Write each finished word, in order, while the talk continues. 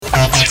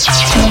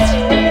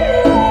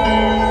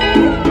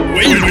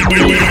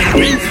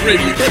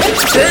Ready.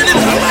 Turn it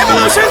up.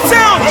 Evolution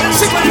sound.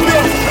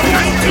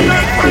 99.9.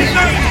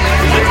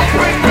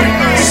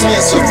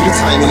 Yes, up to the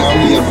timing on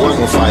me at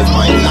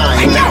 105.9.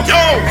 Yo,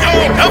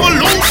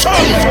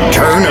 Evolution.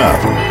 Turn up.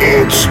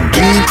 It's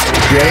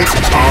DJ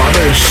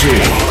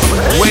Odyssey.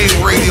 Wave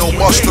Radio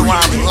Buster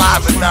Rhymes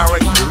live and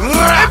direct.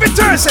 Every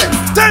Thursday.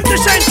 Time to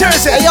shine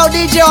Thursday. Hey, yo,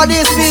 DJ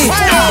Odyssey.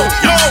 Yo.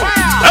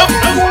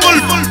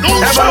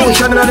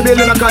 Evolution in the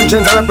building of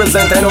conscience I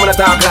represent. I know when I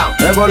talk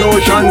loud.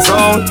 Evolution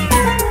sound.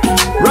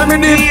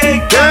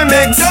 Remedy,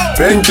 K-Mix,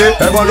 Pinky.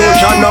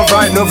 Evolution no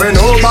fight no for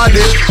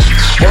nobody,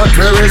 but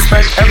we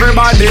respect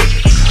everybody.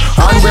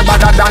 And we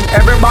better than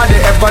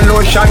everybody.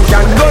 Evolution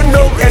can gun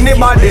down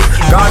anybody.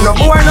 Cause no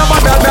boy no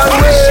better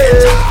than we.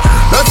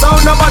 No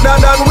sound no better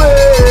than we.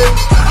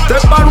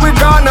 Step on we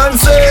gone and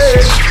say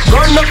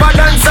run up a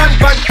dance and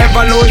pan.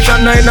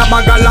 Evolution in a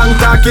bag of long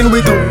talking.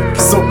 We do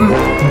something,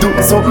 do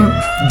something,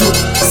 do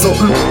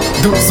something,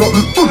 do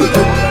something, do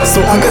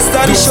something. I'm gonna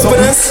start the show for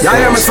this.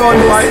 Yeah, I'm a son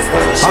boy.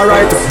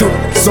 Alright, do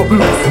something,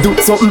 do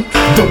something,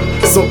 do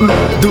something,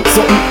 do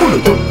something,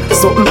 do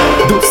something,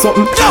 do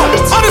something. Yo,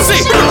 Odyssey,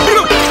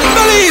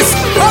 Belize,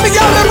 all the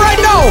girls them right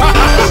now.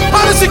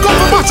 Odyssey come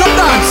for match up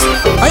dance.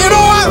 And you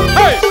know what?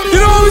 Hey, you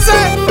know what we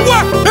say?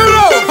 What? You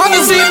know,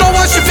 Odyssey don't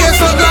wash your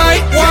face up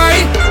like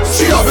why?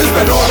 She always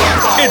been over.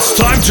 It's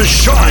time to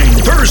shine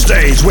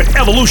Thursdays with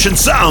Evolution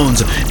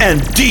Sounds and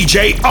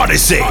DJ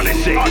Odyssey.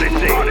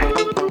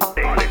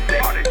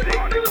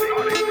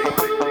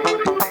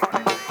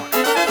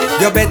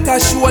 You better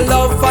show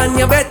love and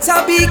you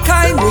better be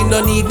kind. We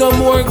no need no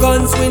more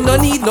guns, we no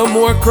need no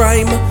more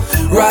crime.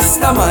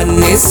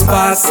 Rastaman is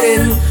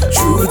passing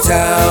through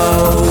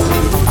town.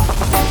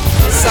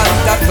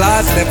 Santa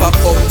Claus never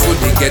come to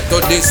the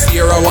ghetto this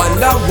year. I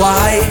wonder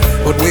why,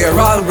 but we're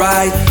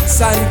alright.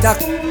 Santa.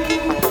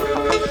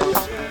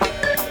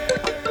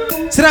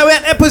 Tonight we're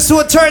at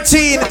episode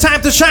 13.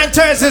 Time to shine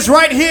Thursdays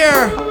right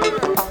here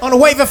on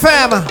Wave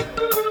FM.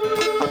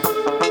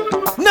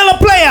 Nella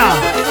player.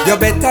 You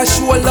better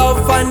show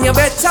love and you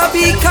better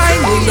be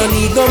kind. We no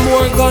need no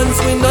more guns,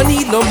 we no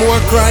need no more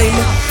crime.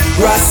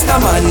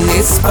 Rastaman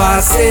is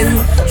passing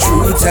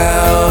through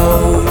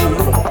town.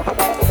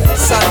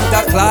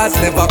 Santa Claus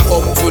never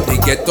come to the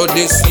ghetto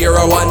this year.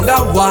 I wonder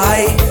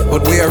why,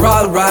 but we're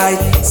alright.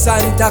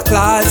 Santa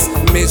Claus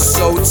miss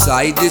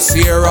outside this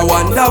year. I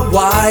wonder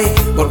why,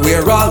 but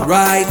we're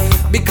alright.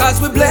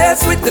 Because we're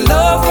blessed with the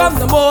love from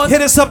the morning.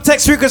 Hit us up,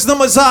 text request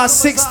numbers are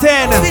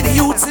 610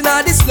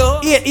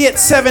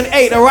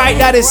 8878. Alright,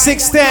 that is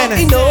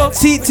 610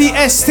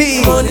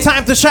 TTST.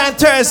 Time to shine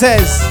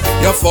Thursdays.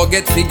 You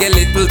forget to get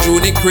little to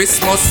the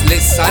Christmas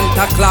list.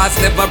 Santa Claus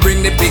never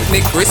bring the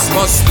picnic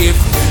Christmas gift.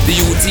 The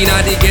youth in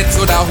the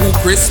ghetto that who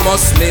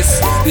Christmas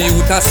miss. The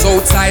youth are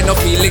outside no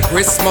feel the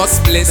Christmas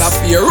bliss. Up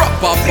here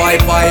up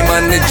bye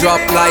man, they drop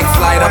like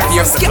fly. Up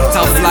here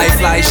scatter fly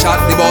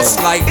shot the bus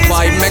like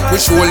vibe. Make we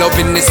show love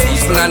in the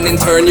season and in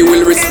turn you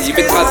will receive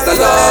it. Cause the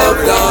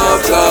love.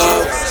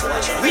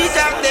 We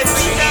got the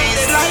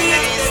trees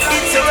like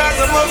it's a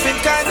ragamuffin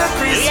kind of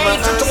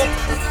Christmas.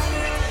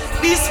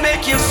 This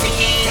make you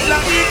feel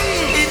like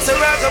it's a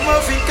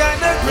ragamuffin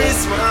kind of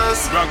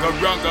Christmas. Ragga.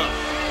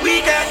 We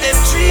got them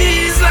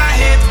trees like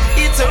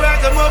it's a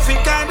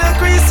ragamuffin kind of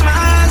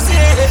Christmas,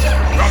 yeah.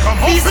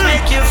 This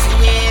make you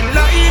feel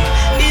like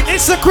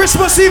it's a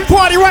Christmas Eve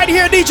party right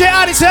here, DJ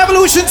Odyssey,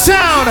 Evolution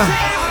Sound.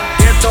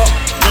 Get up,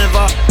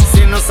 never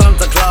seen no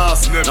Santa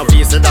Claus. No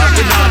piece of that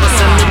we never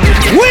send me.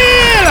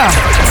 Wheel!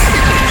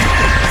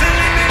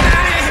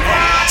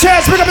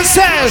 Cheers, pick up and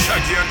says.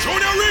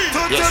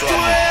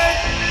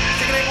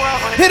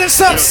 Hit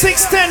us up,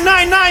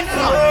 61099.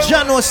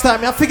 John knows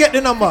time, I forget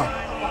the number.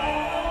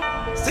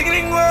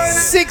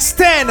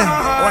 610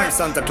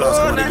 Santa Claus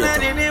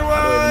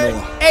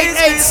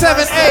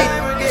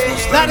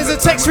 8878. That is a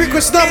text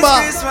request number.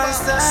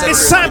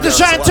 It's time to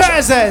shine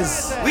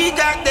Thursdays. We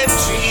got them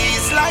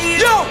trees like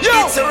yo,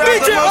 it's a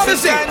DJ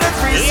Odyssey.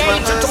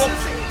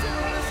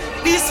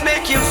 This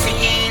make you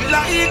feel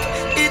like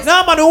it's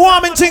now man, we're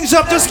warming things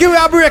up. Just give me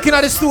a break in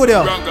the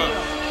studio.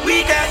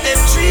 We got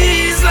them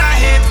trees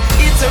like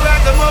it's a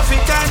ragamuffin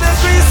kind of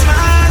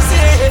Christmas,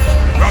 yeah.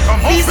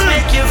 This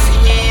make you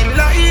feel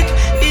like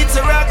it's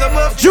a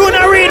ragamuffin.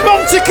 Junior Reed,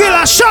 Bounty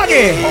Killer,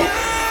 Shaggy.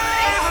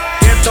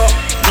 Get up,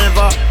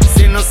 never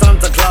seen no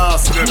Santa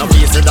Claus. No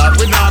piece of that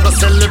we never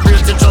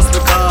celebrate it just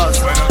because.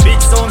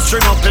 Big sound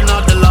string up in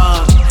the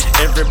land.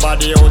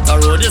 Everybody out the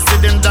road, you see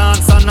them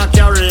dance and a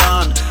carry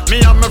on.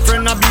 Me and my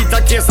friend a beat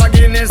a case of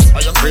Guinness.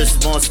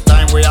 Christmas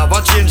time we have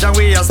a change and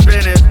we a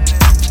spin it.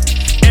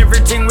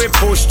 Everything we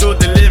push to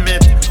the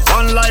limit.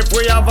 One life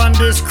we have on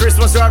this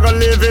Christmas, we are gonna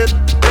live it.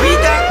 We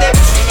got them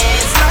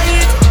trees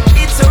like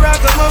it's a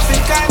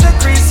ragamuffin kind of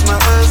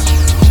Christmas.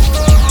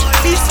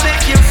 This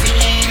make you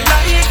feel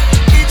like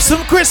it's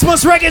some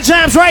Christmas reggae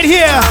jams right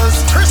here.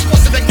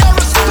 Christmas in the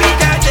garrison. We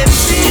got them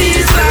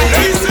trees like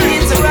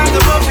it's a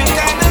ragamuffin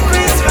kind of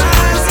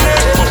Christmas.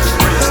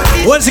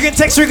 Once again,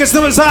 text request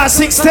numbers are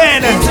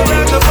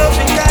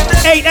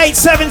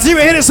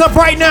 610-8870. Hit us up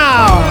right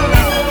now.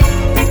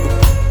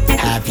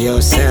 Have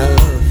yourself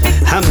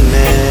a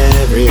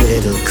merry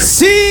little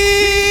selector.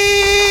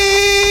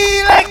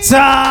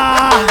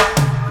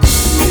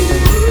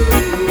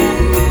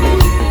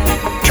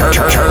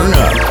 Turn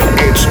up.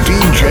 It's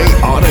DJ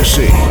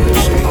Odyssey.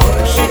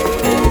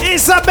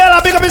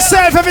 Isabella, big up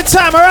yourself every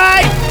time,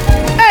 alright?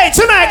 Hey,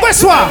 tonight,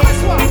 guess what?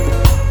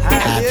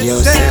 Have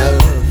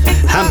yourself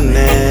a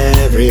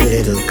merry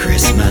little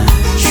Christmas.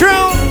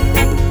 True.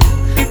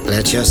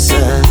 Let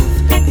yourself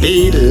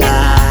be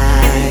light.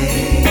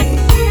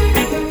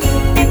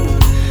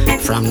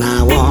 From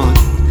now on,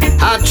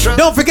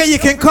 don't forget you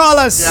can call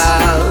us.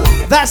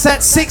 That's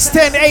at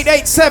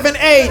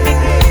 610-8878.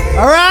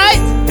 Alright?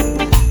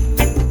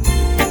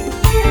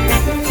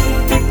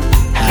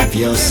 Have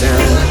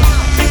yourself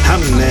a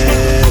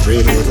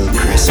merry little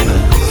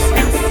Christmas.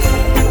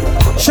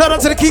 Shout out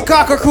to the Key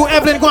Cocker crew.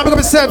 Evelyn, go and pick up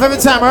yourself every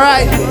time,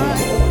 alright?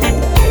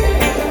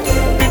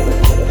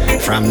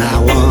 From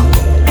now on,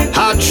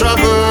 our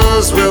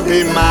troubles will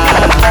be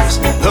miles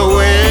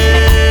away.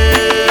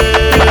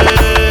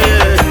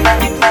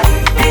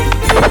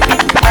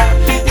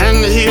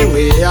 And here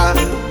we are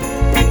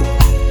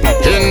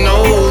in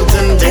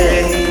olden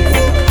days,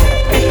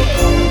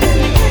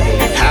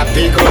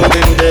 happy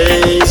golden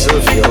days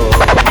of yore.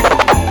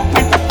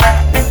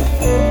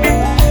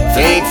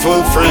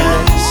 Faithful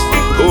friends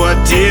who are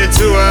dear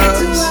to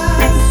us,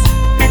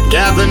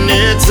 gather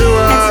near to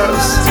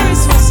us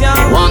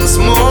once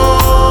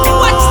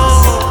more.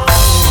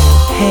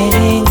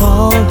 Hang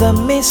all the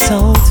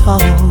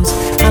mistletoes,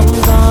 I'm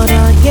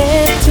gonna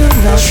get to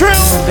know you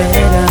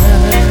better.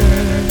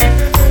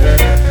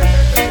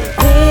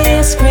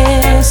 This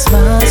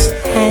Christmas,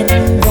 and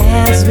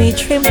as we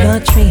trim the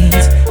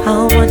trees,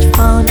 how much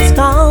fun it's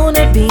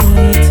gonna be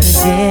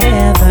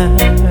together.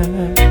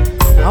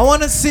 I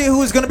want to see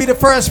who's going to be the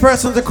first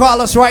person to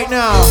call us right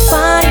now.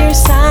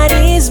 Fireside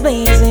is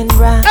blazing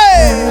bright.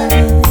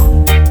 Hey!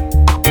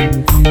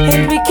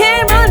 And we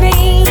came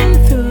running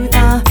through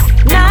the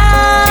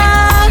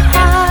night.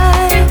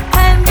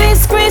 And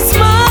this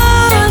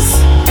Christmas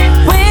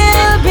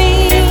will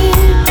be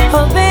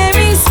a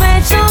very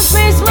special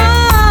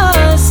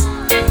Christmas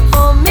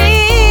for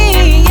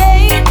me.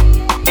 Yeah.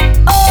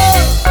 Oh,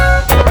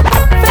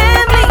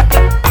 family.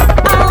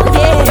 Oh,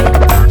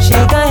 yeah.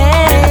 Shake our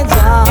hands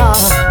off.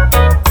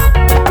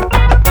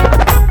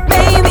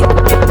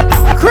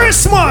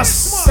 Christmas!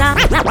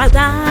 Silent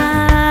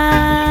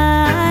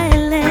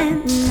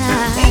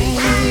night,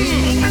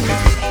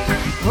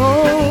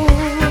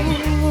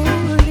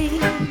 holy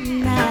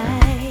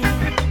night,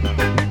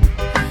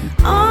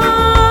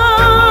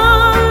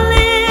 all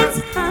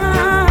is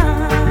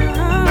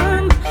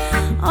calm,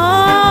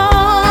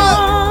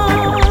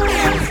 all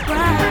is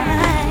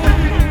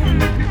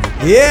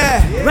bright. Yeah.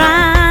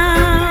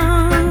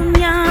 Round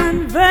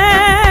yon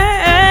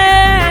virgin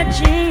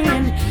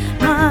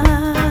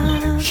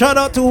mother. Shout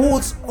out to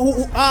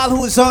all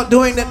who's out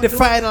doing the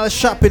final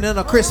shopping and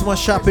the Christmas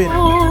shopping.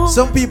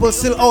 Some people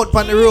still out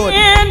on the road.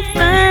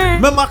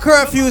 Remember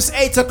curfew is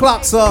 8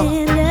 o'clock, so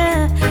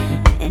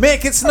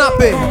make it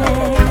snappy.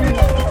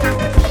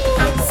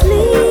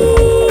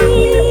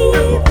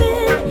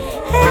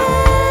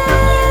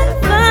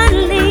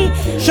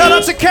 Shout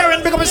out to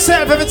Karen, pick up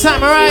yourself every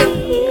time, alright?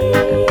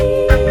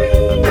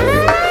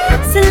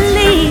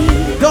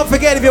 Don't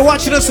forget, if you're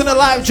watching us on the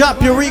live,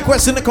 drop your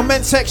requests in the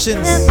comment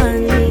sections.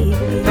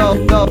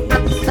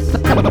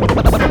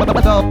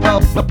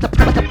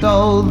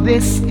 So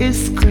this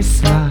is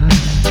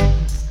Christmas,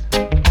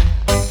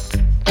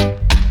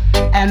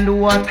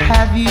 and what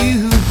have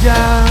you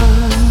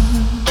done?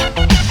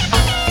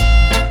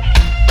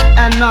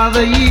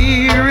 Another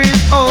year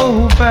is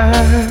over.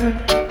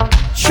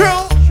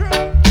 True.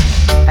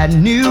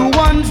 And new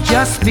one's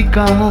just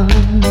begun.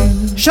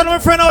 Shout out my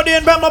friend out there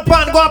in Bama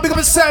Pan. Go and pick up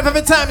yourself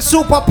every time.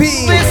 Super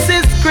P. This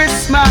is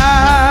Christmas.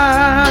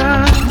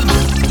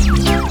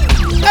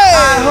 Hey.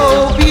 I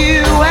hope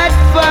you had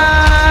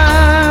fun.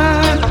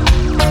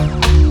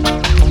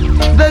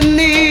 The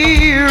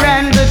near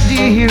and the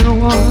dear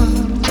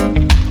one,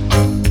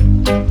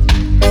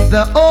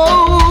 the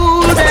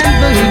old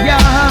and the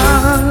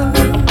young.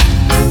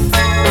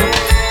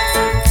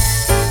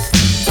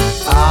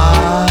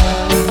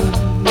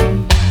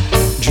 I'm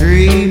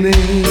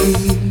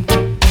dreaming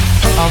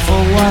of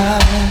a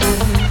white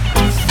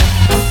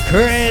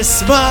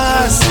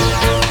Christmas,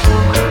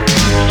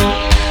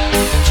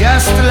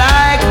 just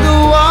like the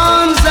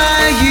ones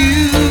I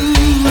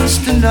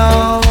used to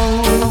know.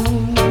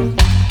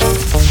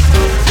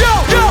 Yo,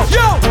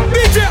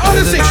 DJ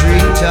Odyssey. The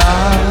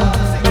treetop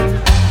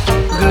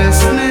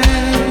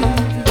glistening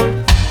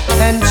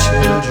and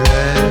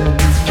children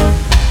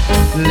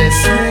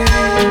listening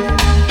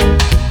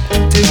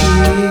to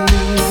hear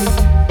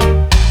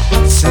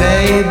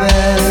sleigh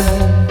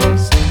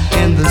bells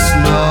in the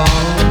snow.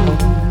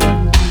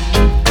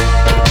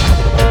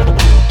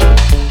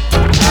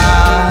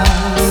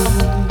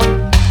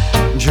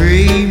 I'm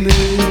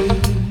dreaming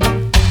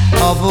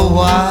of a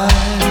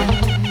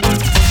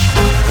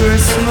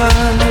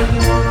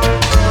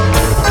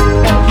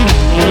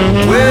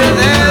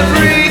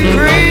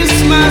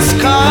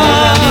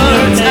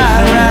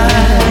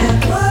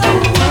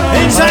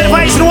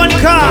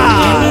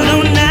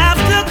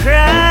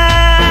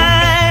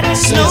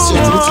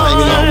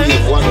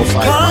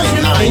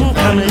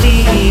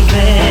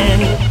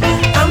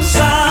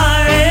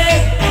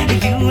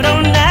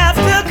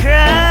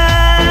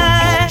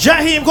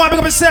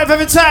himself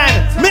every time.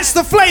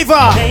 Mr. Flavor.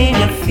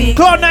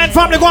 Cloud9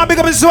 family, go and big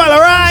up as well,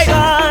 alright?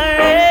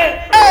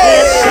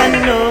 Yes, I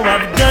know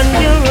I've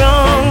done you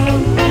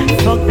wrong.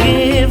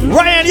 Forgive me.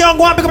 Ryan Young,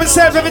 go and big up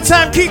himself every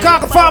time. Key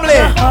Cocker family.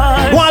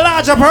 Go and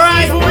large up,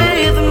 alright?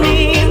 With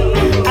me,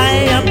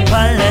 I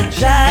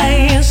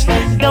apologize.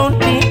 Don't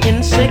be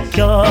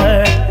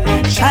insecure.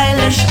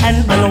 Childish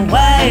and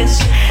unwise.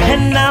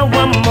 And now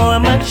I'm more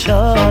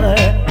mature.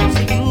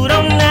 So you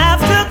don't have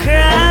to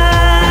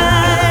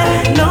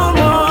cry no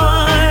more.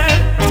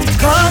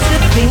 Cause you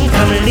think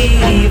I'm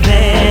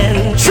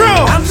leaving.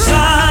 True. I'm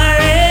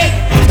sorry.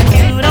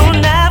 You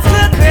don't have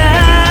to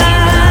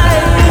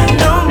cry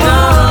no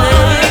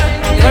more.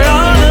 For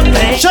all the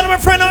pain. Shout out my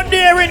friend out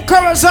there in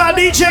Corozal,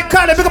 DJ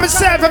Khaled. Pick up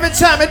himself every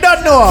time, I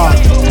don't know.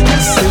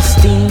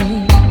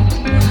 16.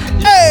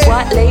 Hey.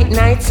 What late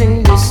nights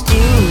in the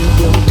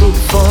studio did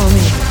for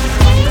me.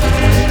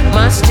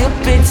 My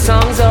stupid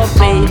songs are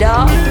paid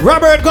off.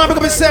 Robert, go and pick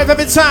up himself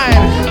every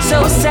time.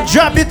 So sad.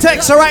 Drop your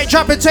text, alright?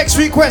 Drop your text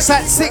request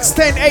at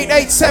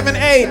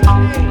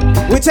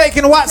 610-8878. We're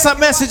taking WhatsApp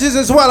messages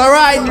as well,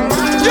 alright?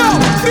 Yo,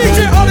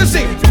 DJ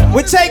Odyssey.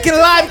 We're taking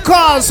live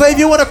calls, so if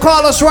you want to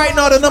call us right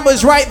now, the number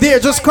is right there.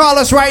 Just call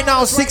us right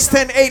now,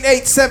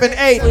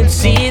 610-8878.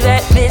 See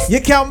that this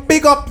You can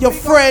big up your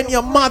friend,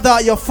 your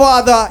mother, your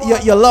father,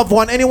 your loved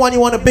one. Anyone you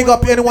want to big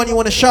up, anyone you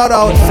want to shout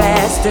out.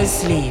 fast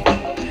asleep.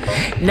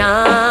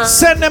 Nah.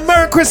 Send them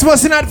Merry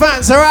Christmas in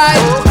advance, alright?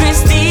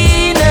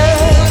 Christina,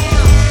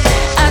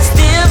 I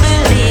still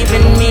believe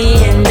in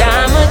me and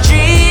I'm a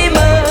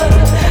dreamer.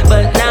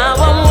 But now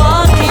I'm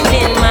walking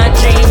in my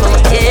dream.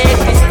 Okay,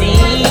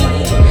 Christine,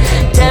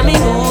 tell me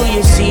who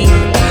you see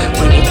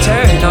when you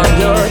turn on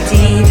your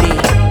TV.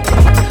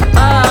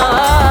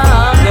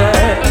 Oh,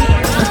 girl.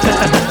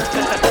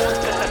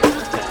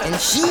 And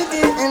she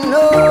didn't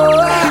know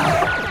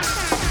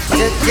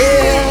to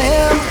tell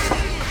him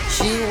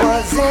she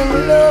was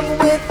in love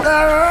with a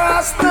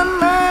Rasta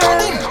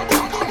man.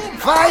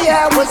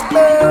 Fire was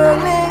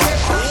burning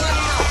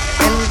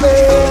and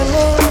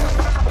burning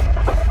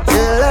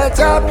till I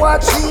thought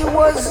what she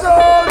was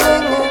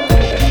holding him.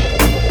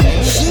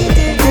 She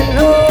didn't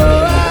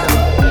know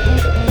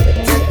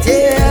to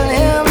tell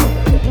him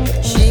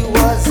she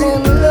was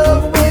in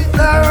love with a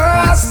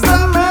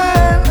Rasta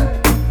man.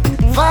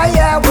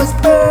 Fire was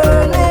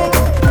burning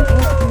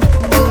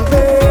and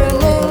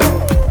burning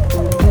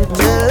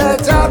till I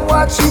thought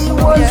what she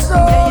was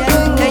holding.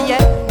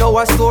 Know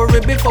her story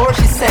before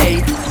she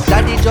say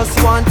Daddy just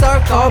want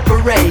her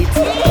corporate.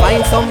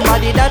 Find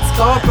somebody that's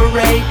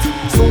corporate.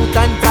 Suit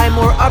and tie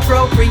more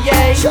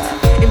appropriate.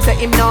 Him say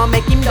him now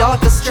make him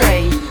daughter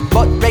stray.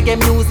 But reggae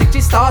music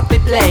she start to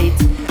play.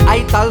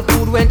 I tell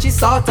food when she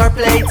sort her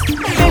plate.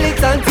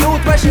 Militant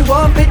youth where she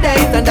want to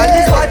date. And that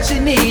is what she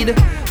need.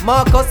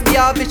 Marcus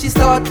Garvey she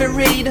start to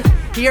read.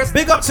 Here's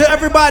big up to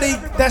everybody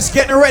that's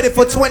getting ready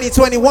for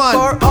 2021.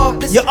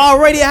 You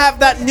already have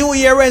that New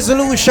Year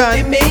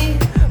resolution.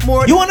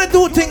 You want to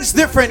do things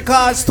different,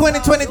 cause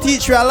 2020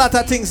 teach you a lot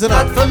of things,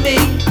 not for me,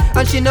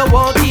 and she no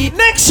want keep.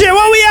 Next year,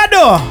 what we are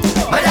do?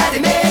 My daddy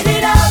made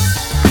it up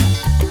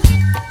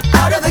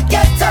out of the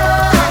ghetto.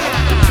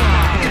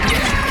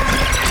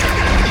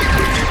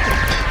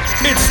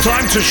 It's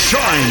time to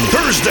shine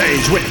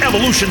Thursdays with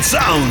Evolution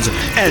Sounds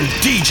and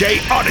DJ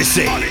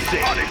Odyssey. My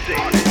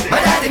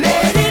daddy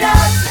made it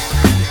up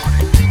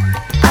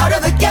out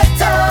of the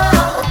ghetto.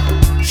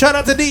 Shout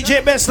out to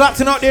DJ Best Locked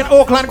out there in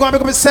Oakland. Go and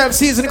pick up himself.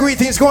 Season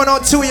greetings going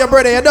out to you,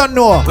 brother. You don't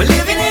know. We're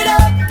living it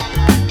up.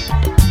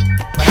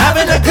 We're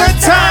having a good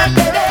time,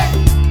 baby.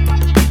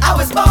 I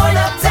was born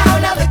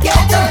uptown of the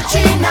ghetto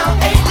tree. Now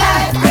ain't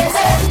life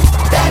crazy.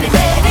 Daddy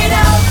made it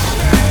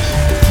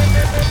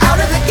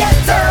out of the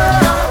ghetto.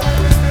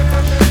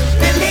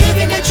 Believe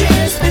in your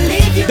dreams,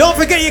 believe you. Don't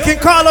forget you can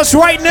call us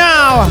right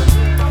now.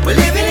 We're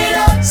living it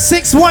up.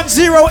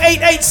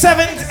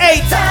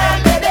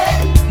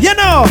 610-8878. You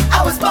know,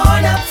 I was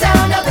born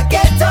uptown of the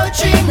ghetto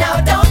tree.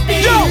 Now don't be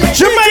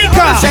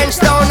Jamaica.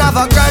 Trenchtown have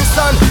a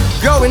grandson,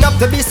 growing up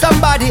to be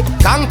somebody.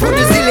 Gang to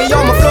the zilly,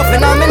 yo, my flow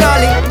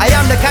phenomenally. I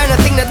am the kind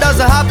of thing that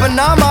doesn't happen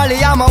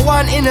normally. I'm a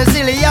one in a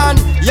zillion.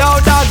 Yo,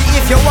 doggy,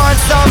 if you want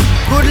some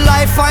good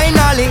life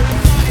finally,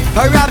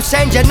 perhaps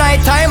change your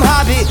nighttime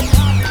hobby.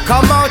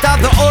 Come out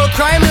of the old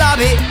crime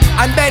lobby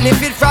and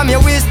benefit from your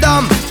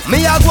wisdom.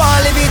 Me a go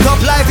and live it up,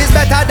 life is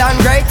better than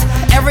great.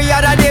 Every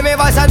other day me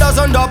voice a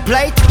dozen dub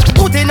plate.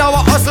 Put in our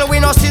hustle, we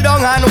no sit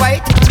down and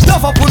wait.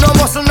 Tough up with no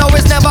muscle, now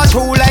it's never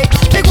too late.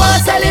 Big one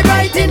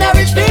celebrating a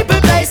rich people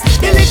place.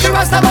 The liquor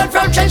rasta man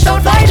from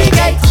Trenchtown fly the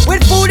gate.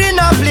 With food in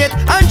a plate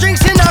and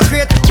drinks in a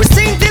crate, we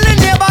sing till the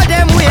neighbor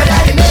them wait. My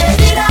daddy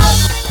made it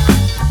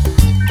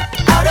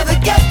out of the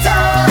ghetto.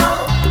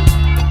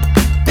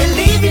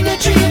 Believe in your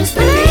dreams,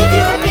 believe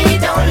you and me,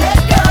 don't let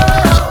go.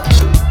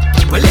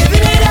 We're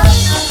living it up.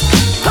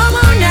 Come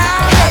on now,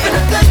 having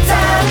a good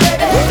time,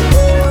 baby.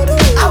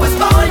 I was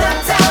born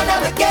uptown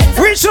of the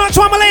ghetto. Reaching out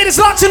to all my ladies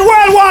locked in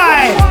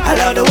worldwide. I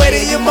love the way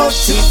that you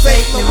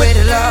motivate me with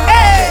it, love.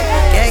 Hey.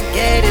 Can't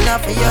get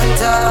enough of your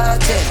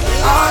touching.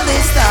 All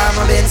this time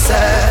I've been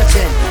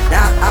searching.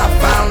 Now I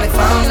finally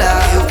found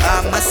love.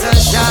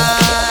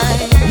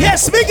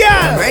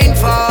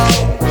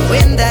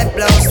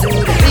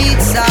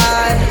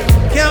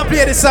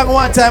 this song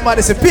one time,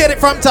 Odyssey. Play it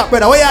from top,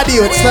 brother. What you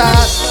do? It's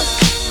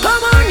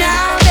Come on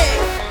now,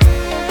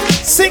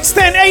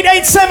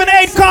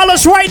 610-8878. Call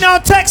us right now.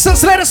 Text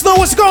us. Let us know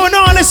what's going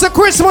on. It's a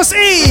Christmas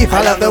Eve.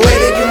 I love the way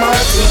that you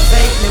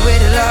motivate me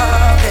with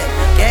love.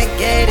 Can't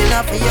get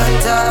enough of your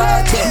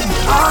touch.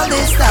 All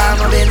this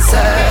time I've been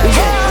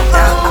searching.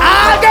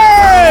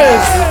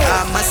 Girls!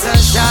 I'm my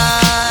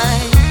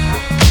sunshine,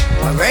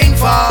 my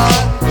rainfall,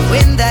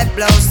 wind that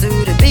blows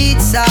through the beach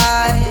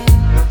side,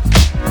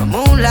 my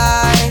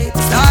moonlight,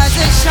 stars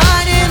that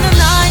shine in the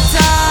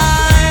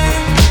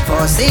nighttime.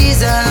 4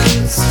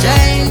 seasons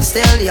change,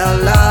 still your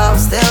love,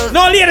 still.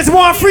 No, ladies,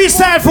 more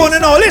freestyle phone,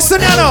 no.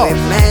 Listen, you know.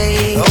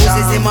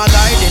 Roses in my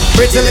garden,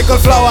 pretty little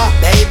flower.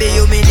 Baby,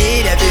 you me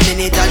need every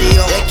minute of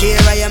the hour. Take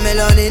care of your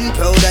melanin,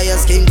 proud of your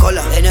skin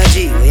color.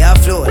 Energy, we have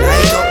flow,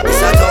 light up,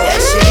 it's a toe. Yes,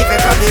 she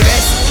different from the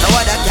rest, no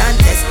other can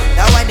test.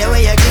 Now one the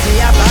way you give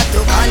me a part to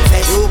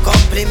confess. You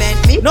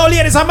compliment me. No,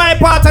 ladies, on my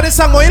part of the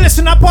song. You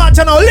listen to part,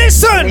 you know.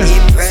 Listen.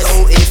 Impress.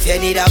 So if you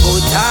need a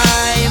good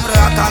time,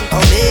 rock and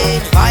come in.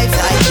 Vibes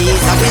like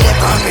these, I feel it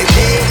on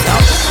repeat.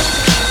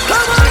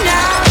 Come on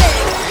now.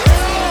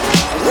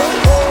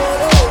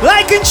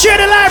 Like and share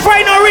the live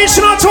right now,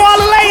 reaching out to all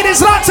the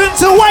ladies locked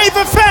into Wave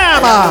of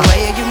Fam. The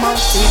way you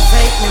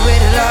motivate me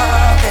with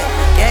love,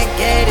 can't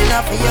get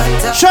enough of your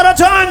touch. Shout out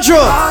to Andrew.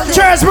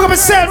 Cheers, we're gonna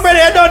send,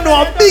 brother. I don't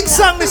know. A big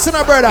song, listen,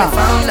 brother.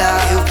 Found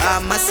love, you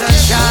are my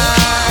sunshine,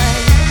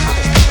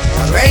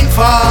 my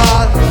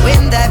rainfall,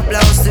 wind that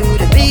blows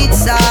through the beach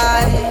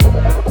side,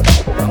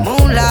 my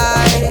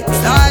moonlight,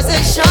 stars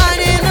that shine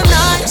in the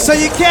night. So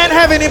you can't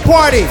have any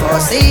party.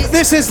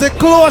 This is the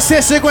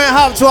closest you're going to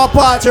have to a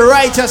party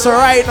right just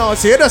right now.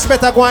 So you just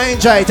better go and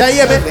enjoy it. You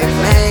hear me?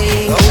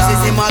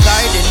 Roses in my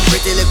garden,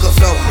 pretty little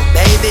flower.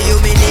 Baby,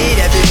 you me need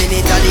every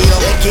minute of the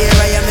hour. Take care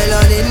of your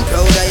melanin,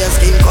 proud of your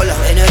skin color.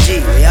 Energy,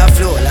 we have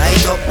flow,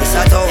 light up, it's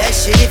a toe.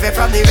 Yes, she different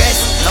from the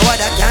rest, no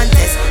other can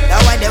test. That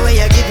one the way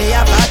you give me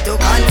a part to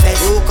confess.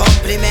 You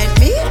compliment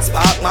me,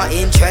 spark my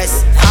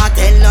interest. Not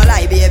tell no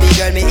lie, baby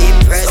girl, me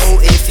impressed. So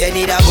if you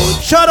need a good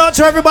shout out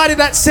to everybody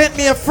that sent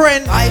me a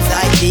friend. Vibes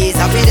like these,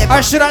 I feel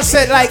or should I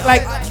say like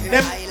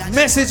them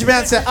message me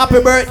and say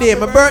happy birthday.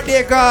 My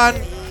birthday gone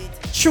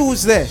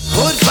Tuesday.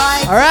 Good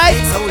vibe. Alright?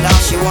 So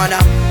long she wanna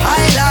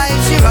highlight,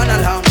 she run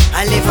along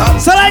and live up.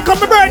 So like on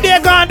my birthday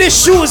gone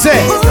this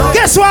Tuesday.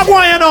 Guess what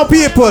going on now,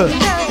 people?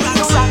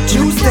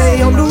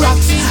 Tuesday on the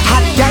rocks,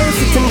 hot girl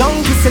sitting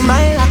down kissing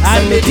my locks.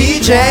 And the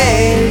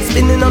DJ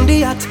spinning on the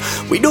yacht.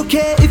 We don't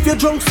care if you're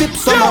drunk, sip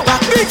some of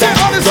that.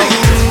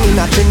 In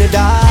a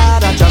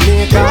Trinidad, a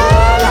Jamaica,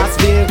 Las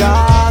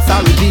Vegas,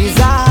 or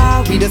Ibiza.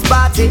 We just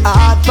party,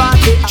 hard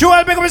party.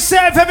 Joel, pick up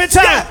yourself every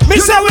time. Yeah.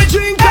 Mix up with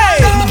drink. Hey.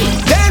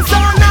 Dance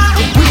all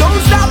night, we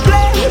don't stop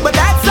playing, but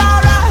that's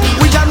alright.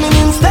 We jamming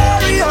in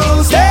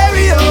stereo,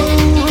 stereo,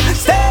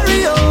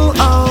 stereo.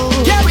 Oh.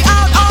 Yeah, we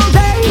out all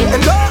day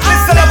and go all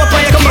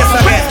night. Come on,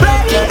 let's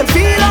play and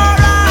feel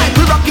alright.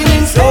 We rocking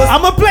in stereo.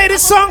 I'ma play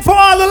this song for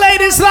all the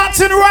ladies locked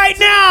in right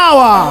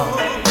now.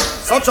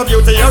 Such a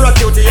beauty, you're a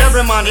cutie,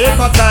 every man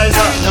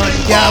hypnotizer. No,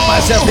 yeah,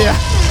 myself here.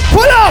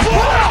 Pull up!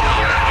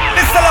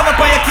 It's the love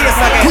upon your case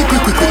again.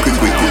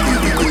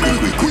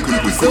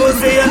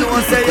 Susie, you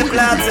know, say you're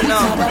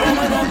platinum.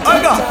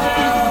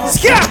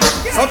 Skia!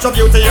 Such a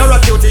beauty, you're a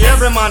cutie,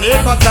 every man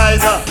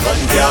hypnotizer.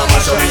 Yeah,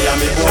 mash up me and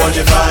me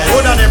bonify.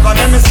 Woulda never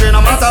make me scream,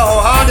 no matter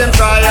how hard them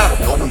try.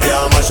 Come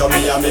here, mash up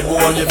me and me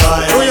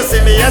bonify. Do you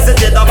see me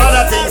hesitate about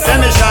the things, say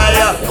me shy.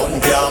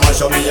 Come here, mash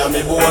up me and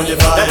me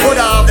bonify. They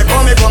coulda have the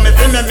come me,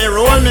 film me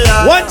roll me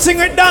out. One thing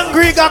with Don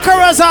Greek, a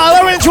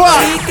Carousel, orange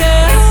one.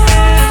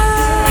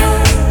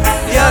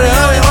 You're the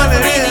only one that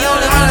really, the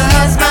only one that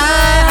has my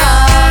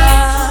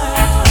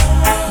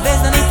heart. There's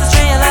no need to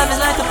strain your love,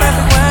 is like a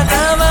perfect work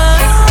of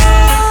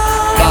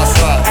art. That's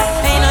right.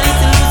 Ain't no need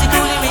to lose it,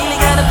 cool, you really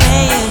gotta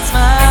play it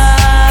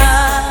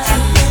smart.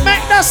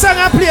 Make that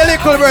song and play a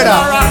little, brother.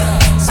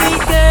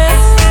 Sweet girl,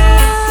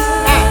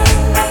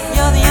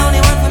 you're the only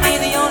one for me,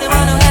 the only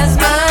one who has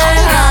my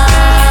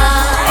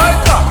heart.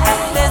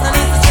 There's no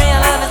need to strain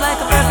your love, is like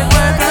a perfect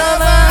work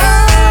of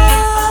art.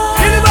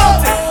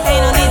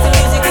 Ain't no need to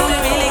lose it, cool, you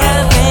really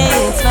gotta play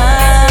it smart.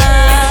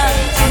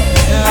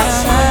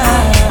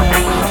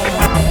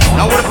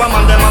 Now what if a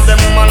man, them have them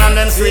woman and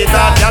them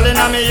sweetheart. Girl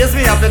inna me yes,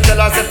 me have to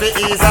tell her if it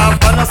ease off.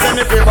 But no say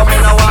me feel, but me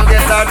no want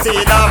get her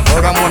teeth off.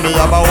 For a money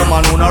have a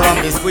woman who no run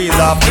me squeeze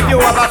off. If you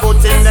have a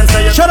good thing, then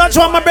say you. Shout out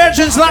to all my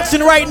virgins locked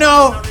in right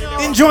now.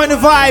 Enjoying the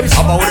vibes.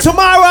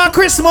 Tomorrow on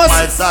Christmas,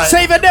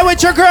 save a day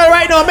with your girl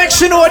right now. Make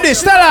sure you know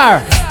this. Tell her.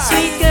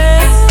 Sweet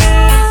girl,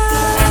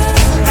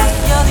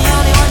 you're the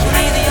only one for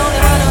me, the only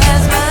one who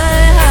has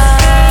my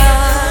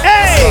heart.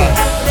 Hey!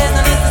 There's no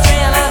need to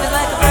strain your love, it's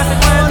like a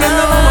perfect work of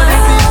art.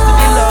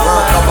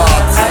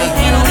 Ain't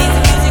no need to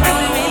lose it,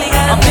 cool, you really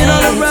gotta play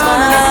it smart.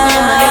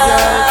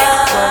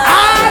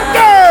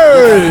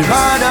 Girls!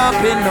 Caught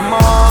up in the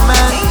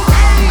moment.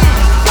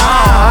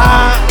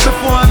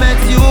 Before I met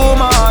you,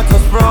 my heart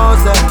was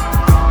frozen.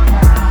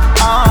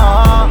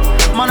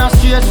 Man, I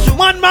straight shoot.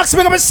 Man, Max,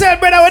 pick up yourself,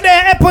 brother. We're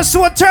there,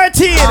 episode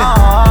 13.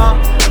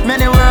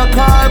 Many work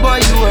hard,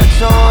 but you were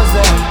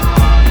chosen.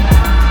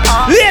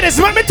 Ladies,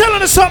 let me tell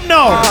you something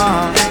now.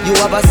 You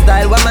have a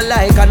style where me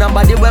like and a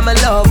body where me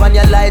love, and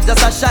your light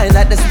just a shine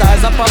like the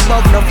stars up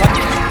above. No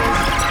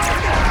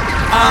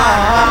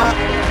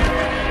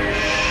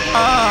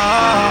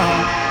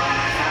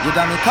you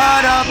got me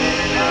caught up.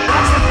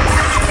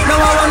 Now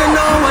I wanna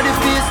know what it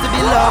feels to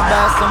be loved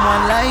by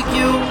someone like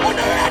you.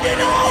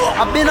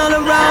 I've been all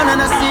around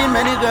and I've seen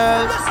many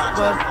girls,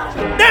 but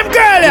them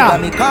girl, you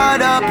got me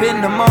caught up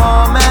in the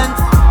moment.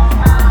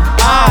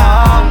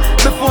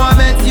 Before I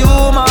met you,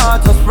 my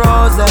heart was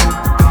frozen.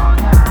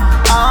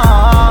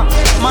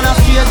 Man, I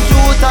feel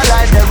shooter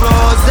like the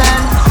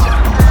Rosen.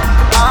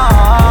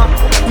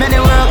 Many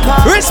work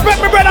hard. Respect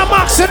me, brother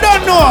Max, you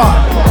don't know.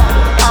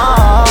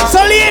 So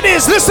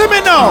ladies, listen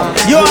me now.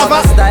 You have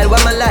a style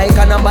where me like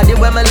and a body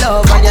where me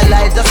love, and your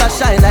light just a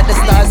shine like the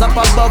stars up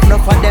above. None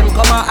for them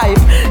come a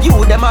hype. You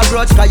them a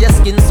grudge cause your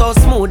skin so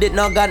smooth it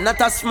no got not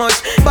a smudge.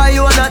 Buy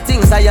you no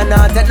things so you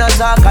not take no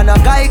talk, and a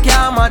guy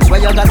can't match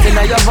what you got in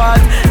your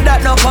vault.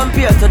 That no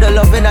compare to the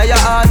love in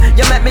your heart.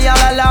 You make me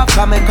all laugh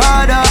cause me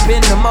caught up in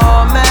the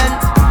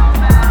moment.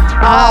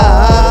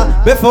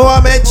 Before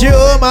I met you,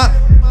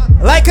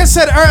 like I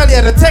said earlier,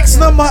 the text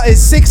number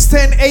is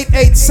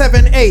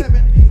 610-8878.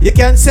 You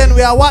can send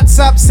me a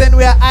WhatsApp, send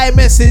me a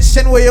iMessage,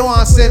 send where you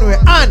want, send me.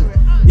 And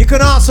you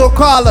can also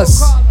call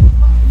us.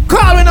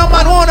 Call me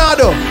number one or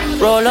do.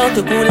 Roll out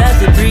the cool as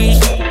the breeze.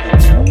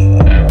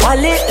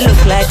 Wallet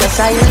look like a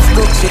science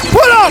book.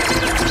 Pull up!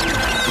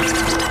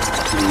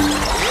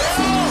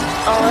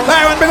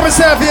 Byron, bring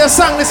myself for your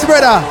song, this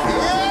brother.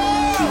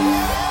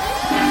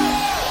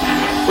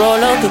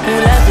 Roll out the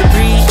cool as the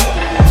breeze.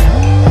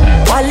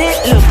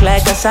 Wallet look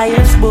like a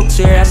science book.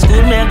 Where a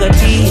school mega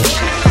teach.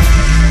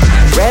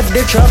 Rev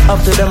the truck up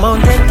to the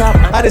mountain top.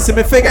 I just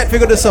me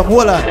figure this up,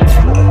 hold on.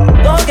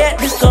 Go get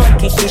this cup,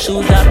 kick the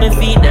shoes off my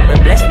feet. Then me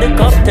bless the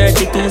cup,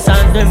 32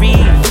 songs to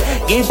read.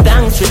 Give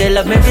thanks for the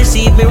love me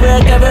receive. Me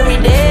work every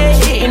day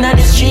in the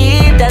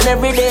street, and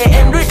every day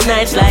end with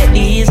nights like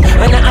these.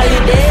 When a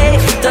holiday,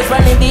 touch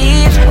on the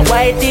beach, a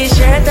white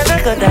t-shirt and a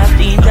cut off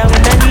jeans. And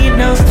when I need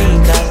no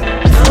sneakers,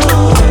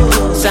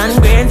 sun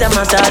grains and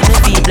massage my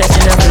feet,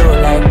 blessing the flow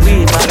like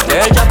river.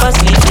 Girl drop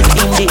asleep, this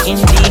in the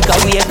indica,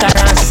 wake her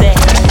and say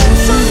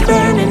sun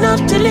burning up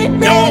till it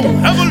red.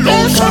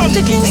 Welcome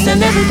to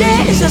Kingston every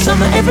day. It's a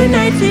summer every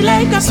night, feel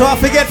like a. So I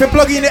forget to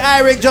plug in the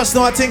iRig just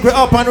now. I think we're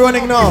up and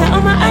running now.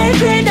 On my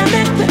iRig, I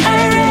make the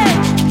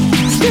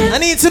iRig. I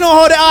need to know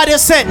how the audio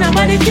set.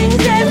 Nobody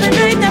thinks every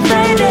night a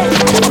Friday.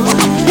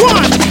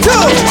 1, 2,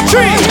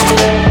 3.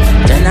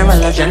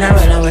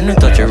 General, when you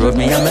touch a road,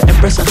 me I'm an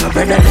empress of my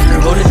brother, then the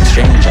road is a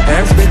stranger.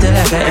 Herbs pretty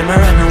like an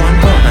emerald and one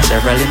pound. Now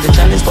several in the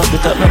chalice, pop it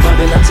up, no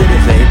Babylon to the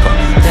vapor.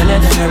 Tell her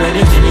then you're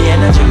ready for the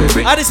energy we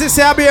bring. I just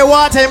say I'll be a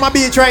water in my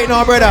beach right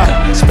now, brother.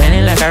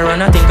 Spending like I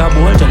run, I think I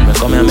Bolton. Me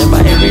come here, me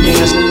buy everything.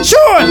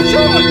 Sure.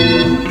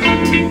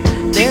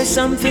 There's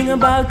something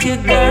about you,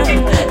 girl,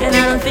 and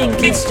I don't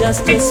think it's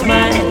just a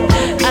smile.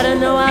 I don't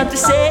know how to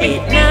say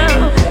it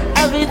now.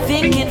 I've been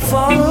thinking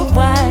for a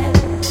while.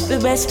 The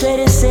best way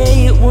to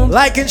say it won't.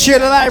 Like and share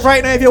the live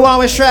right now if you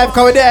want to strive,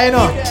 because we're there, you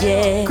know.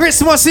 Yeah.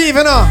 Christmas Eve,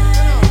 you know.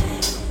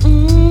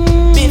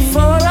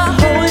 Before I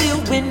hold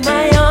you in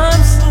my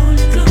arms,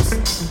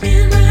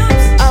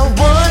 I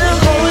wanna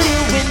hold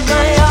you in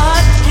my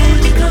heart.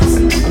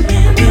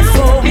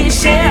 Before we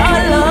share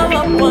our love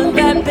up on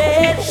that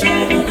bed,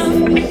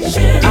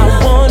 I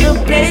wanna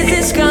place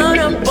this crown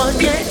up on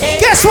your head.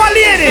 Guess what,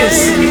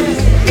 ladies?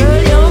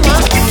 Girl, you're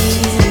my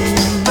queen,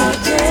 my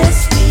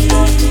destiny.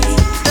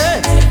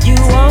 You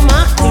are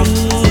my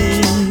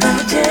queen,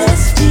 my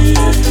destiny.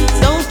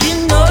 Don't you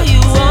know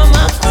you are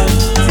my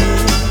queen,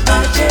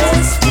 my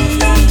destiny?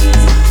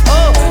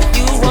 Oh,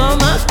 you are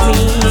my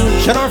queen.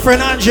 Shout out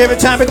friend Andre every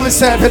time I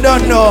myself, you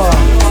don't know.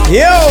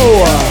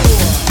 Yo!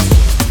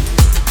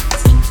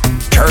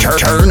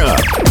 Turn up.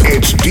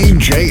 It's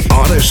DJ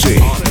Odyssey.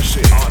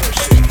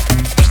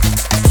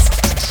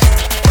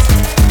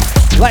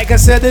 Like I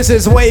said, this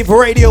is Wave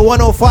Radio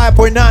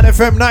 105.9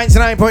 FM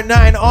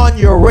 99.9 on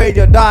your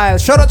radio dial.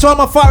 Shout out to all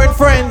my foreign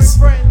friends.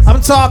 I'm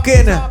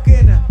talking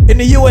in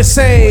the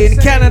USA, in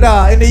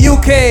Canada, in the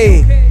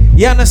UK.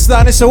 You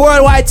understand? It's a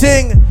worldwide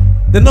thing.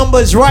 The number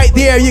is right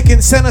there. You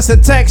can send us a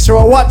text or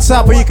a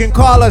WhatsApp, or you can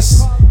call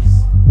us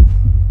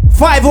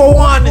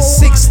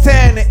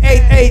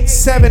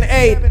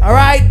 501-610-8878. All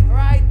right?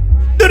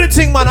 Do the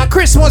thing, man. On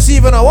Christmas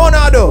Eve, I want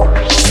to do.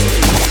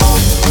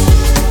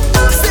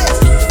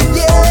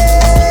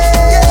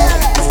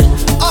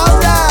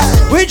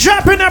 We're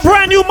dropping a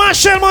brand new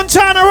Marshall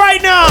Montana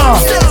right now.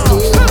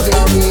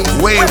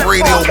 Wave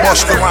Radio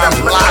Buster Rhymes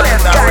live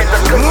and direct.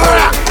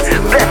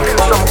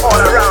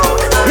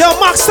 Yo,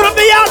 Max, turn up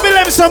the yard, me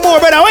some more,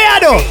 brother. What you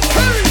do?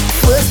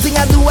 First thing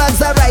I do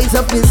as I rise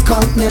up is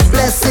count my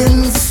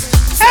blessings.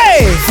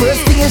 Hey!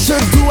 First thing you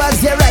should do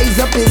as you rise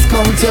up is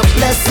count your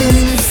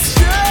blessings.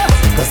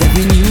 Cause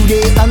every new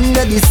day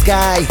under the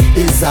sky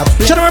is a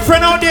shout out my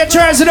friend out there,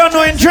 Charles, you don't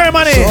know in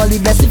Germany.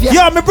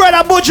 Yo, my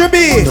brother Butcher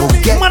B.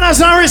 Man has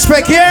no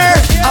respect here.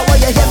 I want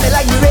you hear me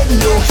like the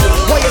radio.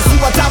 Want you see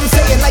what I'm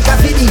saying like a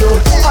video.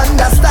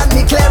 Understand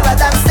me clearer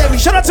than stereo.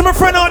 Shout out to my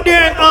friend out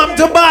there in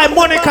Dubai,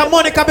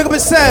 Monica, big up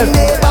yourself.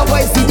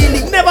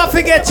 Never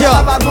forget you.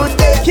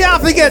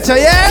 Can't forget you,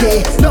 yeah?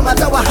 Okay. No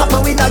matter what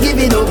happen, we not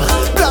giving up.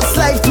 Plus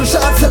life too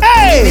short, so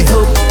hey! Give it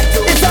up.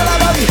 It's all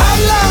about the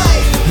high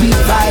life. We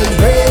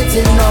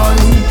vibrating on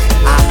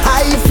a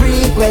high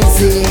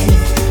frequency.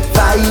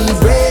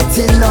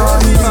 Vibrating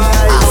on a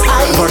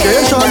high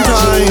vacation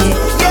energy.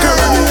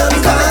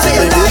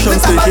 Vacation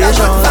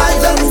staycation.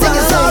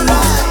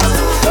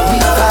 We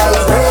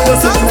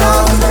vibrating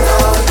on.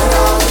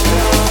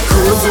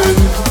 Cruising.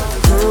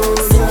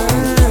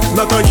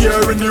 Not a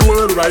care in the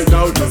world right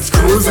now, just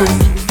cruising.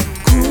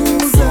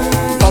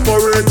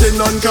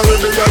 Operating on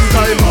Caribbean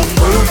time, I'm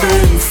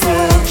moving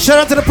slow. Shout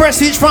out to the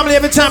Prestige family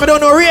every time. I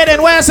don't know Raiden.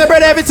 Why I say,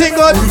 brother, everything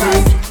good?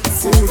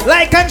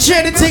 Like and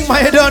share the thing,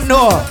 man, you don't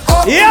know.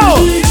 Yo!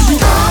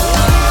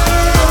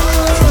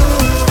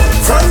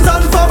 Friends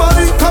and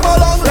family, come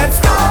along, let's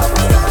go.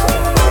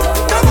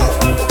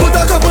 Put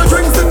a couple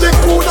drinks in the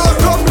cooler,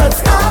 come, let's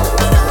go.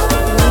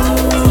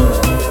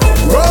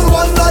 Roll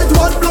one light,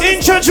 one blood.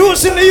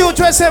 Introducing the youth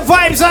to say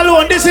vibes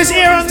alone. This is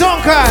Aaron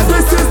Duncan.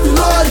 This is the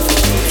life.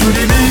 To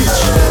the beach.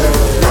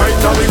 Right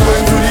now we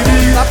going to the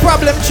beach. A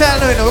problem child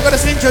now, you know. We're gonna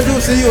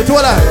introduce the youth.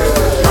 Hold on.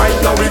 Right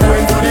now we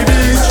going to the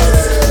beach.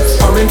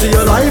 Come into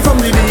your life from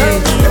the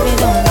beach.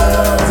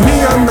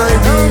 Me and my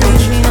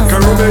beach.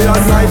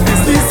 Caribbean life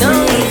is this.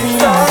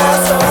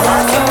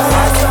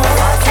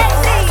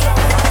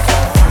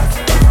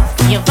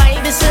 Your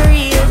vibe is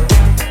surreal.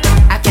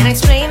 I can't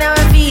explain how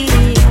I feel.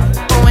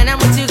 But when I'm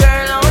with you,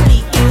 girl,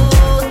 only you.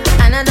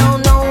 And I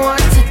don't know what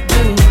to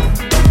do.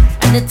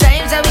 And the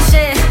times I we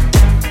share,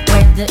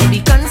 whether it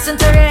be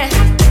constant or rare.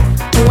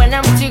 When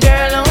I'm with you,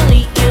 girl,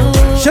 only you.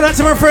 Shout out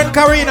to my friend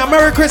Karina.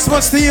 Merry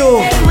Christmas to you.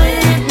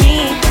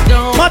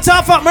 Matter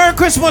of fact, Merry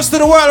Christmas to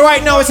the world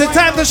right now. It's the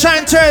time to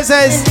shine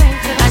Thursdays.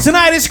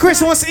 Tonight is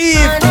Christmas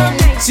Eve.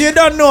 So you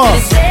don't know.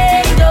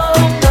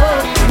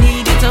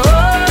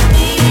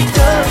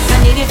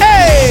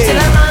 Hey!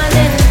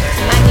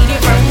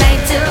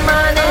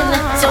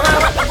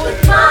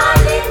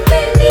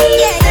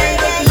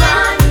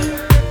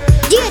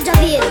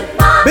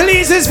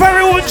 Belize is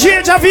very old.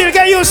 Javil,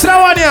 get used to that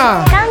one,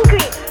 yeah.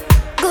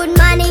 Good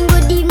morning,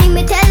 good evening,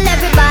 me tell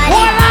everybody.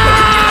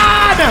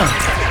 Hold on!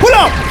 Pull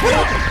up! Pull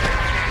up!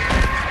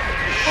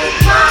 Good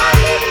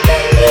morning,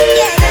 baby.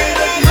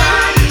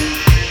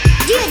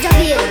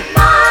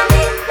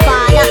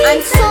 Father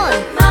and son.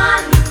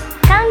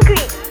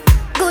 Concrete.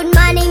 Good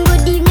morning,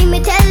 good evening,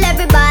 me tell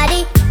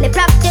everybody. Me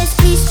practice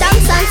peace,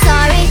 thanks and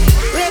sorry.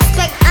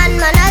 Respect and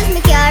manners me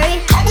carry.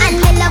 And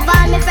me love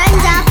all my friends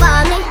and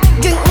family.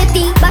 Drink me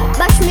tea,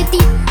 bash me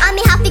tea. And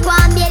me happy go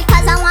and bail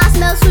cause I want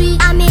smell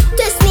sweet. And me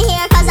twist me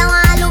hair cause I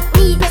want look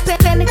neat. Me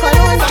prepare me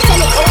cologne, tell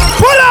it over.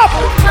 Pull up!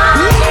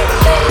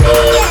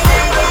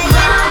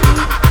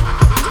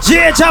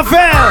 J.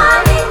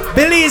 Javel,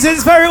 Belize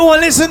is very old.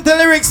 Listen to the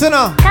lyrics, you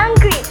know.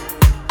 Concrete.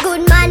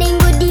 Good morning,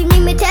 good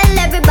evening, me tell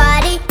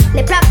everybody.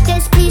 Me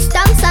practice peace,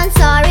 thanks and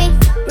sorry.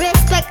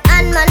 Respect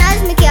and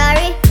manners me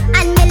carry.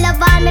 And me love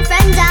all my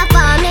friends and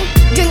family.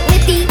 Drink me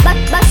tea,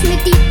 bash me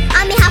tea.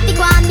 And me happy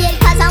go and bail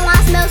cause I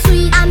want smell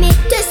sweet. And me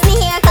twist me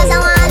hair cause I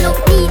want look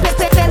neat.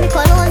 Prepare me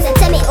cologne and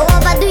tell me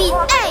overdo it.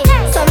 Hey,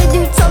 so me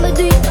do it, so me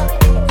do it.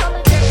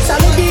 So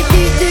me do it, do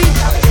it, do it.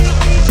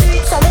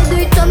 So me do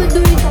it, so me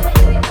do it.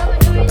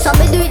 So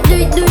me do it, do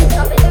it, do it.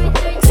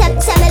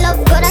 Say me love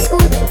go to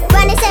school.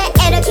 When they say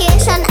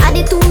education are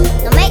the tool.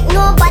 No make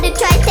nobody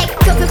try take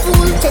you for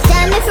fool. To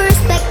tell me for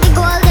respect the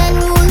golden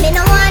rule. Me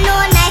no want no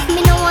knife,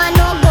 me no want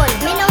no gun.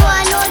 Me no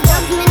want no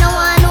drugs, me no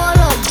want no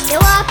rum. Me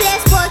want play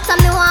sports and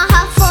me want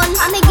have fun.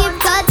 And me give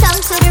God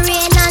thanks for the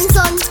rain and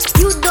sun.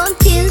 You don't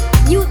kill,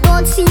 you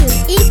don't steal.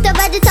 Eat the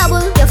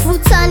vegetable, your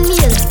fruits and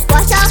meal.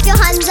 Wash off your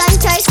hands and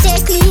try stay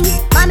clean.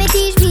 Mommy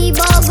teach me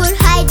about good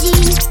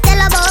hygiene.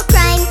 Tell about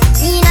crime,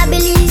 me in a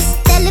Belize.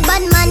 Tell the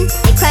bad man,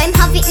 the crime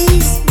have it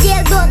ease.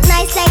 Jail don't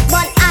nice like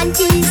bun and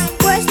cheese.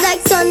 Worse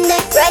like Sunday,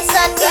 rice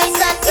and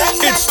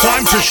It's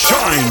time to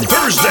shine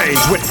Thursdays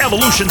with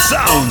Evolution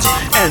Sounds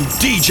and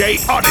DJ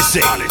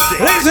Odyssey.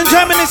 Ladies and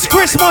gentlemen, it's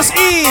Christmas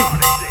Eve.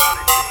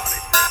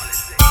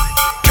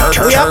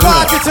 We are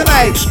party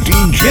tonight. You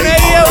know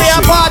here we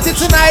are party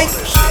tonight.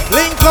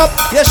 Link up,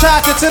 you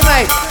shout it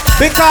tonight.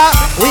 Because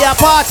we are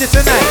party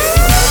tonight.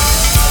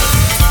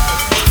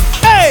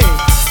 Hey!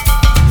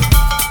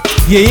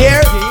 You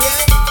hear?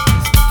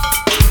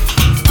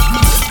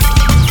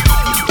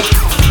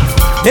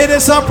 Hit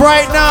us up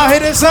right now,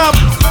 hit us up.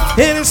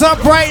 Hit us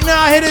up right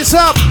now, hit us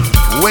up.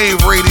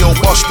 Wave Radio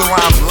Busta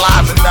Rhymes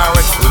live and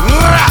direct.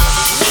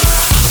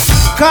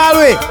 Call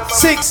me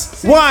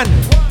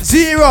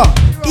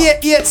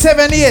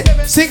 610-8878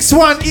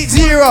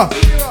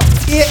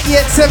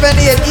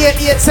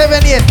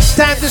 610-8878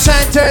 Time to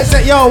shine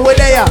Thursday. Yo, we're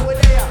there.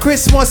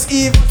 Christmas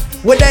Eve,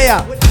 we're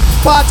there.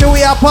 Party,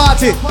 we are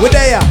party. We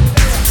there.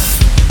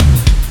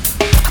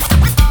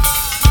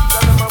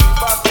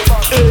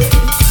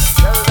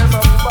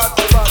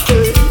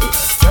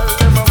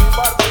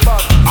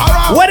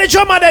 Where the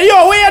drummer there?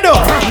 Yo, where you do?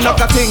 Knock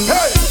a ting,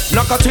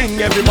 knock a ting,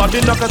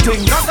 everybody knock a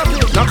ting, knock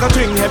a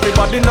ting,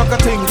 everybody knock a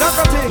ting,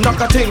 knock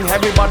a ting,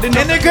 everybody.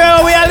 And the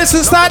girl, we are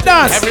listen start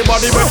dance.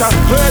 Everybody better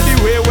hear the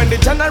way when the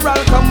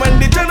general come, when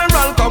the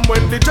general come,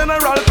 when the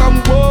general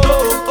come.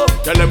 Whoa,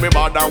 tell them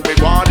about that we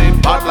want it,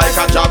 bad like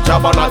a job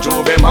on a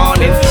Juve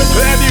morning.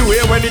 Hear the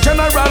way when the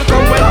general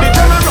come, when the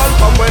general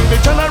come, when the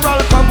general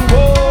come.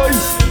 Boy,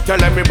 tell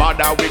them about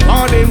that we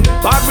want him,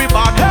 bad we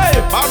bad, hey,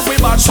 bad we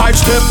bad. Side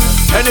step,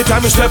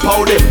 anytime you step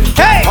out it.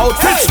 Hey,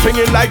 outfit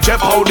springing like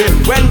Jeff Howdy.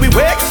 When we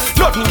wake,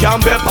 nothing can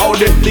be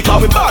powder.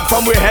 Because we bad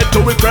from we head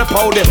to we crep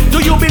powder.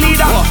 Do you believe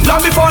that?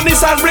 Long before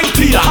this and bring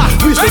Peter.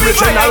 We see the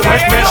general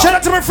wet man. Shout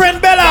out to my friend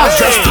Bella.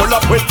 Just pull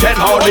up with 10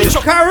 howdy.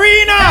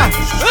 Karina.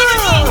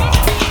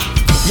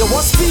 You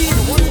want speed?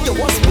 You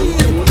want speed?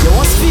 You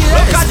want speed?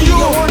 Look at you.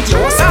 You want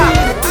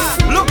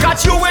speed? Look at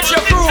you with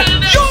your crew.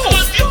 You.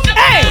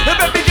 Hey. The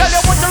baby girl,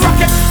 you want to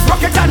rock it, rock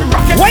it and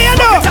rock it. What you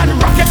do? Rock it and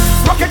rock it,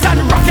 rock it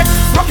and rock it,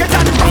 rock it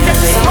and rock it,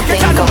 rock it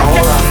and rock it,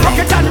 rock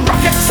it and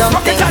rock it.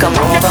 Something come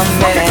over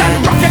me.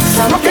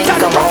 Something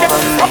come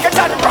over me.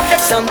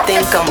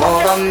 Something come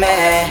over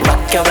me.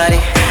 Rock your body,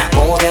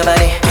 move your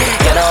body.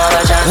 You know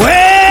how to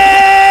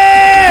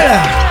Well.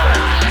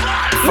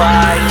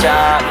 Fried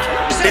job.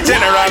 The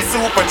general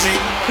super G.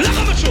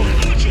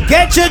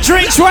 Get your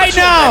drinks right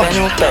now.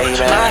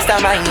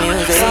 Mastermind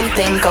music.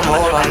 Something come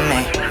over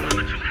me.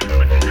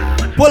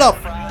 Pull up.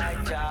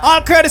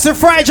 All credits of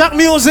Fried Jack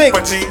Music.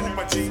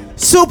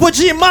 Super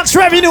G Max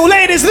Revenue.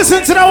 Ladies,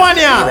 listen to the one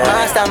here.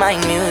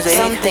 Mastermind music.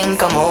 Something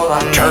come over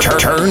me.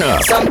 Turn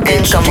up.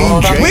 Something come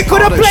over me. We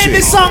could have played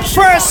this song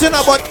first, you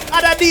know, but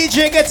other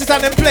DJ gets it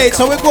and then play it,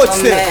 so we're good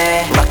still.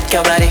 Rock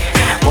your body,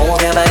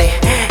 move your body.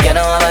 You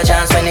don't have a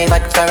chance when you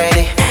vodka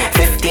ready.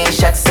 15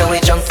 shots, so we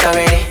drunk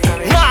already.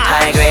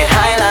 High grade,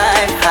 high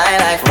life.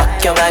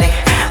 Rock your body,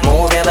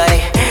 move your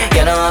body.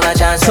 You don't have a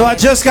chance. So I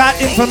just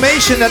got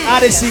information that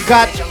Odyssey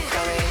got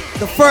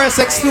the first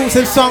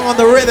exclusive song on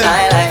the rhythm.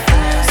 High life,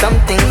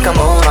 something come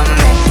over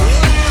me.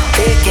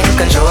 Taking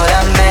control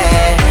of me.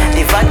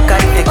 The vodka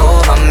take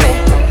over me.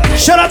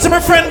 Shout out to my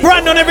friend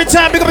Brandon every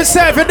time. Pick up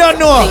yourself, you don't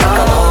know.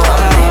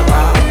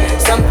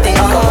 Something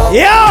come over me.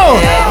 Yo!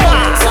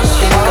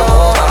 Something come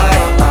over me.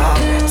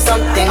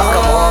 Something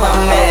come over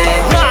me.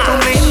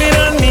 Blame it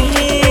on me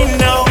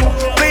now.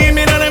 Blame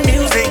it on the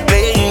music,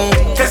 babe.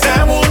 'Cause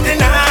I won't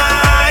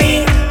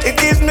deny. It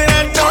gives me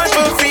that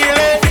joyful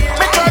feeling.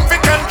 Me try to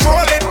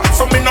control it.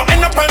 So me not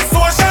end up on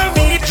social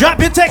media. Drop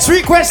your text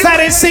request that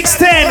is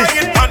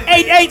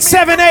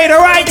 610-8878.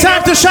 Alright,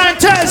 time to shine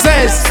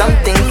Thursdays.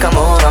 Something come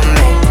over me.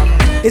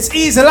 It's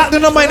easy, lock the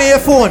number in your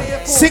phone.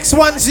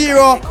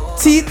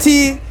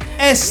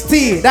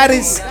 610-TTST. That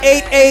is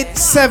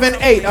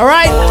 8878.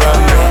 Alright?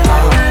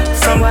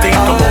 Something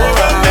come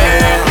over me.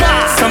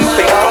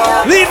 Something.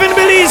 Leaving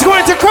Belize,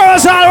 going to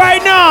Carousel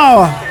right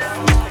now.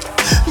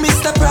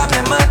 Mr.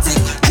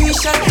 Problematic, 3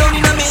 shot down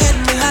in my head,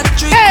 me hat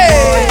trick.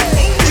 Hey!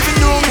 Even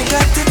though me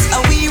got it,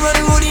 we run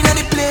road in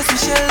the place we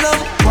shell up.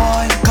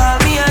 Boy, call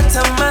me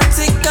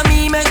automatic, and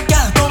me make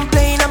gal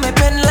complain, and me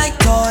pen like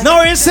toy.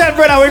 No, you said,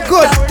 brother, we're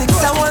good.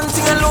 Tactics are one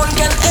thing alone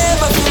can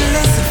ever be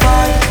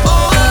lessified.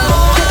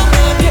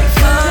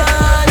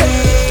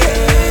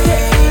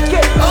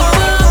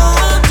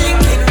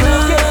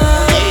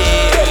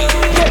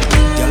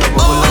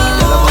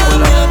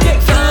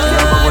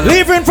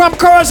 Leaving from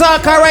Carousel,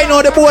 right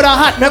now the board are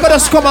hot. Me gonna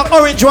just come up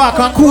Orange Walk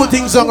and cool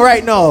things on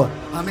right now.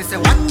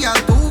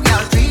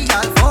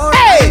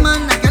 Hey!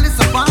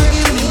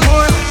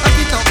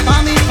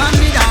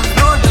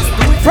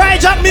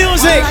 Fried Jack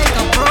Music.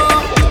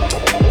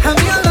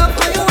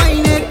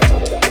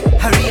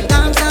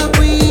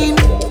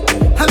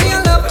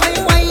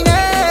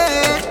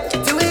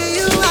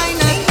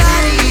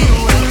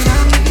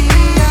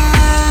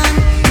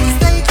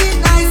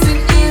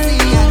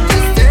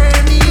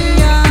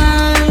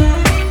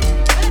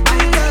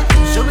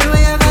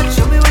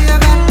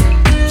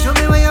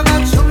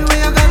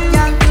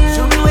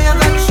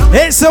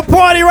 It's a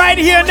party right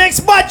here. Next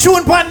bad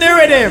tune on the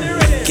rhythm.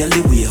 Girl,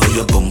 the way how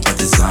your bumper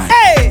design.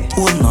 Hey!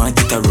 All night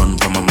it a run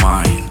from my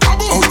mind.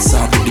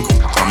 Outside with the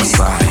cook on my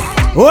side.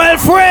 Well,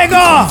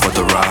 Fuego! For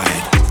the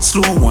ride.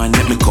 Slow wine,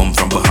 let me come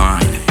from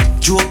behind.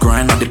 Joe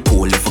grind on the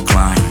pole if I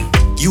climb.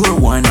 You are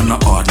wine on the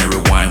ordinary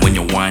wine. When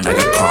you wine, I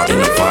get caught in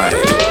the vibe.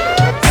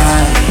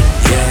 Aye,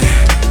 yeah,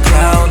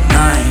 cloud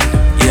 9,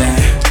 yeah.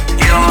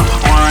 You're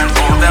wine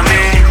over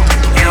me.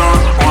 You're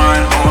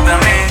wine over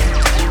me.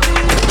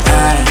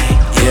 Aye,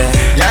 yeah.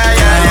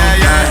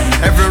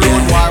 Every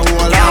road wide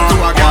wall out to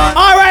a guy.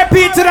 R.I.P.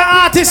 to the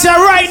artist here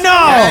right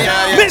now.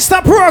 Mr.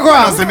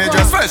 Program. See me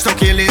just fresh to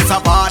kill it's a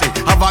party.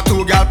 Have a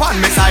 2 girl on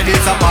me side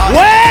it's a party.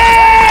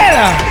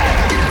 Well!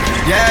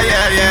 Yeah.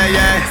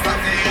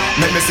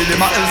 Let me see the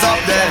models up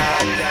there.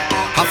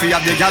 Half of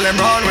the gal them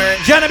run way.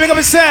 Johnny, big up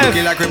yourself.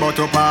 Looking like we about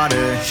to party.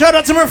 Shout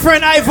out to my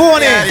friend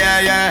Ivone.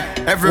 Yeah.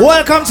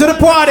 Welcome to the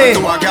party.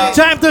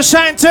 Time to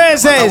shine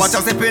Thursdays.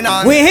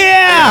 We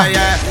here.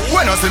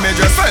 When I see me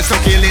just first to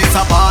kill, it's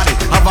a party.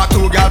 Have a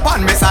 2 gal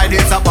pan me side,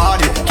 it's a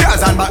party.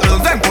 Cars and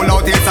battles them pull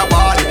out, it's a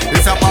party.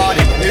 It's a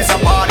party, it's a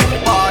party,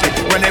 party.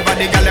 Whenever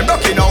the gal them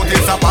rocking out,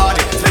 it's a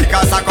party.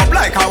 Speakers stack up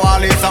like a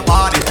wall, it's a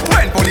party.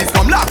 When police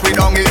come lock we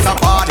down, it's a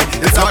party.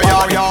 It's a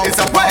party, it's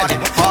a party.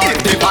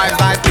 If the vibes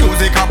like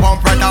music a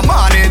pump right the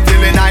morning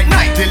till the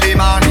night till the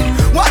morning.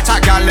 Watch a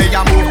gal lay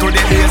a move to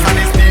the bass and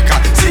the speaker.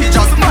 She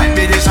just might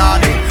be the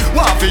shawty.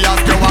 Want to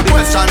ask you a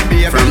question,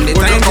 baby. From the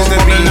time to the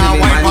beat,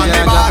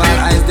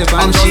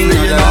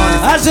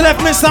 as you left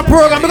Mr.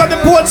 Program, we got the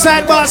port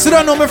side boss. You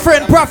don't know my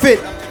friend Prophet.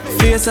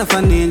 Face of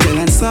an angel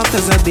and soft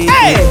as a baby.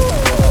 Hey!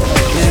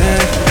 Yeah.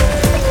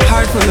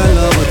 Heart full of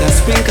love with a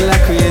sprinkle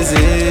of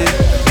crazy.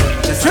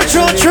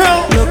 True.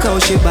 Look how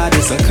she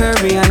body so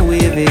curvy and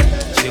wavy.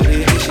 She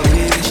wavy.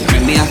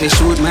 Make me have to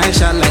shoot my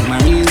shot like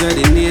Marines or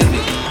the Navy.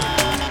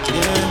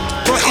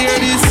 Yeah. But hear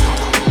this.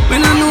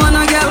 When I know a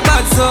girl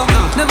bad so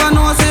never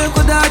know say you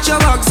could arch your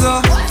back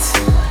so.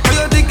 How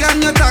you think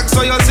on your tax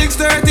so you're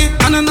 6:30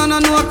 and no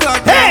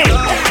o'clock. Hey!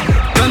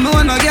 When me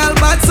want a girl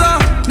bad so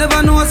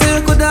never know say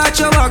you could arch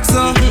your back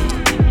so.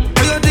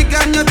 How you think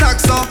on your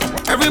tax so.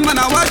 Every man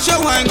I watch your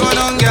wine go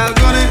down, girl.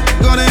 Gun it.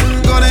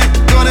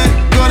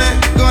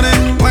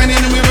 Wine in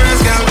the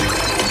reverse, girl.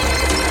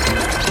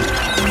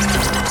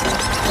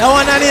 That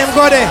one and him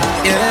go there.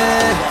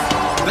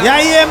 Yeah.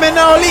 Yeah, hear me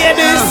now,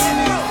 ladies.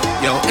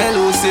 Yo,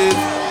 elusive.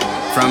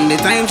 From the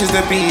time she's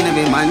the pain,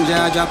 every man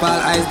drop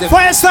all eyes.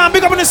 Firestorm,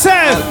 big up on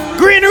yourself.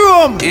 Green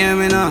room. Hear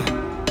me now.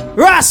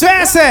 Ross,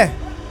 where I say?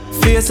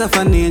 Face of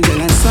an angel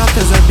and soft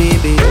as a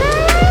baby.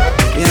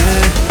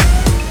 Yeah.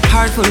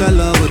 Heart full of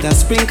love with a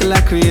sprinkle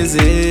of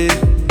crazy.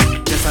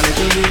 Just a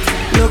little bit.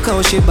 Look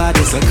how she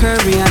body so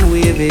curvy and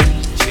wavy.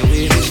 She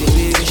wavy.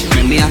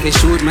 Make me have to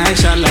shoot my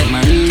shot like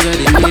Marines or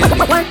the Navy.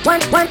 But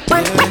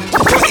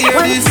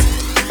hear this.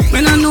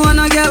 When I know a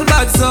girl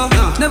bad so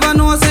never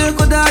know say you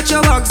could arch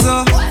your back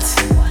so.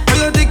 How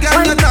you think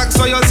on your tax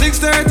so you're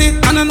 6:30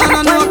 and no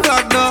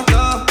o'clock though.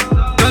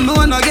 When me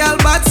want a girl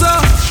bad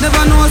so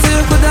never know say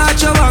you could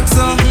arch your back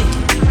so.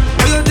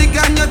 How you think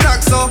on your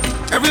tax so.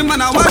 Every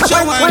man I watch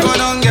your wine go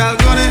down, girl.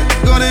 Gun it.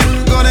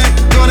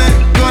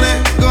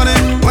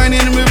 Wine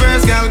in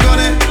reverse, girl. Gun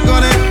it.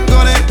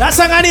 That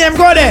song I name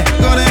go there.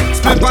 Gun it.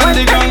 Split on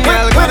the ground,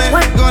 girl. Gun it.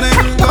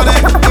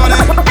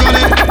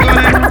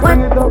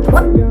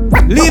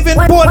 Leaving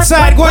port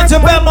side, going to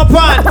Belma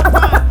Pond.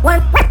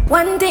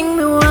 One thing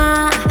me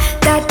want,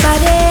 that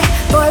body,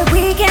 boy,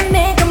 we can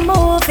make a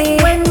movie.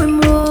 When we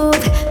move,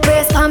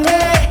 brace for me.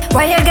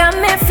 Why you got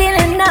me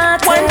feeling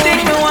naughty? One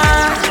thing me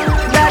want,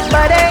 that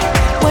body.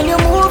 When you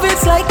move,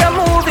 it's like a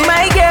movie.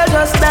 My girl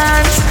just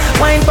dance,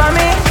 wine for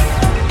me.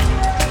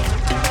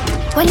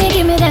 When you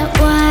give me that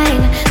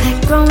wine,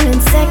 like grown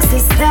and sexy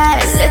style.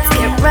 Let's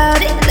get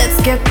rowdy, let's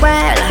get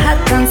wild.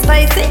 Hot and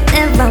spicy,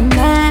 never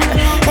mind.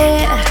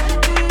 Yeah.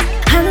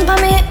 Hand for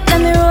me, let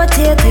me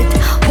rotate it.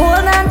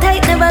 Hold on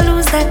tight, never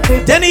lose that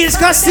grip. Denise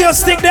Castillo,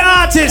 stick the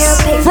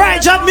artist.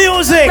 French up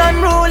music.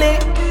 Unruly.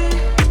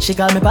 She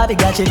call me papi,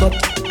 got she up.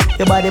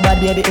 Your body bad,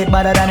 baby, it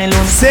better than a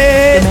loon.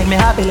 Say, you make me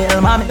happy,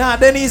 little mommy. Nah,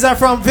 Denise are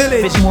from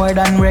village. It's more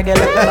than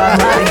regular.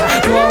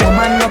 No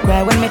woman no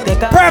cry when me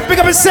take her. Perfect, pick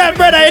up yourself,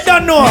 brother. You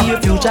don't know. Your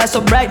future so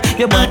bright.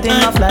 Your body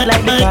off flat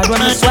like the card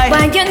when you swipe.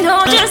 When you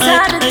know just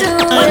how to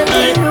do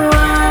it.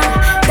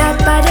 That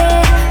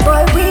body,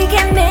 boy, we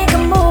can make a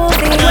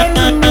movie. When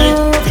we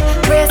move,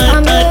 brace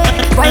for me.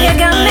 Why you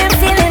got me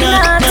feeling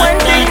naughty? One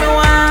thing you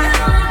want,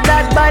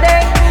 that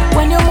body.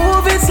 When you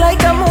move, it's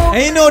like a movie.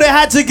 And you know they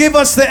had to give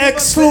us the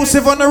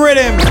exclusive on the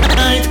rhythm.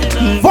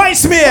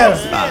 Voicemail.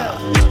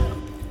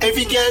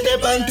 Every girl they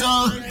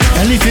bantu.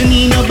 And if you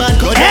need no bad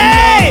code,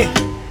 hey!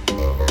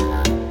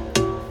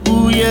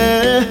 Ooh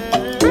yeah.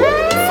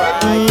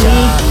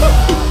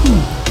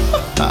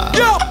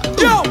 Yo,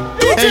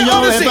 hey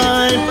yo,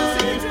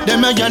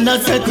 them a girl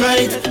not set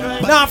right.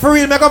 Nah, for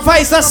real, make a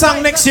voice that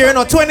song next year, you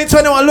know,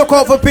 2021, look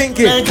out for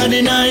Pinky. Like on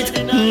the night.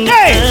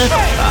 Hey!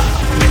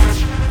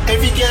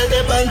 Every girl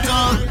they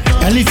bantu.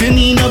 And if you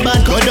need no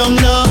bad, go down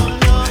low.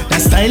 That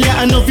style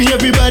ya enough for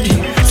everybody.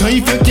 So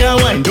if you can't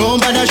wine,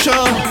 don't bother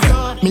show.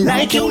 Me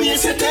like your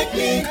ways your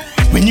technique.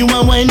 When you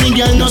are whining,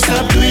 girl, no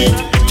stop to it.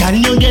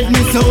 Can you get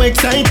me so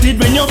excited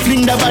when you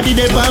fling the body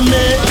there for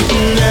me?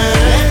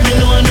 Let me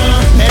know,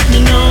 let me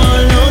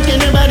know. Look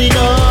anybody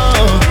go.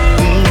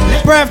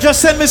 Brev,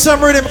 just send me some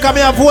rhythm. Come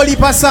here, have a whole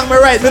heap of song me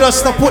right. Me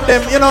just to put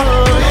them, you know.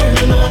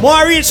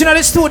 More reaching at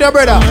the studio,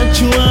 brother.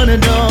 What you wanna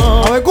do?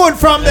 And we're good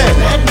from there.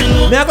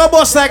 Me I go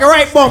bust like a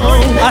right bump.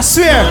 I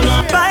swear.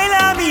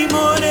 Baila mi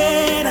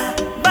morena,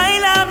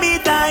 baila mi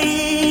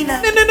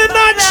taína,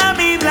 baila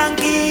mi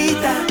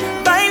blanquita,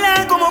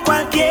 baila como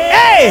cualquiera.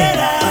 Hey!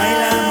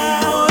 Baila mi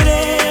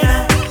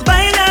morena,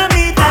 baila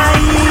mi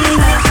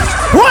taína.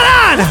 Hold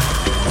on!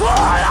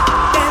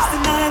 Dance the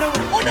night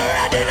away.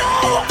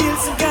 Feel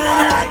some kind of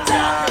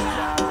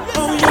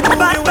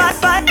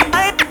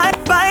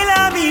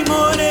baila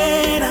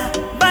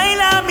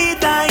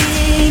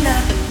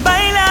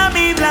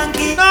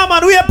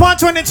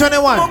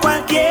 2021.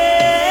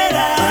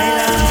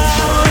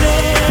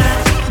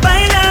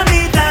 Baila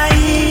mi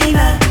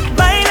taína,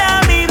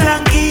 baila mi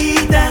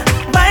blanquita,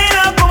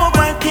 baila como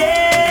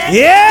cualquiera.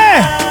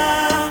 Yeah.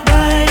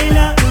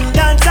 Baila,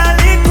 danza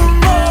little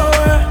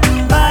more,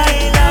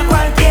 baila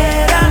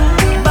cualquiera,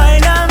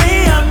 baila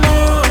mi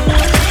amor,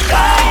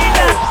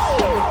 baila.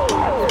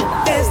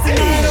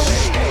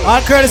 Destiny.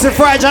 All courtesy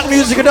Friday Jack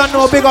Music, you don't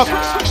know, big up. You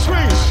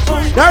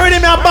already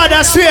me a bad,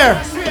 I swear.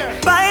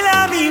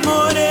 Baila mi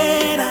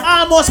morena,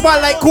 almost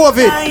bad like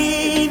COVID.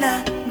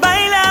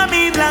 Baila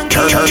mi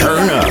blanquita,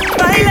 Turn up.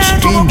 It's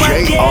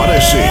DJ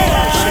Odyssey.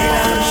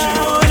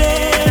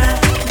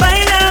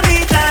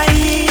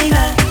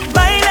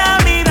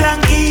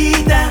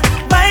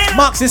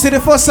 Max, this is the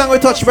first song we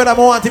touch, brother. I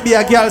want to be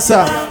a girl,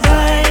 sir.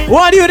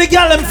 Want you the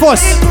girl them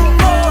first.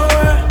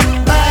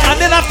 And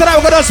then after that,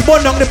 we're going to just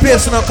burn down the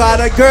place, you know, because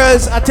the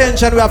girls'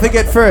 attention we have to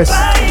get first.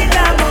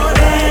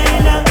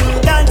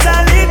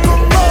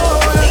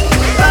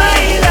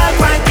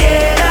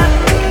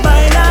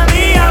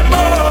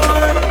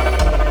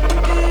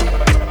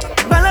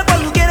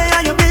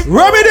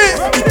 Remedy!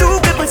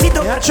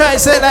 Yeah, try to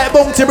say it like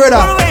Bounty,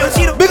 brother.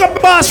 Big up the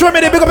boss,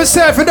 Remedy. Big up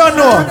yourself, you don't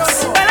know.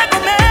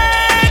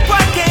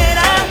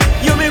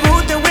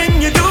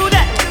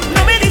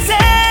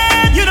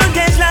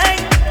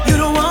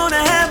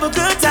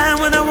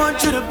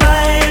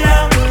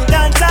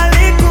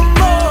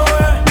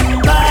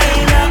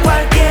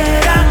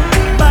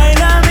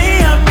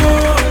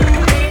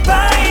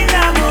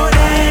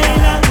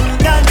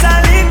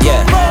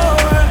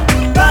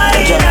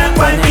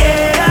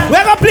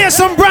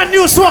 Some brand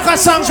new Soca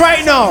songs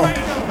right now.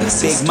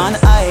 Big man,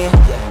 I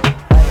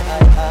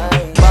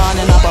born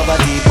in a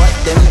poverty, but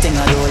them thing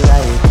I don't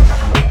like.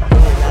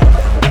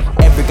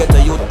 Every ghetto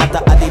youth at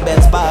the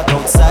Benz park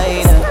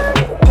outside.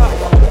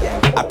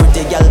 A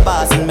pretty girl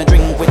passing me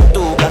drink with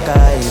 2 black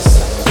eyes.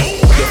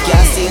 You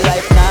can't see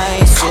life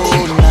nice, so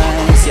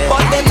nice, yeah.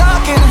 But they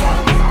talking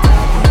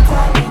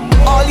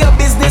all your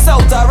business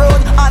out the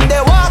road and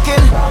they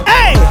walking.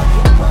 Hey!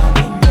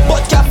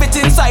 But can't fit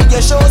inside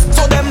your shows,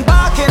 so them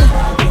barking.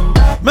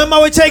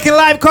 Remember, we're taking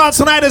live calls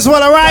tonight as well,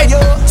 alright?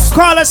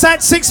 Call us at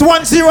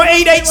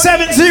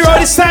 610-8870.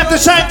 It's time to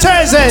shine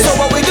Thursdays. So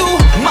what we do?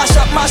 Mash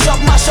up, mash up,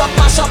 mash up,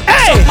 mash up,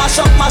 hey! Mash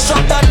up, mash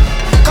up that.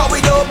 Cause we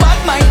do bad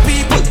mind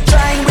people,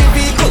 trying we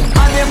vehicle,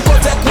 and them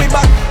protect we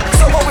back.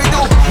 So what we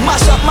do?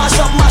 Mash up,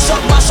 mash up, mash up,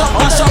 mash up,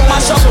 mash up,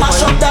 mash up,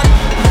 mash up that.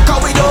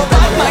 Cause we do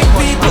bad mind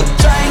people,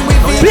 trying we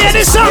vehicle. Play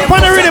this song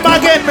on the rhythm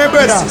again, my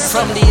brother.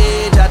 From the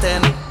age of 10,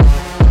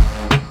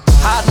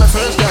 had my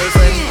first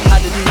girlfriend,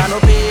 I didn't have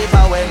no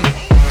paper when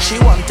she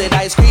wanted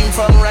ice cream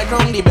from right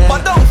round the bend.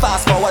 But don't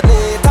fast forward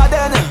later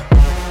then.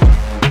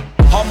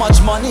 How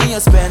much money you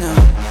spend?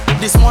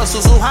 This small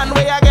Suzu hand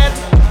where I get,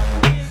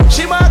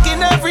 she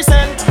marking every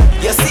cent.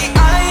 You see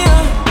I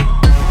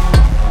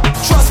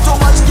trust too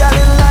much girl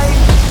in life.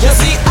 You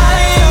see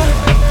I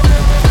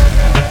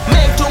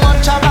make too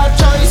much of a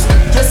choice.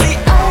 You see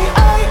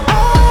I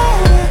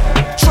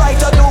try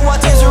to do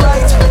what is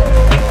right.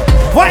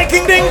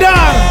 Viking ding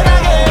dong.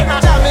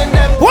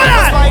 What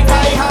on?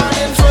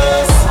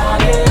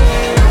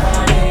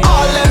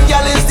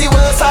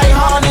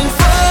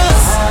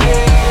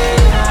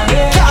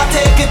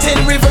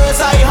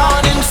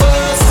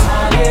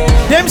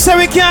 Them say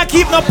we can't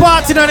keep no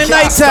party on the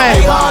night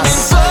time.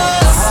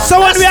 So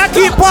when we are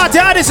keep party,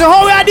 Odyssey,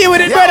 how we are deal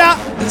with it, brother?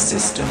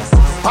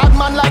 Bad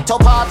man like to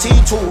party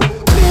too.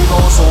 Play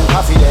more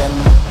Soca for them.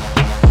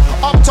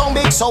 Uptown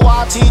big so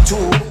party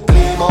too.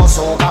 Play more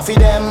Soca for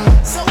them.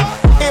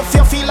 If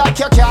you feel like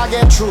you can't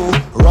get through,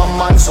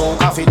 rum and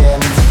Soca for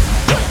them.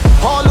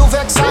 All who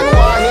vex and who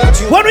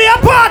hate you. When we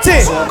are party,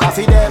 Soca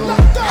for them.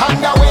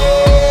 And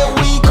away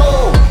we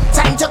go.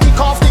 Time to kick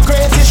off the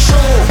greatest show.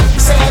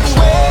 Say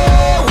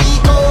anywhere we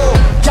go.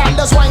 Girl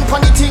does wine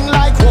pon the thing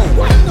like whoa.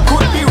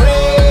 Could be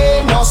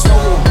rain or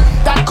snow.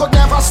 That could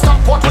never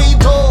stop what we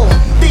do.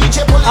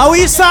 DJ pull it. and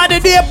we start the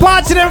day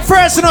party them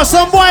first, you know.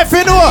 Some boy if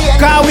you know,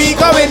 cause we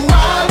going.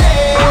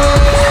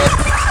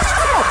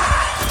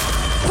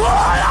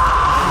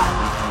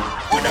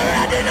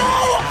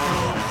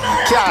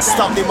 Can't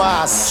stop the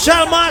mass.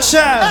 Shall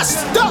Marshall.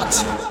 That's that.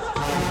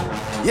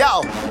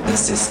 Yo, the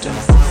system.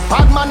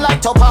 Bad man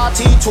like to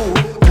party too.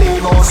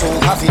 Play more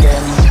Soca for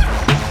them.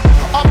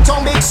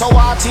 Uptown big so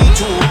party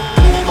too.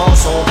 Play more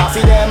Soca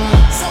for them.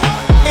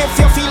 If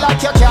you feel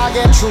like you can't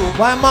get through.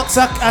 Why Max,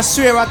 I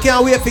swear I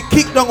can't wait to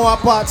kick down our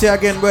party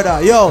again,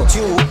 brother. Yo.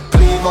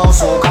 Play more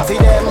Soca for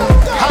them.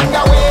 And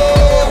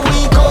away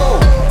we go.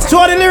 So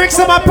all the lyrics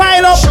on my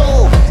pile up.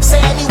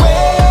 Say anyway.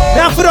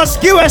 Now for us,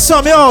 give us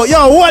some, yo,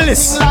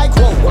 Wallace. Like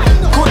whoa,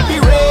 could be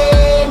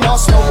rain or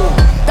snow.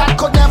 That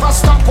could never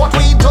stop what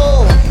we do.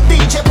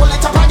 DJ pull it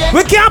up again.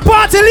 We can't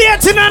party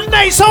late in the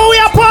night, so we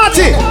are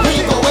party.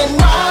 We going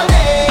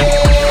Marley.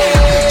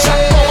 Jack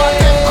Power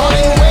them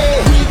calling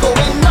way. We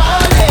going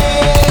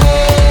Marley.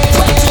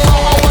 24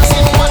 hours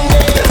in one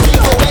day. We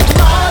going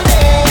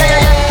Marley.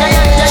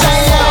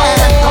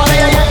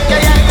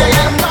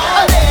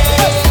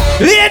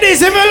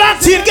 Ladies, if you're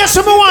locked in, guess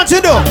what we want to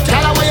do?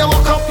 Tell her where you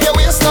woke up, yeah, we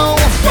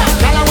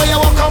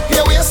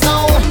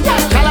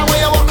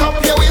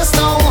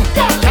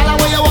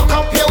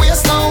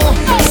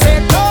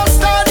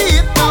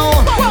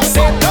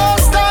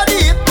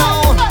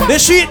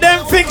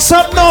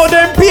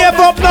behave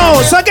up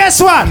now. So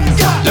guess what?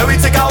 Let me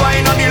take a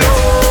wine on the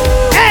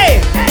low.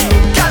 Hey!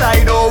 Girl,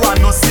 I don't want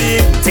no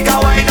scene. Take a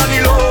wine on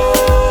the low.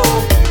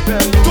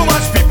 Too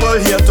much people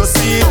here to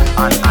see,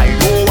 and I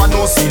don't want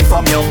no scene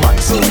from your man.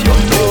 So you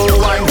know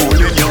I'm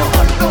holding your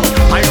hand.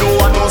 I don't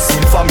want no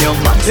scene from your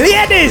man.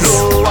 Ladies,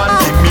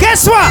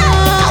 guess what?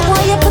 I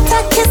want you to put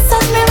a kiss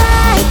on me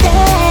right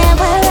there,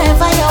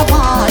 wherever you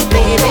want,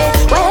 baby.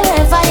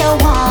 Wherever you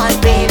want,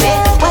 baby.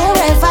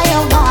 Wherever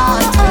you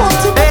want. I want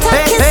you to put a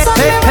kiss on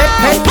me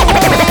right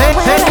there,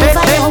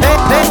 wherever you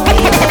want,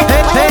 baby.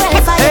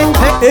 Wherever you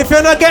want. If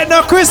you're not getting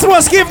no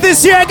Christmas gift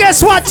this year,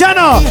 guess what,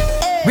 Jano?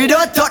 We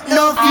don't talk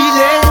no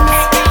feelings.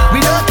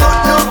 We don't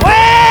talk no.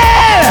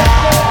 Well!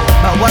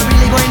 But what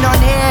really going on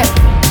here?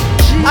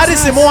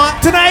 Odyssey, more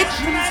tonight.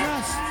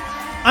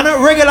 I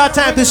know regular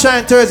time to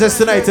shine Thursdays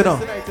tonight, you know.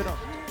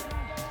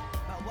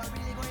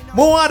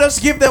 More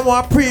just give them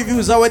one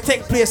previews that will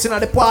take place in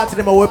the party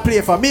them will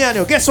play for me and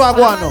you. Guess what I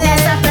go on now?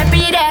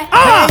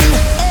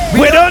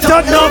 We don't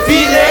talk no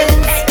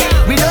feelings.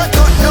 We don't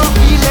talk no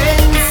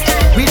feelings.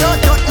 We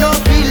don't talk no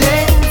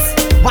feelings.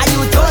 Why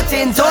you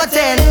talking?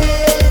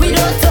 We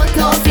don't talk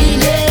no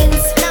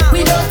feelings.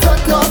 We don't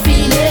talk no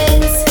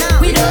feelings.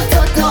 We don't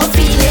talk no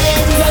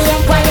feelings.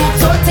 Why you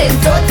talking?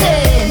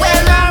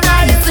 Well,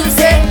 mama used to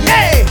say,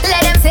 hey,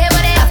 let them say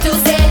what they have to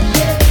say.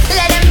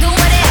 Let them do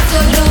what they have to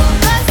do.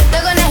 'Cause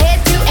they're gonna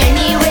hate you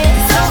anyway.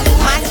 So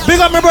big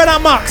up my brother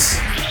Max.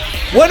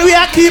 When we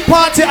are keep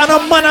party and a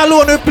man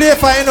alone we play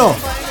for, you know,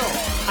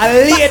 a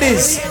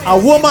ladies, a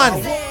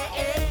woman,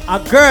 a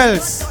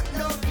girls.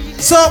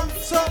 So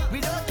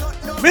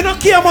we don't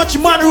care much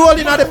man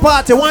rolling at the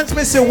party. Once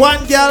me say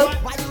 1 girl,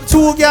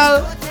 2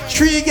 girl,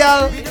 3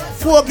 girl,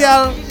 4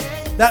 girl,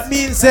 that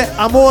means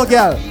a more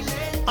girl.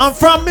 And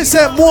from me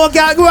say more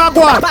girl go on.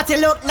 Party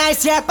look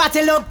nice, yeah,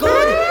 party look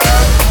good.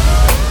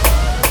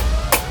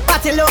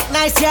 Party look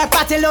nice, yeah,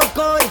 party look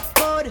good.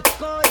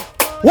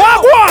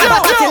 What?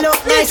 Party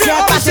look nice,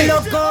 yeah, party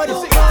look good.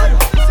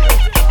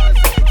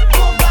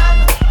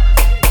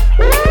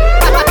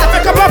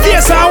 Pick up a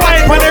face and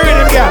wine for the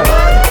rhythm, girl.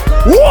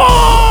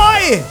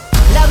 Why?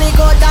 Let me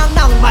go down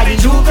by the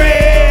Juve.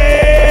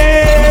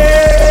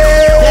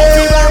 Let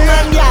me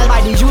run, girl,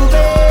 by the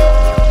Juve.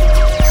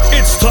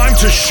 It's time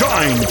to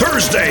shine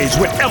Thursdays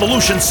with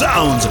Evolution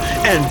Sounds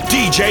and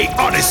DJ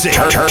Odyssey.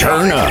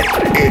 Turn up.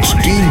 It's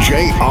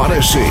DJ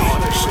Odyssey.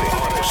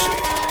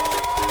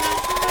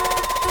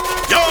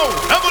 Yo,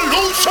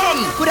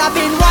 Evolution! Could have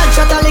been one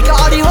shot of liquor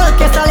or the whole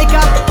case of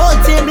liquor. Whole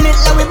team lit,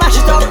 now we mash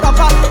it up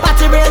proper.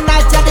 Party real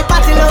nice, yeah, the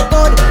party look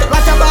good.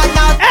 What about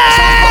now?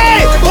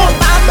 Hey! Boom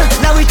bam,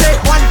 now we take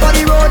one for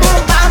the road.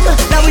 Boom bam,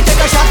 now we take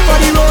a shot for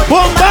the road.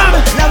 Boom bam,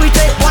 now we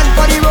take one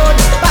for the road.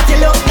 Party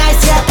look nice,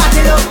 yeah,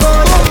 party look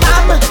good. Boom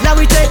bam, now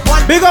we take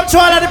one. Big up to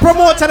all of the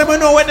promoters that we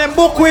know when them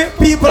book with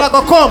people are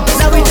gonna come.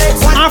 Now we take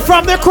one. And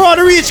from the crowd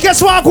reach,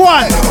 guess what go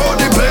on? Oh,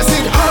 the place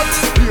it hot.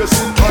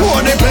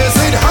 Oh, the place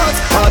it hot.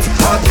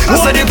 I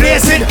said the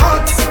place it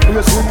hot.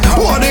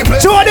 Oh, the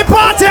place. To the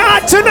party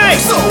hot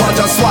tonight. So I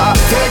just want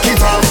take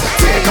it off,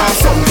 take off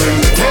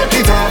something, take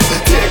it off,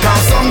 take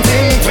off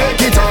something,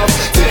 take it off,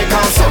 take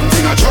off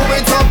something. I throw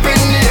it up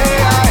in the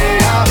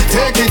air,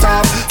 take it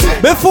off.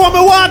 Before me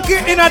walk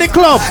in at the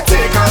club,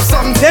 take off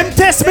something. Them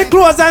test me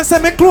clothes and say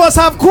me clothes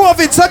have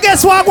COVID. So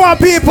guess what, go on,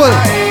 people?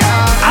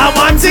 I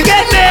want to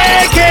get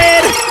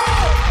naked.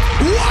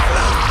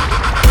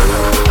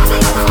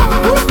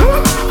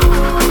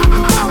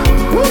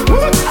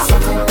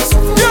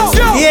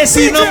 Yes,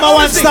 you number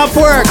one stop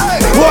work.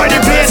 Who the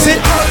place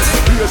it hot?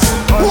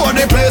 Who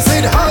the place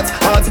it hot?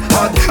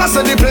 I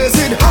said the place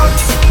it hot.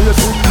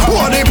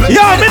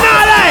 Yo, me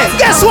not lie.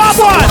 Guess what,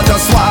 boy? I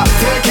just want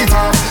take it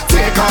off,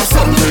 take off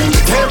something,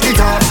 take it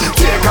off,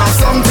 take off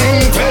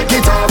something, take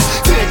it off,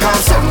 take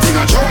off something.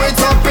 I throw it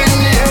up in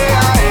the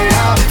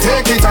air,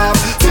 take it off,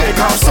 take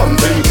off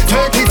something,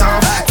 take it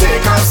off,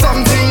 take off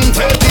something,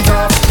 take it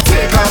off,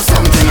 take off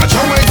something. I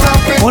throw it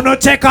up in. Wanna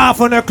take off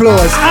on the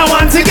clothes. I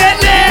want to get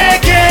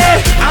naked.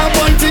 I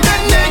want to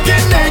get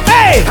naked, naked.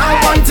 Hey! I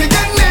want to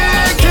get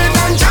naked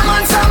and jam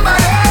on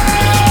somebody.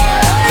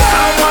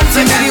 I want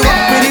to get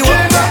naked.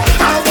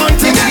 I want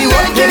to get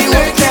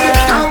naked.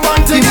 I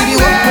want to get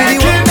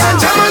naked and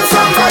jam on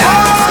somebody.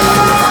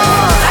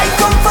 I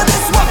come for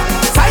this one.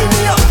 Sign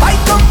me up. I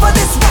come for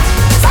this one.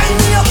 Sign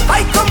me up.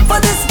 I come for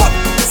this one.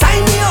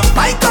 Sign me up.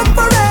 I come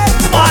for it.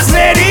 Boss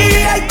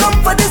lady. I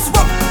come for this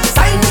one.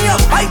 Sign me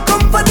up. I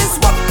come for this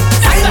one.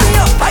 Sign me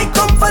up. I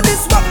come for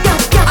this one.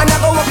 And I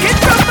go walk it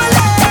from my leg.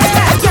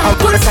 I'm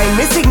gonna sign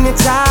my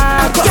signature,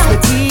 cross my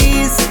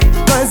T's,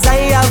 cause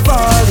I have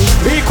all the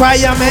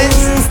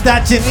requirements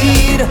that you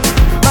need.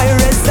 My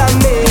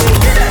resume,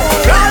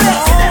 flawless,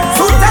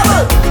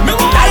 suitable,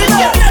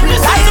 reliable.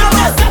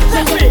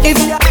 If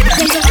you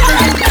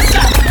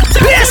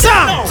play a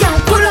song.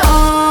 Pull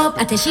up,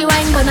 I tell she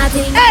wine for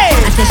nothing. Hey,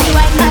 I tell she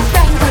wine back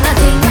down for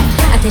nothing.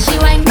 I tell she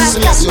wine back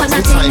down for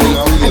nothing.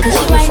 I tell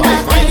she wine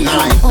back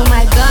down. Oh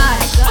my gosh.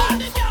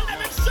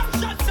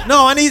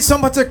 No, I need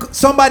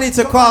somebody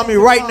to call me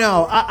right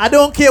now. I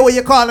don't care where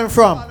you're calling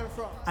from.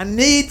 I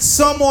need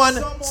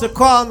someone to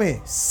call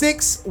me.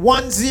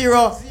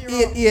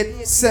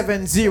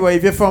 610-8870.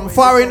 If you're from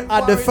foreign,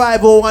 add the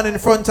 501 in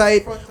front of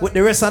it. With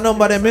the rest of the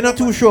number, I'm not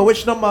too sure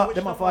which number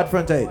them have add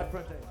front of it.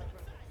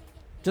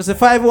 Just a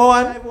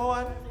 501?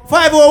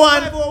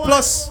 501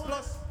 plus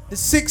the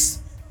 6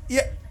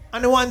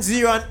 and the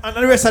 10 and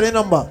the rest of the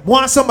number.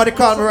 Want somebody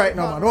call me right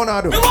now, man. What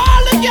I do? Call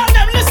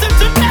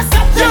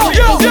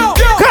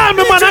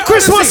me, man, on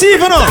Christmas Eve,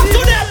 no?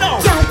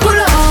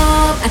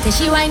 I tell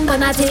she wine but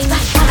nothing.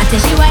 I tell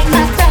she wine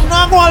but time. No,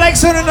 I'm going like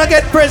soon to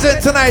get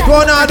present tonight.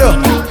 What I do?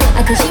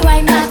 I tell she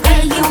wine but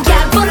time. You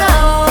can't pull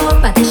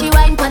up. I tell she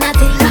wine but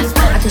nothing. I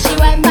tell she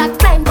wine but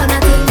time but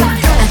nothing. I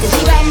tell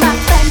she wine but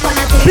time but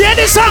nothing. Play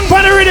the song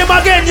for the rhythm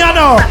again, you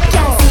know.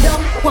 Can't sit down,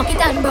 walk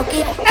it and broke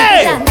it.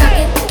 Hey! Y'all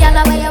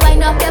where you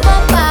wine up your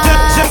bumper.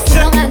 Sit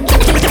down and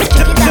kick it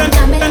and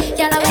jam it.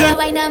 Y'all where you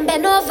wine and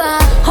bend over.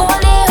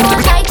 Hold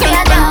tight to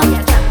your down.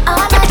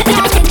 All that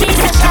time in this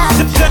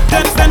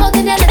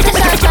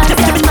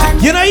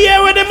you know hear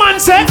what the man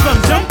said?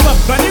 Jump up,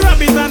 bunny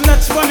rabbit and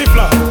touch bunny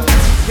floor.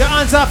 Your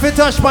hands off and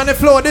touch on the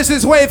floor. This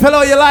is Wave.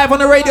 Hello, you're live on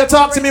the radio.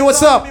 Talk to me.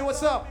 What's up?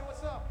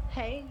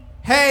 Hey.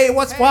 Hey,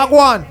 what's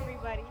on?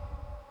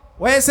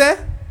 What you say? I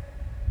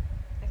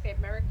said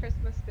Merry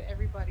Christmas to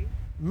everybody.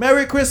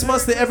 Merry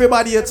Christmas to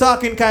everybody. You're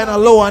talking kind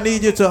of low. I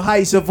need you to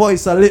heise your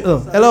voice a little.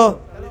 Hello?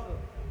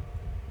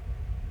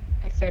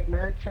 I said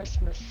Merry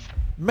Christmas.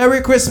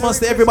 Merry Christmas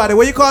to everybody.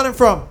 Where you calling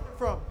from?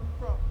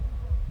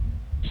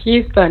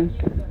 Houston.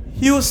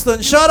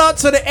 Houston. Shout out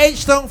to the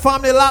H-Town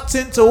family locked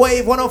into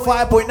Wave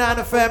 105.9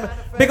 FM.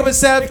 Big up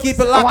yourself. Keep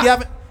it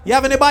locked. You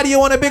have anybody you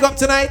want to big up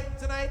tonight?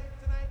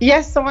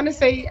 Yes, I want to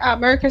say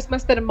Merry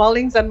Christmas to the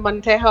Mullings and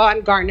Montejo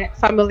and Garnett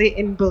family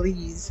in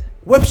Belize.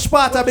 Which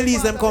part of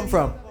Belize them come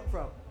from?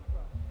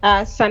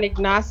 San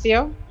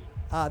Ignacio.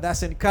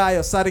 That's in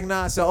Cayo, San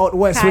Ignacio, out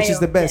west, which is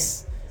the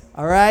best.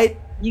 All right?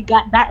 You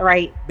got that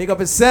right. Big up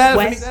yourself.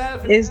 West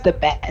is the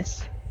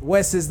best.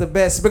 West is the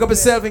best. Big up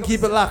yourself and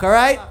keep it locked, all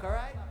right?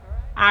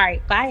 All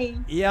right, bye.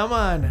 Yeah,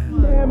 man.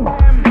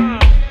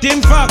 Tim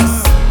Fox.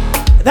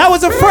 That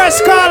was the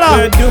first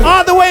caller,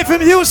 all the way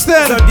from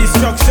Houston. So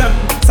destruction.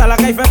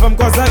 From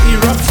cause of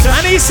eruption.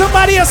 I need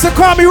somebody else to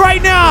call me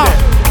right now.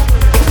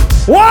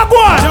 Walk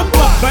one. Jump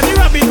up, bunny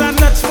rabbit and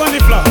touch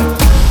bunny floor.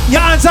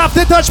 Your hands have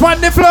to touch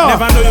on the floor.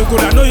 Never know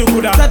you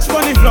coulda, touch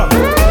bunny floor.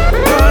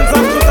 Your hands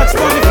have to touch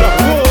bunny floor.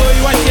 Oh,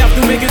 you have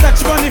to make it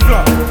touch bunny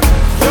floor.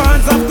 Your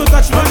hands have to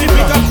touch bunny.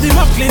 Pick up the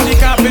mop, clean the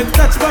carpet,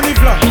 touch bunny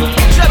floor.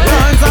 Your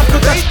hands have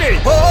to touch.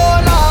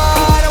 Oh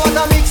Lord, I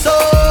want to mix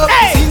up.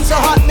 Seems so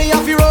hot, me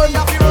off your road.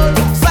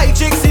 Side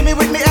chick see me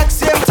with me ex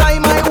same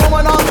time. My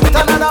woman off with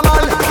another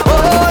man.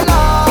 Oh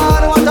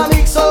Lord, I want to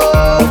mix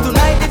up.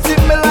 Tonight it's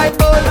in me like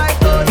gold.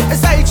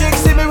 Side chick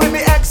see me with me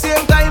ex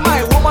same time.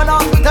 My woman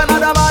off with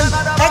another man.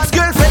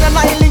 Ex-girlfriend and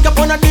I link up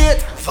on a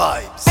date.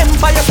 Vibes.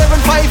 Empire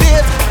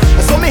 758.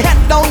 So me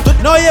head down to.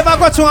 No, you ever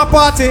go to a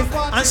party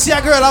and see a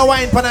girl a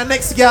wine for the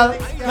next girl,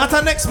 not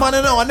a next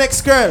man, no, a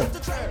next girl,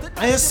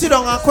 and you sit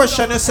down and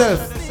question yourself,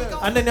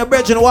 and then your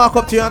brethren walk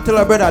up to you and tell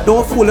her brother,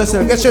 don't fool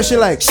yourself. Guess what she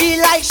like? She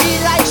like.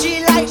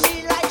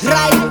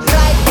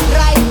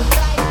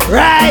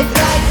 Right.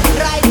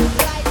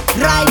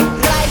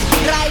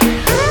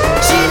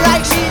 She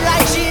like.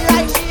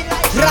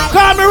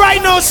 Call me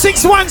right now,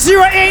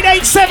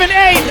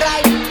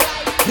 610-8878.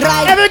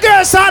 Every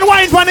girl start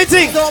wine for the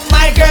thing. So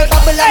my girl,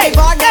 bubble and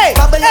bonnet,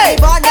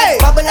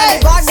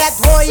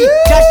 boy.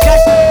 Just.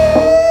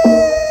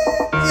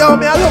 Yo,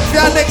 may I look for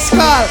your next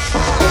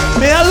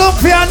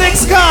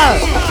call?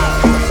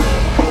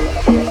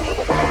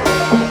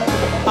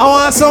 I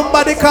want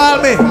somebody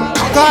call me.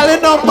 Call the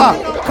number.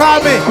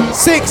 Call me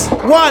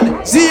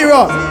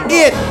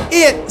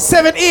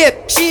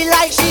 610-8878. She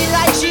like. Right.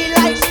 She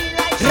like.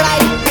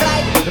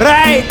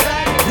 Right.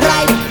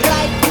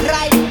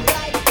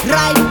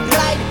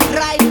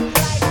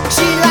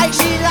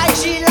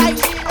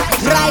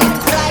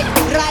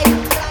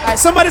 Alright,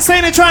 somebody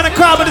saying they're trying to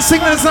call, but the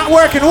signal is not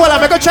working. Hold on,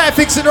 I'm gonna try to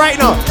fix it right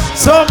now.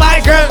 So my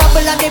girl,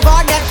 bubble on the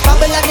bonnet,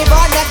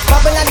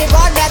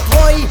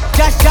 boy.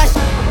 Just.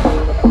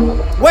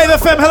 Wave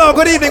FM, hello,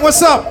 good evening,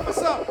 what's up?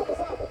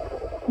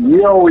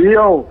 Yo,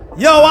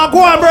 I'm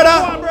going,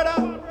 brother.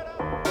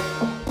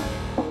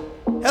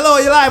 Hello,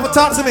 you live,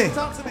 talk to me.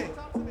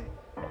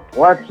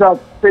 What's up,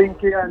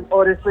 Pinky and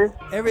Odyssey?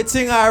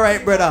 Everything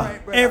alright,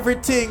 brother.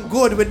 Everything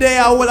good. We're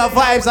there, all our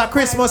vibes at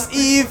Christmas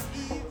Eve.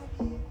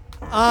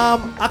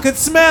 I could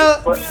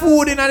smell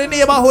food in the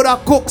neighborhood I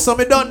cook, so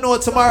I don't know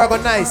tomorrow go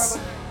nice.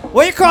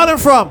 Where you calling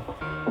from?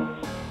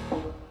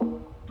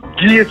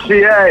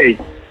 GTA.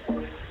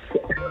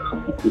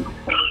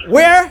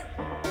 Where?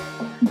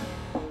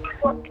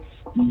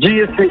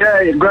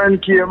 GTA,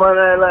 Grand Cayman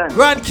Island.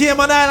 Grand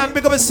Cayman Island,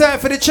 big up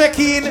yourself for the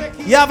check-in.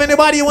 You have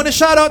anybody you want to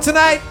shout out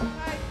tonight?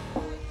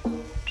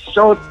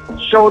 Shout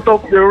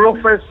up the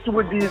roughest two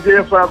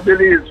DJ from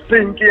Belize,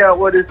 Pinky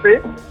and Odyssey.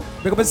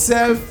 Big up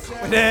yourself.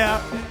 We're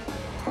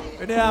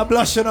there,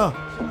 blushing up.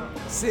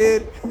 See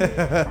it?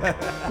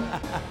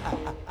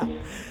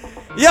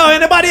 Yo,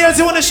 anybody else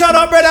you want to shout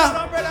out,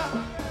 brother?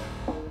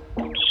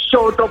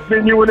 shout up the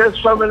Newness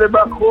family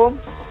back home.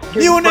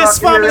 Newness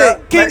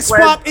family, Kings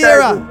Park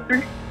era.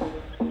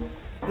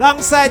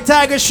 Alongside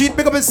Tiger Street,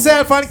 pick up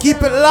yourself and keep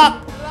it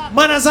locked.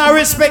 Manners and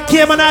respect,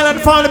 Cayman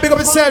Island family, pick up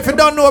yourself. You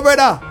don't know,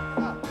 brother.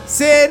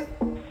 Say,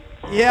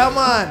 yeah,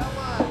 man.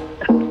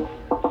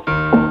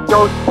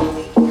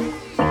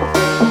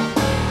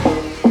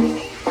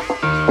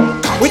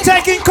 We're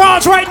taking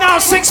calls right now,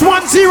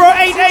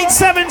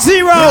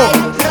 610-8870.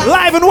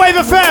 Live on Wave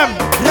FM.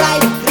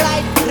 Right.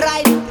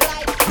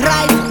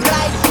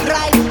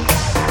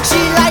 She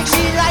like.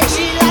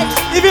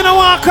 If you don't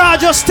want a call,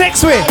 just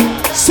text me.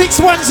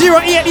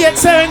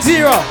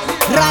 610-8870.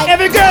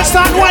 Every girl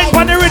start whine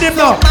on the rhythm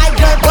now.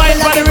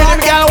 Whine on the rhythm,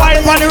 girl.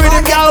 Whine on the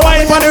rhythm, girl.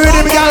 Whine on the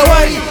rhythm, girl.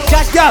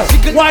 Girl,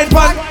 whine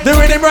on the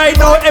rhythm right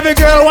now. Every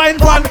girl whine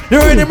on the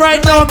rhythm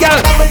right now,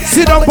 girl.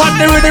 Sit down on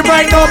the rhythm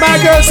right now, my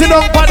girl. Sit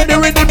down on the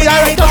rhythm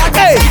right now.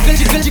 Hey.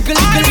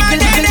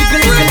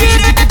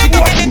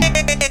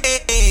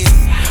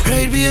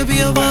 Right, baby,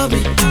 your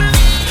Bobby.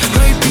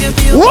 Right,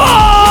 baby, your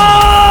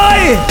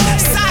Why?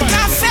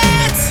 Soca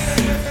fit,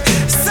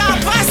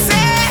 Soca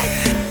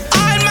set,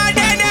 all my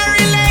dead are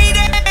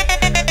related.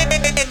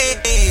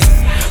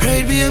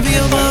 Right, baby,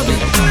 your Bobby.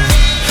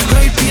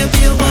 Right, baby,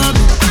 your Bobby.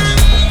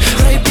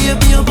 Right,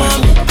 baby, your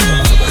Bobby.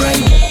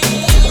 Right,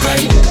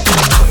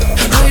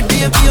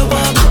 baby, your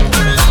Bobby.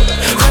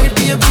 Right,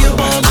 baby, your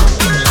Bobby.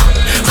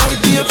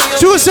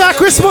 Tuesday,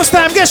 Christmas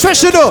time, guess what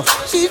she do?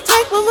 She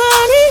take my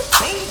money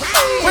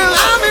when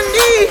I'm in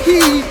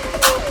need.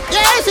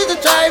 Yeah, she's a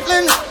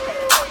trifling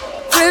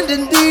friend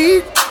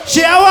indeed.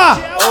 She our?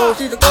 Oh,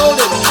 she's a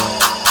golden.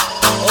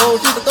 Oh,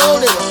 she's a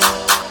golden.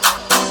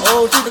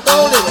 Oh, she's a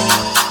golden.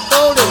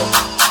 Golden.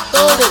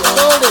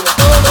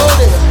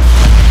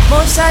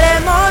 Most of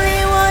them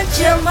only want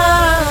your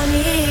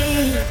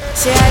money.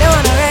 Say I don't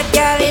want a red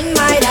girl in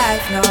my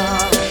life, no.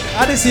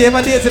 Odyssey,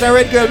 ever dated a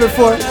red girl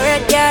before? A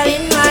red girl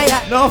in my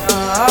life. No.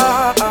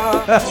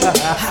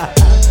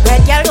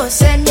 Red girl go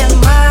send you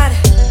mad.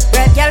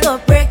 Red girl go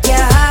break your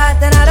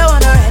heart. And I don't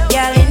want a red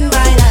girl in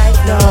my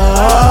life, no.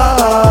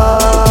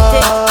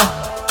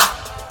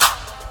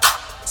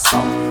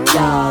 Some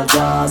y'all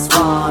just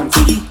want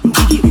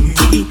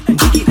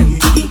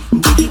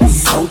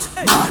South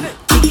man.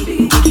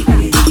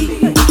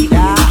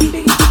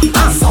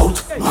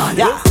 South man.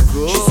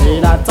 She say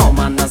that Tom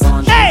man does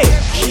on. Hey!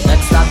 She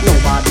bets that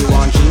nobody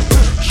wants she.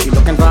 She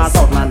looking for a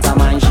South man to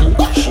mind she.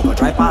 She go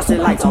try past the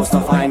lighthouse to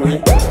find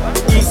me.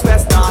 East,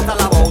 west, north, all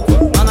about.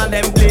 None of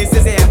them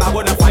places they ever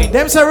gonna find.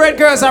 Them say red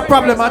girls are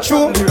problem, are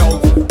true?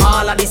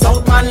 All of the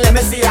South man, let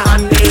me see your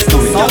hand.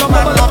 Some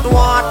man not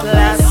want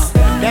less.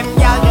 Them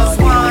y'all just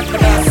want the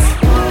best.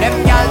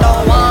 Them y'all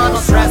don't want no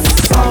stress.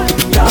 Some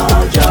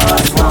y'all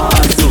just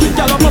want to.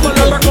 Y'all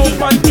bubble up go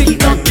on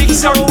TikTok,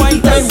 TikTok,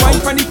 wine time, wine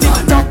from the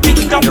TikTok,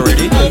 TikTok. You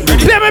ready?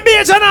 Let me be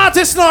an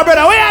artist now,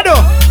 brother. Where you do?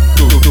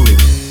 Do it.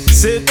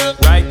 Sit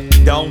right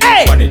down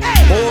on it.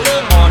 Hold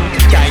on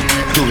tight.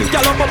 Do it.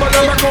 Y'all bubble up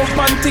go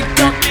on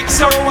TikTok,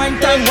 TikTok, wine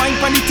time, wine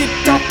from the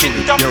TikTok,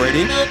 TikTok. You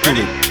ready? Do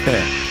it.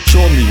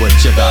 Show me what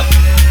you got.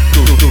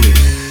 Do it.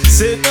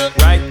 Sit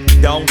right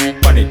down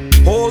on it.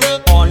 Hold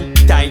on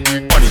tight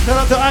on it. Shout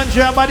out to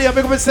Andrea, buddy. I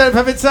pick up myself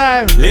every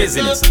time.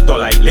 Laziness, don't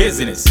like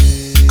laziness.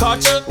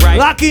 Catch right.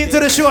 Lock into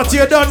the show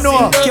till you don't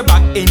know. Get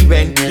back in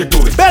when you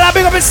do it. Bella,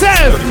 pick up yourself.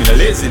 Don't give me the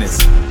laziness.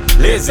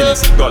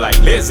 Laziness, don't like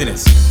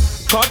laziness.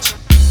 Catch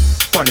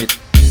on it.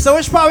 So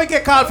which part we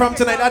get called from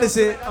tonight?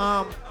 Odyssey,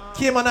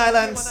 Cayman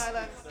Islands,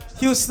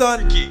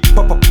 Houston.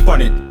 Pop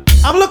on it.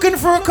 I'm looking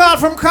for a call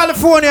from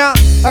California,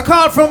 a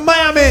call from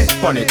Miami,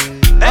 On it.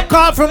 a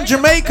call from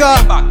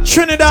Jamaica,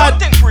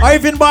 Trinidad, or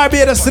even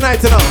Barbados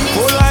tonight, you know.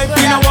 Whole life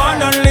in a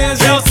one and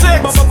lazy.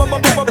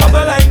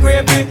 Bubble like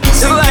gravy.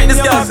 She like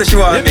this girl, so she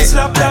want me.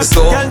 So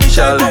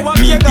shall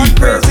me deep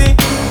her.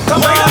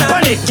 Come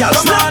on it, girl,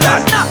 snap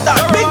that.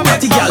 Big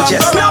natty girl,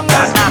 just snap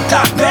that.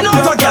 Bend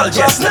over, girl,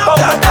 just snap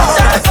that.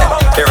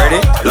 You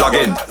ready? Log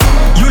in.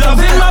 You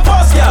loving my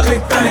post, girl?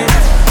 Click on it.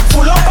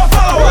 Full up of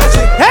followers.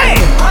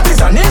 Hey! Hot is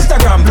on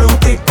Instagram, blue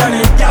tick on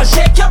it. Girl,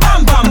 shake your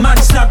bam bam, man,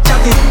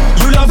 Snapchat it.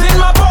 You loving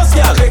my post,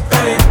 girl? Click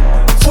on it.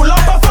 Full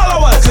up of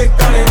followers. Click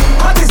on it.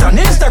 Hot is on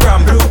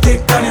Instagram, blue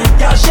tick on it.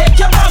 Girl, shake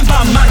your bam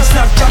bam, man,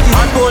 Snapchat it.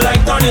 Hot go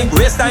like tonic,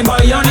 waste time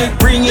boy on it.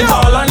 Bring it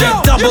all on it,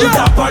 double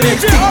tap on it.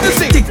 Tick,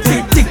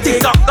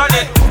 tick, up on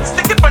it.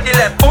 Stick it on the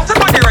left, bounce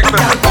it on the right. Girl,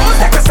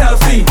 take a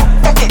selfie.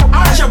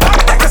 Arch your back,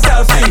 take a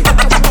selfie.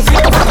 Take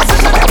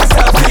a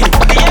selfie.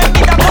 DM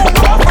me that go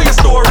for your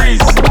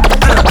stories.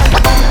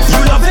 You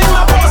loving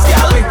my post,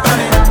 girl? Click on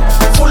it.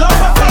 Full up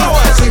of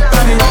followers. Click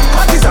on it.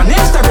 Hot is on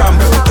Instagram,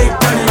 blue tick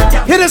on it.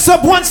 Hit us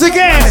up once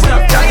again.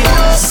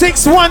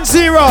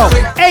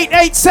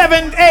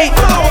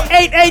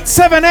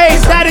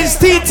 610-8878-8878. That is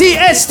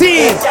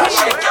TTST.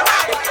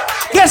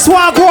 Guess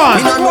what, go on?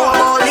 We don't know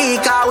about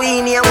league, cause we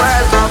in a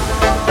World Cup.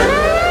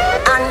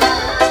 And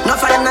no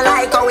for them no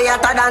like how we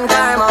hotter than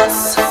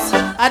thermos.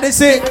 And they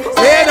say,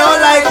 they don't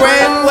like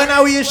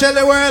when we shell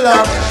the world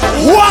up.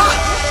 What?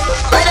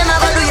 Why them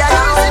never do ya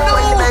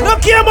now?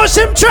 Look here, much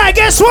him try,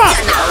 guess what?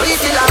 We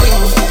still a win,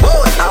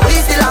 we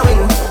still a win.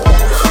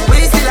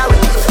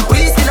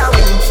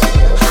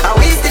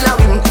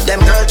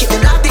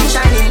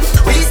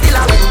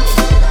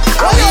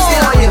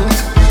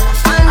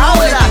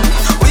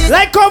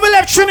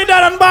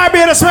 Trinidad and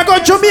Barbados. We go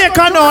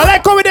Jamaica now. I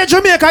like how we there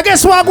Jamaica.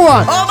 Guess what go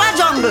on? Over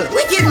jungle,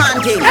 wicked man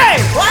thing.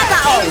 Hey!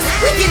 Waterhouse,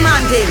 wicked man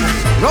thing.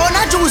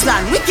 Rona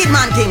Juiceland, wicked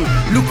man thing.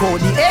 Look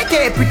how the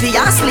AK pretty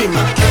and slim.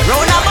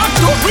 Rona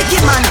Backdoor,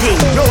 wicked man thing.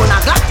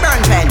 Rona Blackburn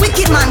pen,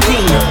 wicked man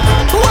thing.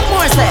 What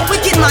more say?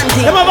 Wicked man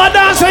thing. Them have a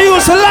dancer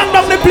used to land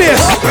up the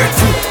place.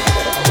 Breadfruit.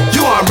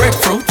 You want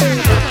breadfruit?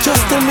 Just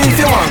tell me if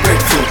you want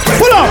breadfruit.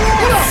 Pull up.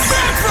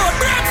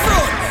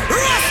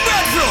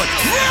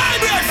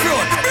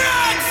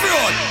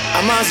 I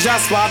must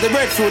just swap the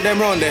breadfruit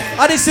them round there.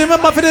 Odyssey,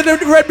 remember for the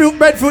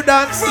breadfruit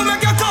dance?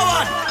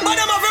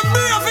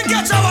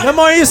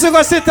 Remember you used to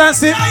go sit and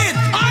sit?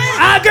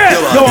 Girl,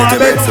 you want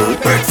breadfruit?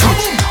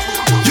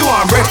 You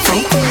want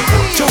breadfruit?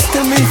 Just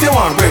tell me if you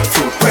want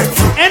breadfruit.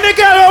 Any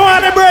girl who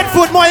want the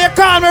breadfruit, more you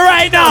call me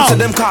right now.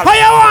 How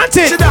you want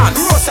it?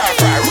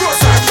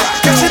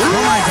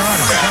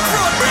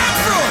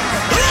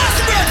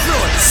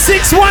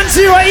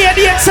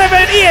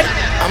 610-8878.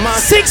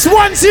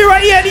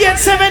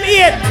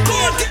 610-8878.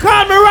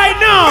 Call me right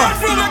now.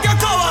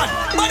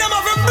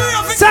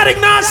 Static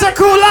Nasa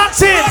Cool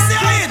locked in.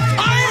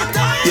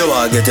 You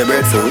want get a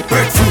breadfruit?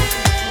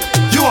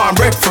 You want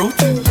breadfruit?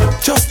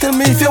 Just tell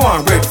me if you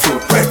want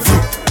breadfruit.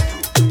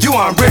 You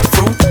want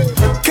breadfruit?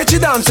 Catch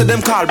it down to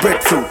them called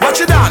breadfruit. Watch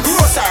it dance.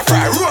 Roast or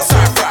fry.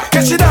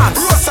 Catch it down.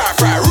 Roast or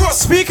fry.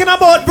 Speaking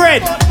about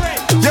bread.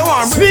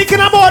 Speaking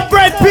about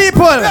bread,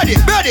 people. Ready.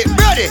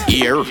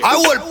 Here. I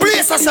will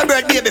place us a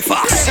bread baby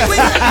fast. Bread.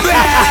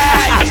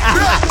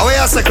 Oh,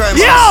 yes, I cry,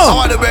 man. Yo! I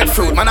want the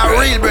breadfruit, man. A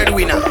real bread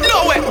winner.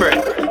 No wet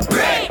bread.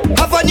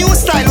 Have a new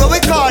style, what we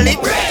call it.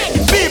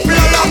 People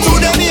are locked to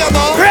them here,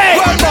 man.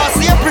 World boss,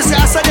 the empress,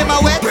 I saw them a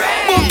wet.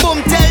 Boom,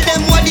 boom, tell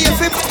them what they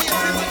feel.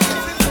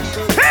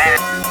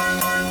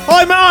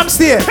 Oh, my arms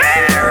there.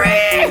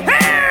 Harry,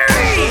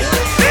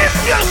 if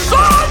you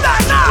saw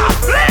that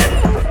nothing,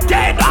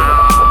 get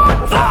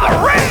on the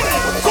ring.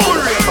 Cool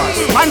ravers,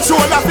 man,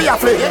 show that for your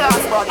play.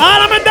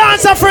 All of my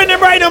dancer friend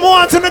them right now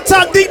want to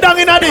talk ding dong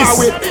in this.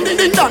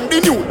 Ding dong,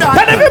 the new dance.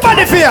 Can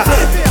everybody fear?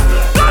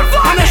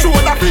 And I show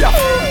that for you.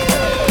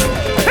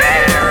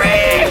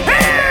 Harry,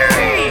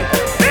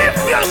 if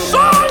you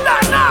saw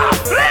that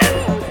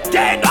nothing,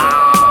 get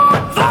on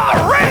the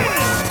ring.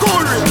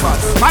 Cool ravers,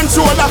 man,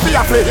 show that for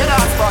your play.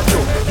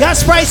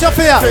 Gas price up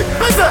here.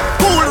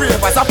 Cool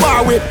ravers, a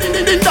bar with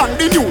ding dong,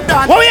 the new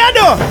dance. What we are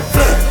do?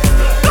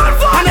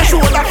 And I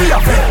show that for your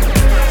play.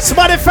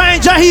 Somebody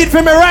find Jahid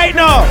for me right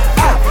now.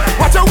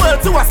 Watch your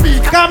words to a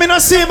speak. Come in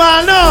and see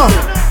man now.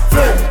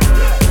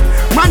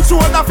 Man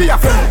show that for your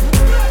friend.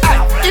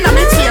 In a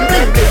chain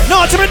bling.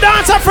 No, to me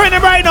dancer friend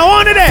right now.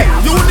 One of them.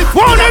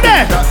 One of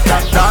them.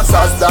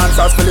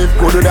 Dancers believe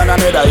gooder than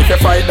another. If you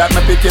fight that,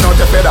 me picking out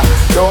your feather.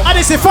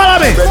 Odyssey, follow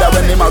me.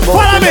 Follow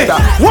me.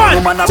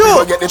 1,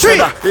 2, 3.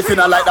 If you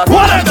not like that,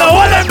 hold them there.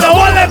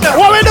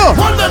 What we do?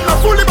 Hold them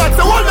there, fully back,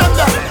 so hold them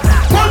there.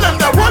 Hold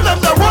them there.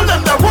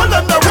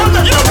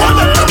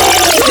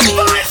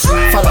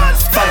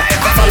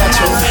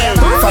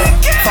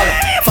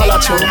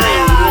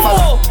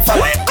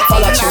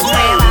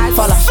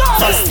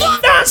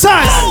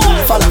 Dancers!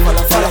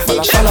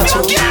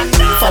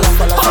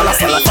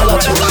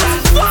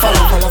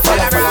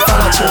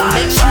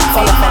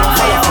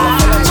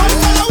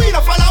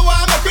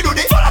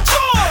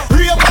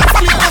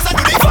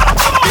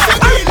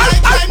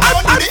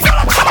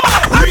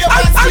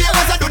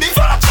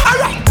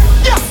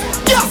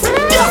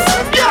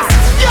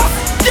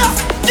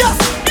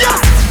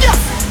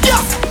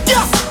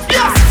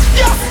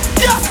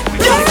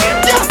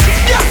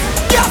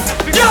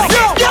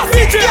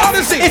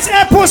 It's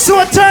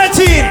episode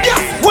 13.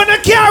 When the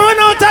car run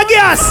out of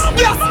gas,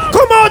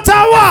 come out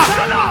and walk.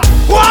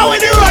 Go on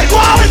with the road,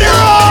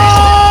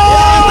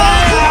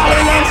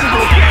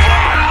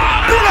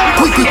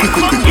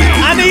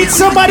 I need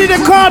somebody to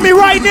call me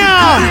right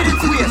now.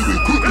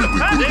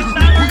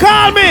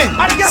 Call me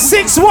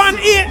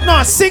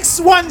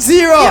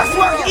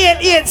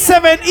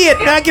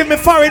 610-8878. Now give me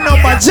foreign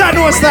number. John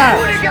knows that.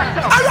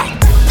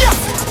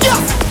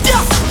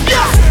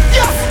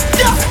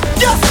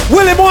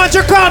 Willie, won't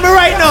you call me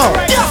right now?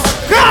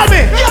 Call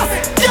me.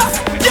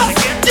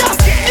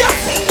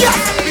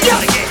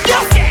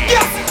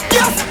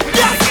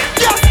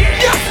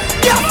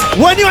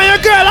 When you and your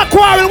girl are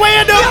quarreling, what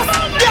you do?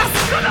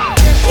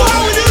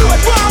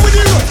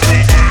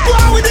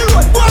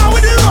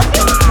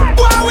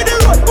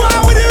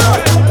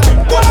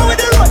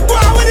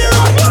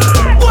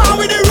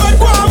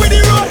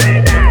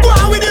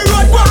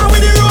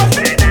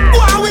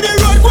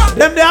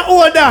 Them they are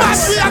old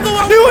dance.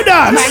 New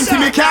dance. 90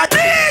 me cat.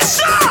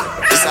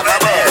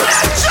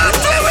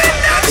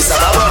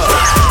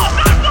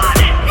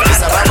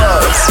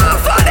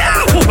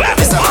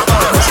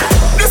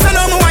 Listen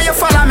on me when you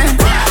follow me.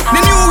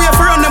 The new way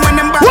for run them when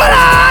them back. Hold on.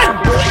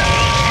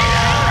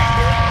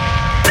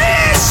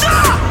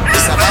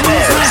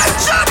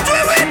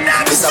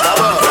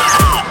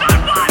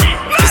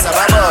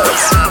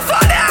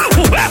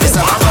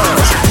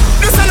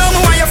 Listen on me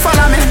when you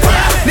follow me.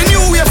 The new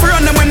way for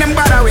run them when them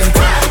bad away.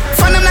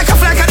 Find them like a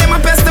flag of them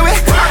and pest away.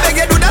 I beg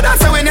you do that.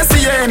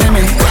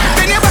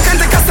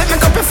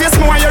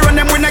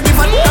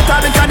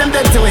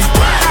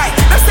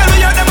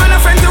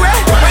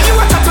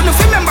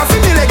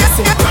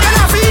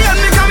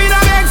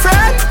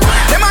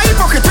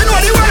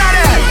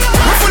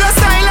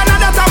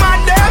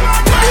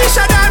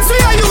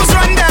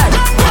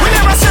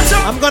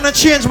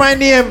 change my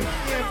name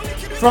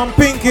from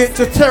Pinky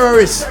to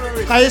Terrorist.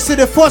 And you see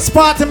the first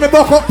party me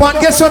buck up and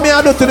guess what me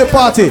I do to the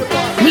party?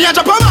 Me a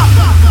Japan.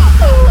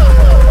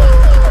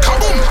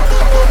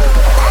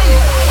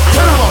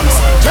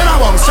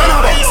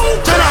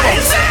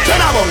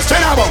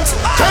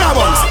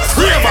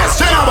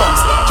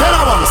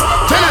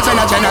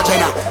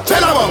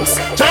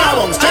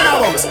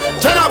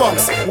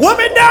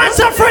 Women dance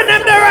a friend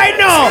them there right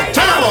now.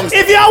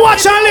 If you are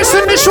watching and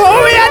listen to the show,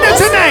 what we are doing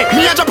tonight?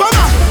 Me a Japan.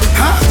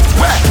 Huh?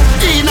 Where?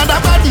 Another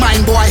bad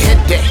mind boy head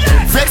there.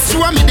 Vex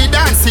you and me the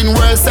dancing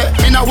world say.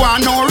 Me no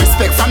want no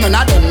respect from none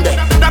of them there.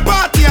 The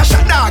party a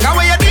shot dog, how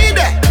you did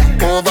there?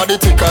 Over the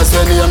tickers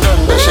when you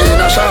remember. She in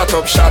a shot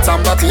up shots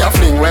and body a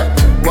fling where.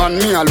 One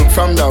me a look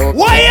from the up.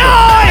 Why?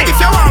 If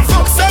you want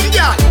fuck some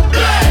girl,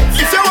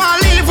 if you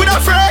want live with a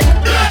friend,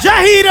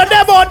 Jahid or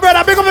Devon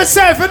brother, pick up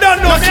yourself. You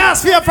don't know. Me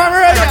ask for your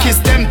family earlier. Kiss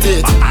them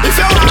teeth. If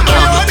you want to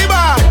go the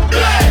bar,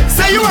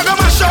 say you are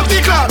gonna mash up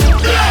the club.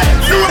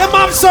 Them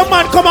have some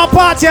man come and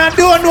party and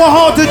don't know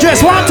how to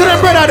dress. One to them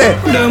brother there.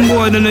 Them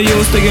boy don't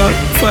use the girl.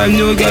 5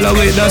 new girl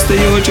away, that's the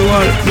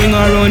usual. Bring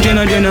her around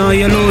Jenna,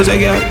 you lose a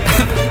girl.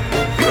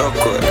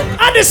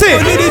 Odyssey!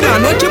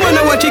 Not you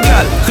wanna watch a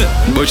girl.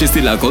 But she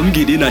still a come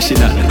get the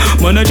national.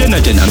 Man a Jenna,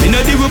 me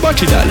not deal with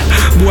battery doll.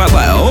 Boy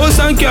buy a house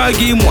and car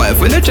give him wife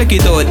when you check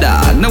it out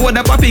dog. Now what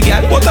a papi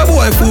girl, what a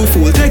boy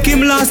fool. Take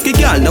him last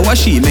girl, now what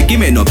she make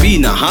him end up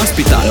in a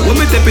hospital. When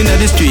me step in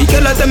the street,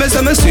 girl I tell me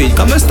some sweet.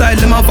 Come and style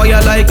them on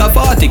fire like a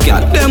 40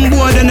 cat. Them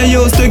boy then they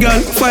use the girl.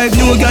 5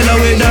 new girl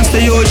away, that's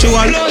the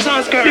usual.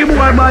 The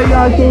boy buy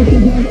a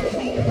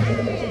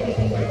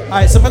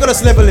Alright, so I'm gonna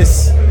level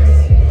this.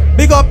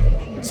 Big up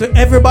to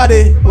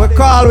everybody we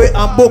call with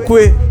and book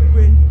with.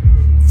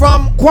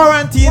 From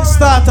quarantine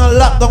start and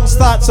lockdown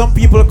start, some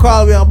people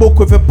call with and book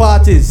with for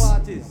parties.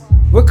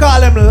 We call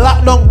them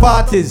lockdown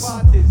parties.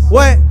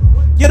 Where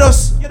you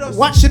just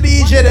watch the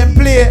DJ them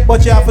play,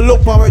 but you have to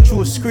look power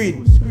through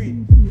screen.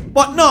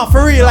 But no,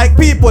 for real, like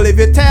people, if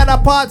you're tired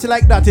of party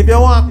like that, if you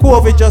want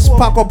COVID, just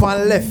pack up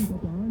and left.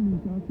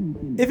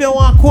 If you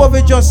want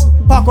COVID, just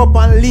pack up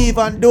and leave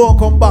and don't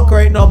come back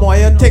right now more.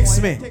 You text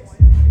me.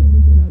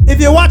 If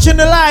you're watching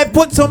the live,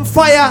 put some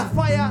fire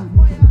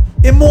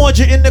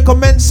emoji in the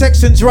comment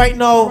sections right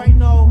now.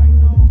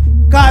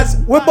 Cause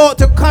we're about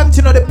to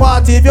continue the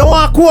party. If you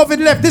want COVID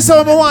left, this is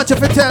what I want you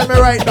to tell me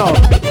right now.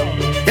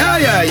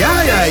 Yeah.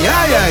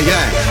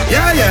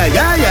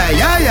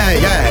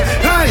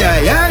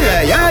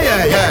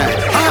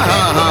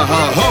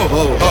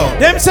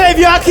 Them say if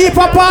you keep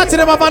a party,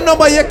 them have a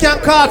number you can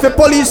call for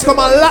police come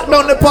and lock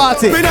down the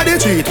party. We not the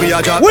treat, we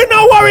are job. We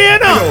no worry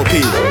enough. We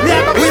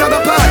have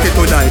a party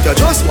tonight, you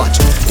just watch.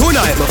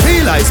 Tonight, me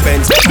feel like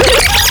spend.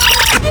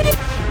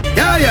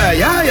 Yeah.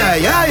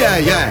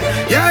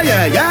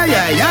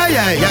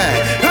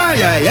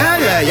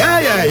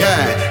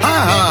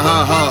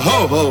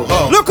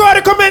 Look how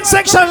the comment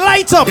section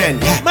lights up.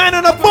 Man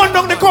on the bun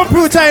on the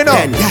computer, you know.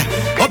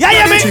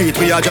 Yeah, man.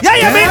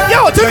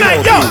 Yo,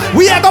 tonight, yo.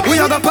 We have a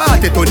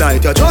party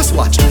tonight, you just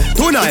watch.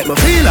 Tonight, me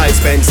feel like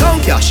spend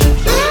some cash.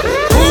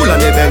 Cool on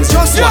the Benz,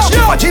 just watch.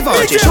 If a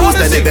Givenchy shoes,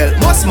 then the belt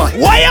must match.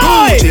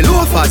 Gucci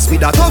loafers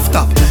with a tough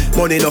top.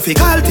 Money no fi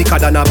call thicker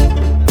than a.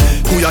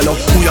 Who you know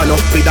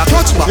with a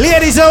touch back.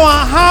 Ladies who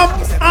want ham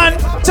and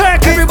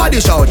turkey.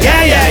 Everybody shout. Yeah.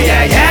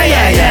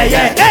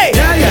 Hey.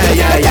 Yeah.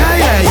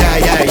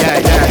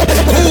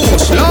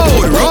 Push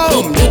loud,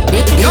 rum.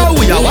 Yo,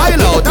 we are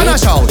wild out and a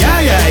shout. Yeah.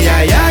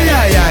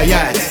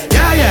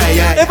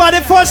 If at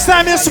the first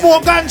time you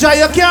smoke ganja,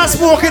 you can't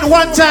smoke it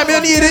one time. You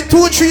need it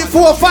 2, 3,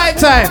 4, 5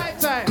 times.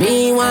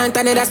 Me want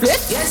another split.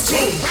 Yes,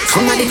 G.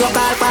 Somebody go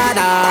call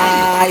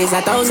father. It's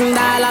 $1,000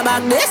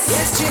 back this.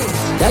 Yes, G.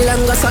 Tell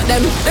them go suck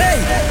them. Hey.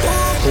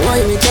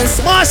 Why we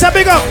just Master,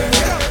 big up.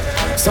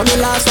 So me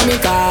last one me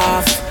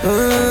cough.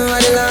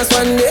 And the last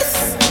one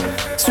this.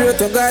 Straight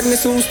to God me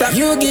soon stop.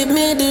 You give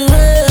me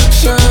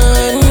direction.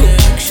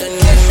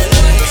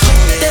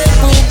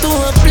 Take me to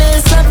a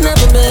place I've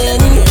never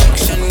been.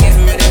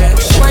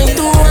 Why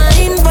do I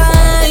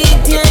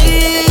invite you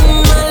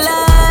in my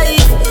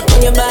life?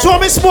 When you're back. So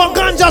me smoke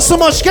ganja so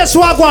much. Guess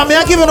what? I me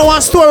I give you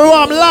one story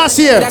from last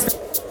year.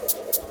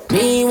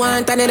 Me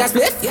want another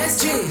split.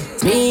 Yes, G.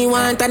 Me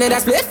want another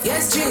split.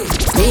 Yes, G.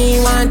 Me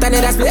want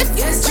another split.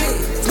 Yes, G.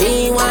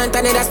 Me want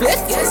another split.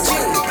 Yes,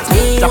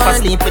 G. Drop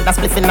asleep with a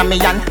spliff in a me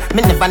hand.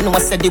 Me never know I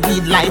said the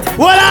weed light.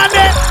 What on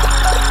it?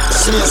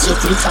 Since you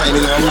free time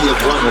in a wheel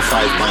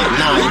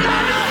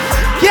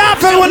 105.9.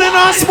 Careful when you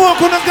not smoke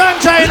with a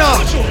ganja, you know.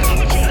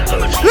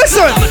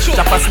 Listen.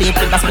 Drop asleep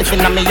with a spliff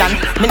in a me hand.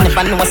 Me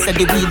never know I said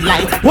the weed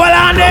light. What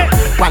on it?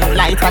 One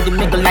light at the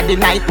middle of the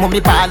night.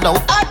 Mommy ball out.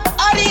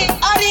 Adi.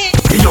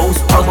 The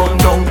house a bun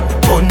down.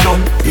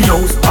 The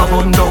house a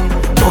bun down.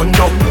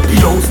 The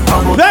house a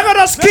bun down. We're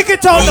gonna just kick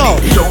it out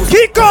now.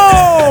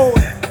 Kiko!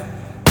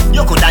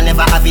 You coulda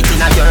never have it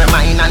in your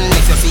mind. And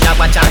if you see a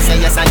watch and say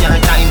yes on your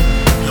time.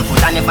 You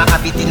coulda never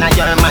have it in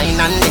your mind.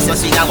 And if you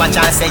see a watch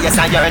and say yes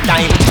on your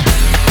time.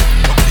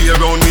 play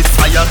around with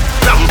fire.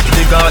 Ramp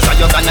the Gaza,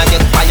 you're gonna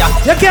get fire.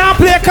 You can't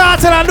play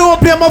cartel and don't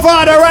play my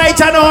father right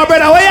I know,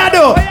 brother. What you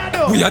do?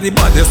 We are the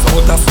baddest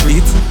out of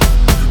street.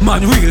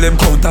 Man, real them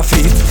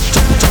counterfeit.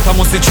 Chop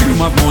must the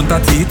dream of mount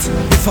of teeth.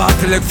 The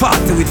 40 like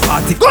 40 with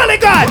 40. Go on,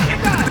 God!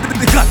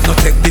 The God no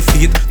take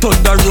defeat.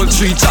 Thunder roll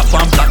 3 chop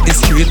and block the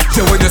street.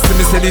 So when you see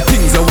me say the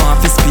things I want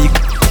to speak,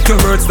 your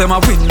words them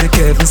a win make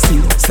heaven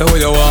see. So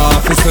what you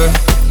want to say?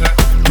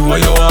 Do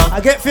what you want.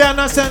 I get fear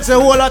no sense the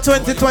whole of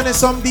 2020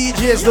 some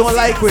DJs don't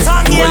like it.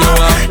 Do what you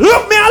want.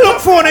 Look me, I look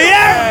for you,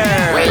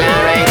 yeah? Well,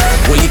 alright.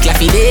 Holy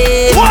claffy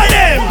day. Why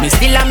them? Me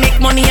still a make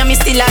money and me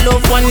still a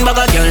love one bag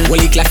of girl.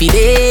 Holy claffy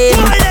day.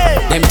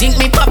 Them think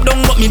me pop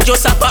down but me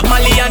just a pop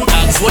Mali and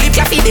dance. Holy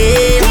claffy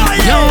day.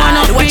 No one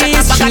up with you.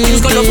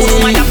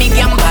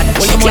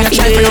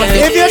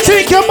 If you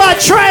think you're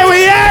bad, try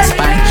we, yeah?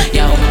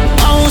 Yo.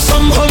 Oh,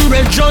 some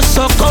humble just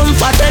so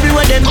comfort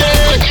everywhere them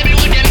there.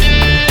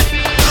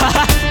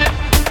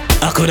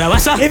 I coulda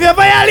was a. If you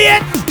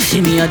violate,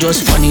 see me a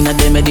just funny na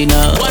dem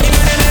Medina.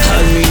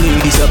 All me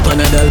need is a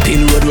Panadol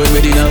pill road when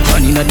Medina.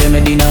 Funny na dem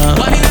Medina.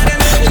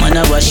 Man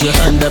a wash your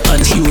hand up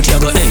and youth you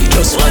go hey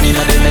just funny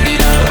na dem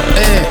Medina.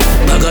 Hey,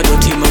 I got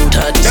dirty mouth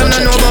hard. Them no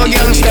know about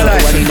gangster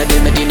life. Funny na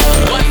dem Medina.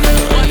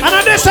 And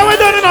on this how we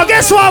done it now.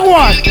 Guess what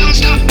one?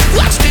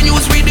 Watch the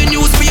news, read the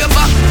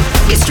newspaper.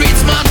 The street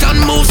smart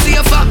and move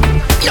safer.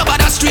 Your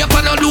body straight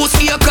and no loose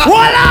acre.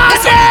 Voila!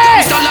 It's a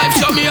gangster life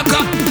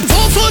Jamaica.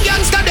 Full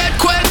gangster dead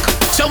quick.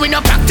 So we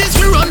no practice,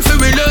 we run for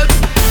we live.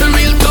 The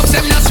real thugs,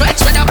 them no sweat,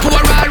 whether poor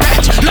or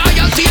rich.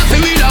 Loyalty for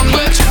we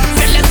language.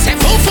 Then let's say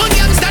full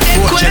gangster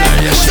dead quick.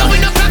 So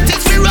we no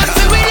practice, we run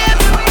for we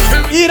live.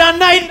 Either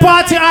night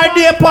party or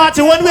day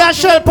party. When we are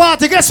shell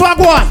party, guess what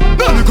go on?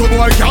 None of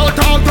boy can't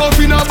talk tough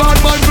in a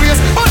bad man place.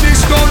 And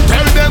this don't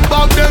tell them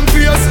back them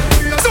face.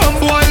 Some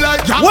boy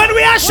like ya. When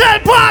we are shell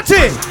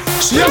party,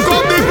 you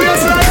come the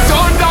place like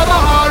Thunder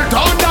Mahal.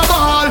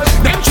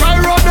 Them try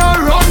run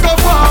around the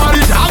ball.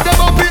 It have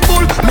them up in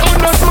bull, none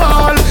no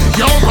small.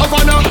 Yo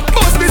governor,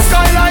 must be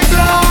sky like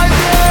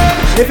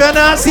lightning. if you're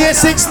not say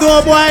 6,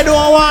 no boy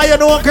don't want you,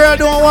 no girl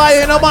don't want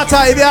you. No matter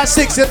if you're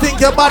 6, you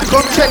think you're bad,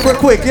 come check real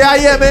quick. Yeah,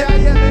 hear me?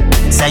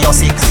 Say you're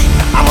 6,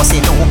 I must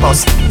see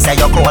lupus. Say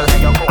you're cold,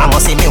 I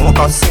must see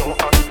mucus.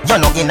 You're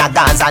not in a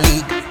Gaza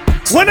league.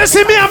 When you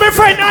see me and my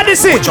friend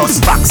Odyssey,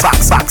 just box,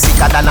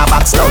 sicker than a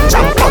box lunch.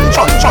 And punch,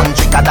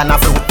 thicker than a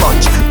fruit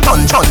punch.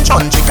 Punch,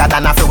 thicker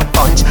than a fruit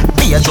punch.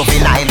 Be a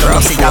juvenile,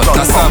 you see a run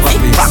pump.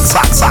 Box,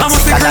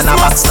 sicker than a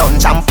box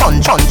lunch. And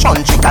punch,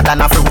 thicker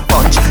than a fruit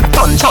punch.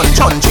 Punch,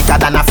 thicker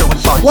than a fruit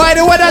punch. Why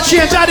the weather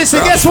change,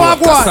 Odyssey? Guess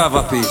what, what?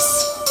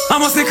 I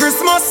must say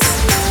Christmas.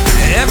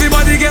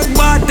 Everybody get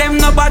bad, them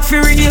no bad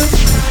for real.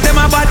 Them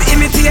a bad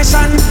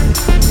imitation.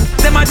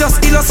 Them a just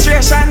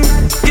illustration.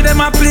 Give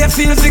them a play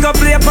field, we go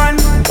play pan.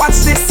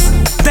 Watch this.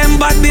 Them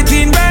bad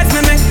between birds,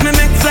 me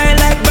make fly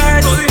like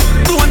birds.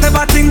 Don't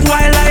ever think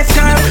wildlife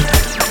girl.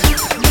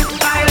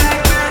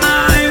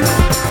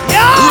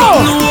 Yo!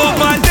 No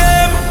over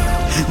them.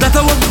 That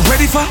I was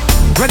ready for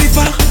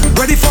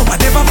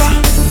whatever.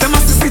 Them a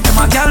see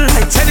them a girl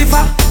like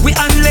Jennifer. We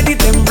unlady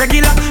them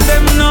regular.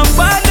 Them no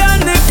bad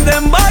and if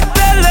them bad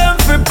tell them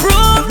for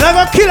prove.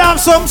 Never kill them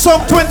some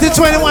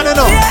 2021 you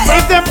know.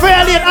 If them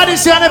fairly in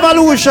Odyssey and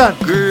Evolution.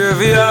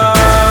 Graveyard,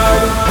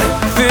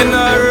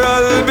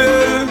 funeral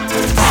bill,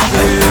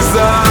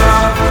 Lisa,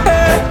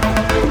 hey,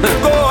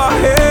 go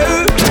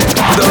ahead,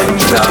 don't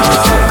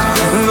talk,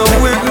 no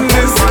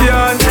witness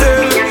can't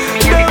tell.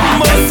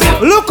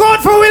 Look out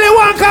for Willy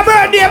Wonka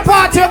birthday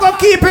party. We're gonna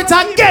keep it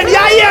again.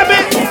 Yeah, hear me?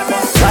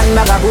 One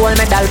bag of gold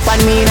medal pan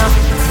me now.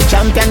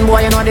 Champion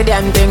boy, you know the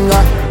damn thing.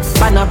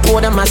 Pan a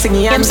pour them a sing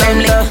yam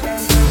song.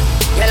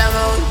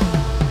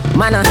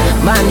 Man,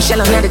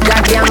 shell on the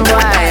goddamn boy.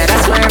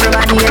 That's why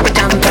everybody hate the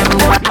champion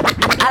boy.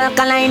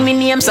 Alkaline me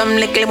name some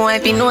little boy.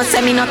 If you know,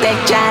 say me no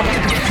take chat.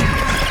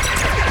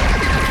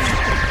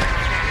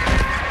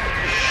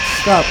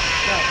 Stop.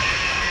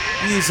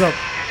 Ease up.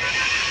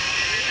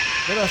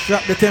 Let us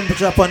drop the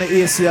temperature up on the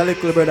AC a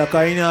little, brother,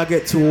 because you know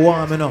get too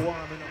warm, you know.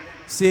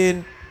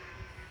 Seeing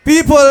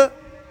people,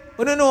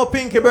 when you know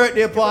Pinky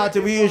birthday party,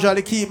 we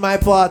usually keep my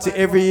party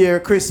every year,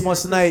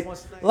 Christmas night.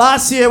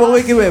 Last year, when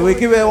we give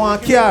away one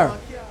car.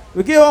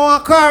 We give away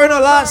one car, you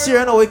know, last year,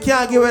 you know, we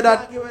can't give away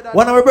that.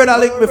 One of my brother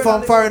linked me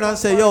from foreign and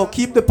say, yo,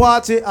 keep the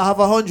party, I have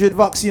 100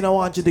 vaccine I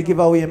want you to give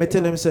away. And I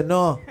tell him, say,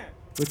 no,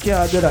 we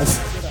can't do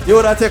that. You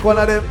would have take one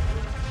of them?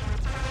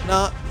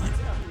 Nah.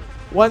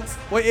 Once,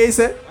 what you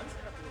say?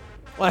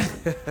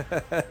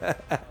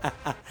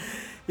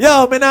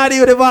 Yo, me not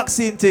do the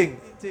vaccine thing.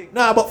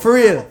 Nah, but for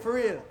real.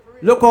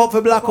 Look out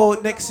for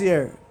blackout next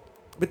year.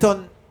 We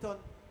turn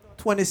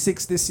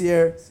 26 this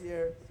year.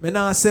 Me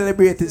not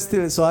celebrate it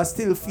still, so I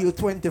still feel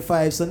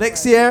 25. So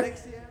next year,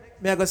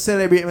 me I go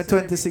celebrate my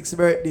 26th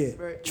birthday.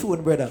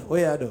 Tune, brother. What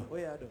you do?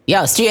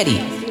 Yo,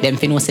 straighty. Them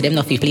fi know say them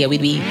no fi play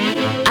with we.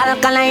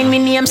 Alkaline me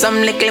name some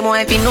little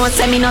boy fi know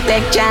say me no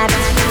take chat.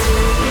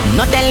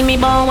 No tell me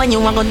about when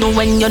you want to do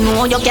when you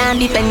know you can't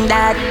defend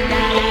that.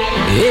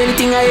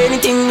 Anything,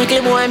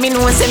 little boy, me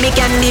know say me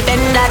can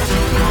defend that.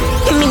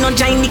 Me no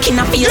join the king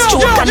of face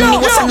choke and me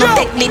was no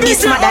deadly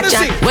this mother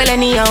chat. Well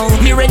anyhow,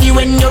 me ready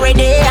when you're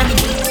ready.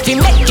 Fi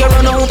make you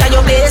run out of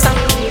your place.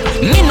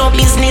 Me no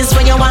business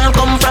when you want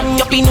come from.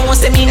 Your pino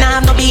say me nah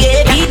no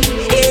behavior.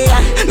 Yeah,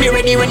 me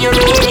ready when you're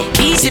ready.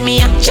 Easy me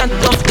action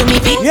tough to me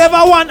feet. You ever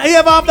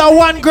have that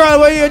one girl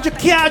where you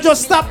can't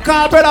just stop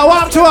call brother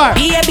warm to her?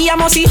 Baby I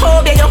must see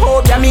hope you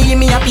hope that me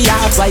happy.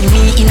 That's why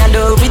me in a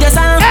love with the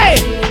song. Hey!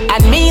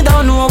 And me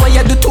don't know what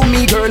you do to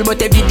me girl,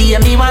 but every day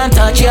me want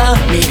touch you.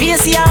 Me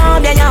face you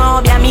hope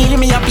ya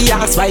me happy.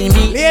 That's why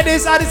me.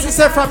 Ladies, Odyssey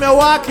said from your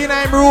walking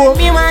in room.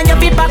 Me want you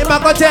be back.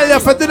 I'm gonna tell you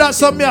for do that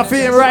something you're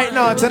feeling right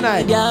now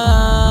tonight.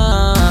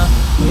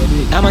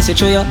 I must say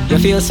to you, you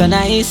feel so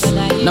nice.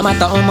 No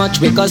matter how much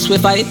because we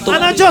fight.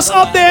 And I'm just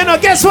up there, you know,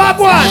 guess what,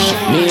 boy?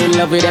 Me in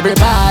love with every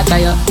part of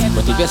you.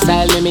 But if you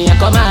style me I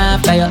come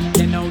after you.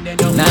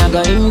 Now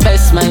go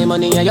invest my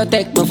money and you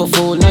take me for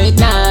fool. No, it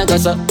nah go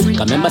so.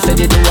 Cause remember said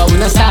you do I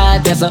wanna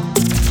start yes so.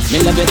 Me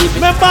love you deep.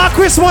 Remember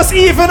Christmas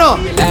Eve, you know?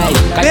 Me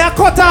I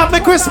cut off my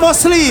Christmas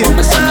sleeve.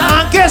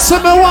 And guess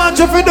what me want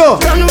you to do?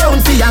 Turn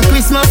round for your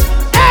Christmas.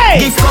 Hey!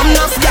 Gift come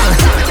enough, girl.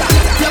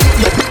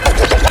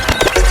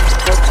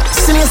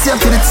 Sing yourself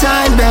to the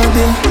time,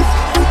 baby.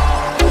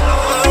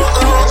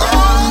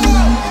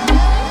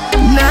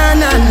 Nah,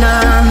 nah,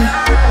 nah.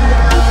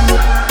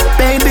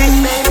 Baby.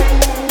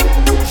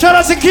 Shout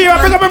out to Kira,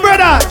 bring up my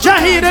brother.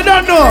 Jahi, they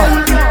don't know.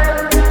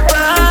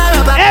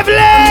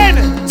 Evelyn!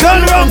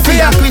 Turn around for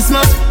your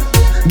Christmas.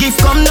 Gift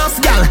come enough,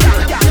 girl.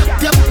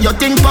 Your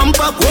thing pump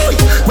up.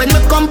 When we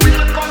come,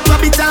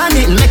 rub it on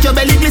it. Make your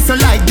belly glisten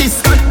like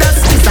this.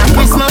 This a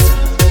Christmas.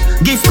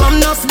 Gift come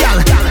enough,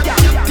 girl.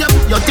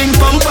 Your thing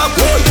pump up.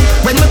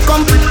 When we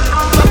come,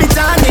 rub it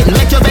on it.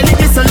 Make your belly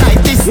glisten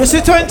like this. You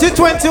see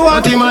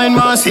 2021. Dirty mind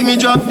want see me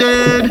drop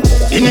dead.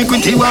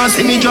 Iniquity want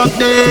see me drop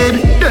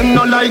dead. Them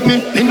no like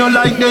me no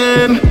like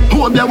them.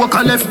 Hope you walk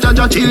a left judge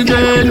your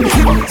children.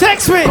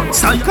 Text me.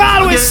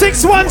 Call with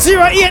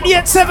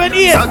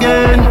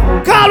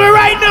 610-8878. Call me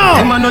right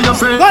now. Go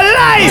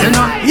live.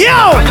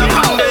 Yo.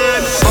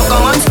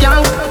 Pokemon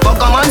skank,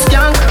 Pokemon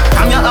skank.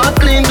 Come your heart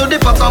clean to the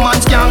Pokemon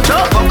skank.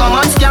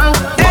 Pokemon skank,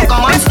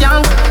 Pokemon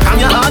skank. Come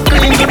your heart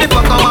clean to the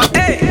Pokemon.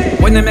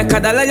 When they make a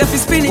dollar, you fi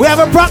spin it. We have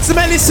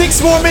approximately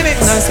 6 more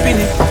minutes.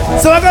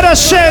 So I gotta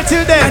share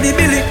till then.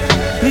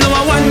 No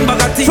one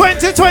bag of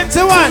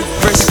 2021.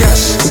 Fresh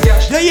cash.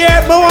 The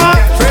year me want.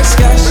 Fresh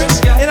cash.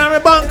 In my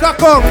bank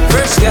account.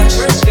 Fresh cash.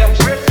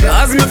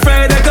 As me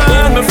Friday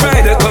gone, me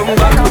Friday come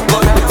back.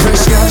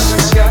 Fresh cash.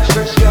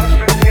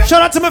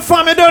 Shout out to my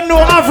family, don't know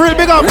Avril,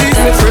 big up.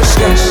 Fresh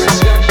cash.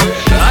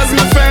 As me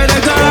Friday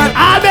gone.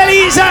 All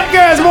bellies and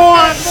girls,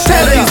 more.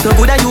 It's so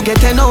good that you get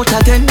 10 out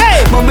of 10.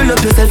 Hey. Mumble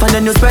up yourself and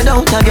then you spread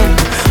out again.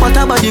 What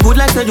about the good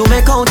like that you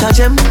make out a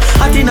gem?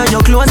 Hot in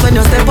your clothes when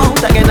you step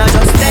out again. I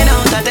just 10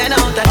 out of 10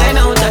 out of 10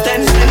 out of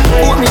 10.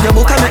 Put me the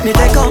book and make me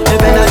take out the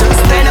pen. I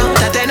just 10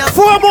 out of 10 out.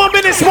 4 more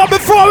minutes, but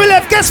before we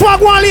left, guess what,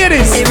 one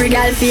ladies? Every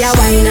girl feel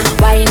wine,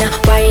 wine,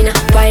 wine,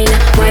 wine,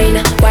 wine,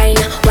 wine,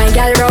 wine.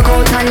 Girl rock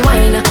out and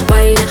wine,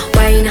 wine,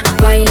 wine,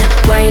 wine,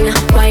 wine,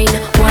 wine,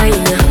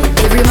 wine.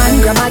 Every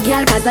man grab a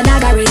girl 'cause the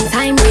dagger in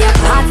time. We a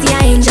party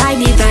and enjoy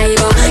the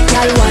vibe.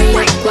 Girl wine,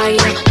 wine,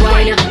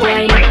 wine, wine,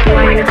 wine.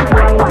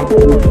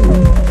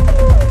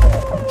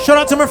 Shout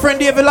out to my friend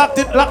David locked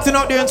in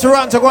out there in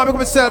Toronto. Go and pick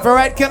up yourself,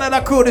 alright?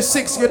 Canada crew, the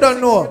 6, you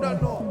don't know.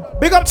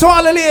 Big up to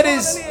all the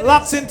ladies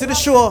locked into the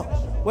show.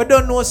 We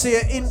don't know, say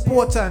you're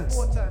important.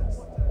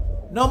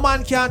 No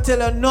man can't tell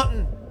you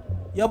nothing.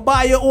 You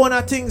buy your own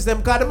things,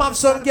 them, because them have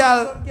some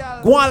girl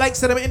go on like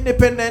say them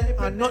independent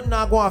and nothing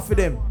not go on for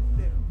them.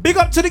 Big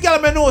up to the girl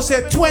me know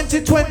say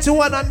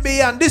 2021 and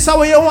beyond. This is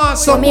how you want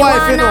some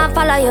wife, you know.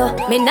 Follow you.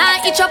 Me nah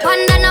itch up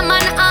under no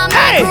man arm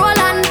like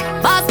Roland.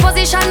 Boss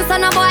position, so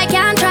no boy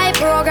can't try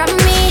program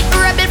me.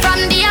 Rebel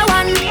from day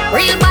one.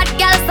 Real bad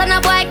girl, so no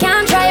boy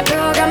can't try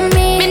program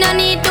me. Me no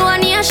need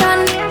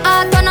donation.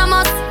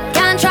 Autonomous,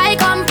 can't try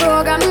come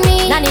program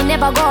me. Nanny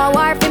never go a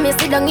war for me.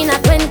 Sit down in a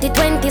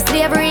 2020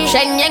 slavery.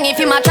 Shenyang if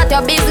you match at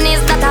your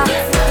business data.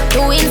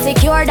 Too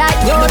insecure that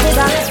you is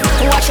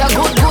watch your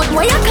good,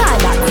 what you call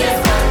that?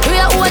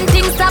 One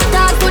thing stop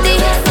talk to the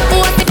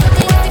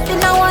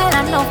in a while I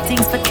know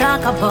things to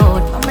talk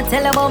about. I'ma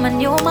tell about my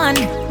new man.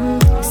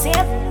 See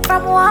it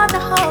from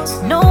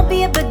Waterhouse. No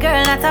baby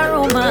girl, not a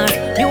rumor.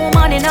 New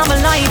man in my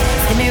life.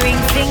 See me ring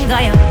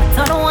finger,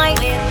 turn white.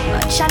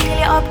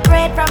 Chanel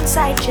upgrade from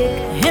side chick.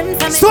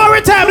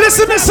 Story time,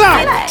 listen to this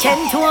song.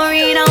 10 to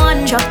arena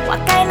 1 drop.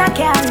 What kind of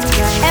car?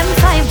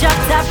 M5 drop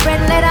top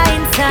red leather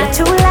inside.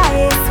 You're too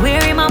light.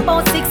 Wear him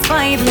about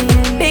 6'5".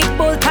 Big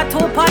bull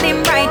tattoo on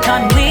him right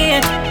on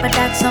weird. But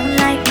that's some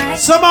night.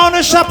 Some on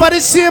the shop at the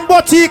same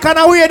boutique and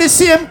I wear the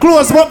same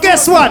clothes. But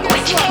guess what?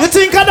 You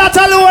think of that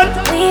alone?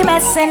 We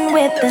messing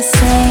with the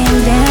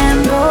same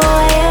damn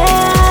boy,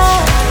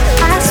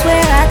 yeah. I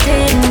swear I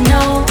didn't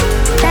know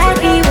that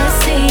he was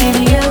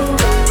seeing you.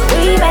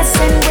 We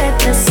messing with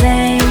the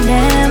same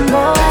damn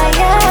boy,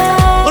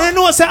 yeah. I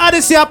know say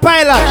Odyssey a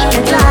pilot.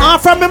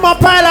 And from him a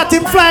pilot,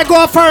 him fly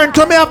go foreign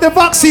to me have the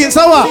vaccine,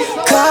 so what?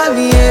 Call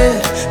me, yeah.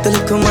 The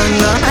little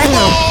man, I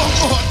know.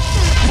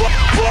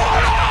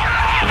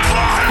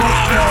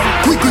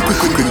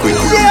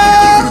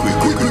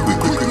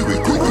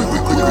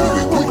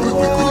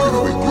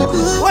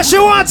 What she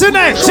want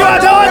tonight? She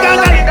want the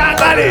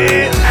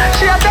gangali.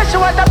 She said she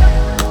want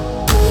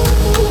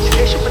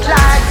she would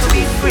like to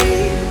be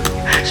free.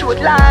 She would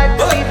like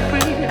to be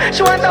free.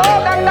 She want the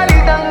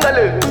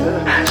gangali.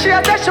 She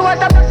said she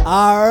want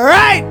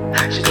Alright.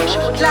 She said she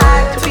would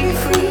like to be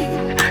free.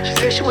 She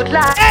said she would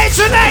like. Hey,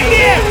 tonight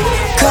here.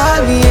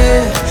 Call me,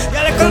 yeah.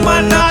 Yeah, little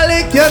man, now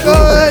lick you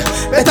good.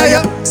 Better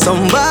you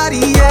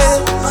somebody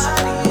else.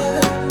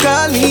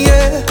 Call me,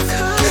 yeah.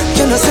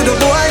 You know, see the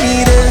boy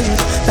need it.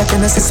 Like you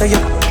know, say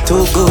you're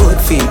too good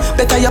for him.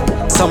 Better you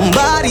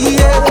somebody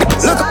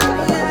else. Look,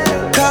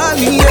 call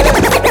me,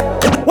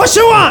 yeah. What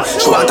she want?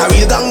 She want a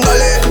real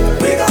gangali.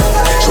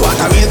 She want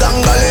a real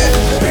gangali.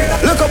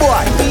 Look a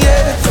boy,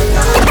 yeah.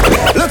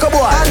 Look a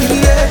boy,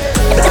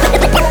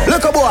 yeah.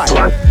 Look a boy.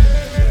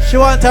 She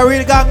want a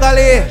real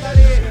gangali.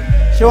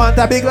 She want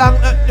a big long.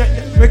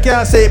 We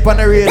can't say it on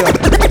the radio.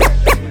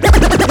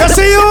 You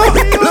see you?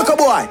 Look a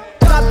boy.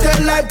 Top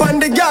 10 life on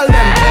the girl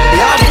them.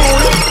 Yeah,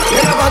 fool.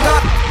 You never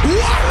got.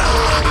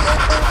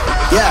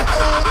 Yeah.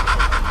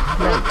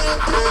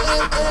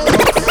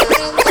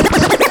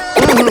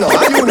 No,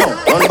 and you know,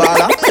 one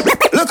baller.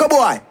 Look a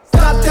boy.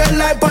 Top 10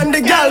 life on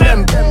the girl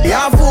them.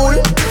 Yeah, fool.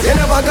 You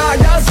never got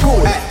your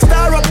school.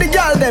 Star up the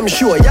girl them,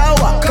 sure. Yeah,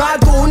 what?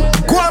 Cartoon.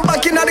 Go on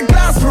back in the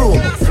classroom.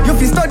 You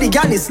fi study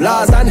Ghana's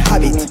laws and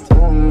habit.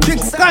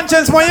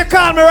 Conscience, when you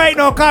call me right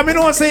now, call me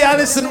don't say I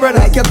listen, brother.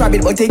 Like your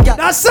rabbit, but take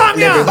that song,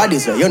 yeah. Everybody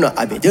say you not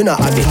have it, you not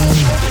have it.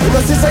 You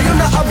know, sister, you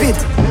not have it.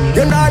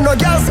 You not no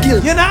girl skill.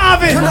 You not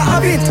have it. You not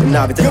have it. You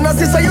not have it. You know,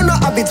 sister, you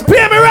not have it.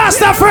 Play me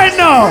Rasta friend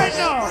now.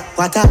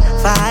 What a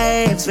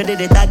vibes, we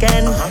did it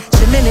again.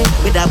 Swimming it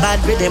with a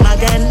bad rhythm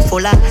again.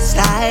 Full of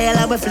style,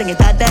 and we fling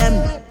it at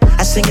them.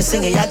 I sing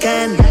it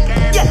again.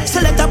 Yeah,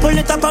 select a pull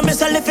it up and me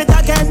say lift it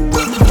again.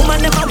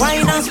 Woman never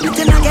whine and split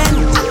it again.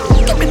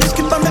 Give me the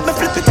script and make me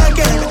flip it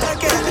again.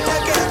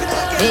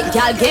 Make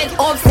y'all get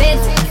upset.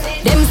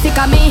 Them sick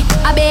of me.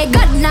 I beg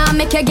God now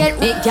make you get.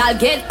 Make y'all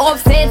get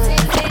upset.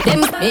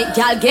 Them make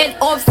y'all get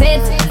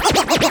upset.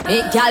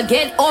 Make y'all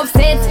get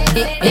upset.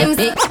 Them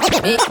make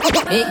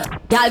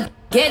y'all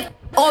get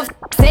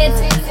upset.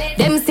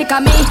 Them sick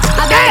of me.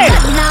 I beg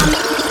God now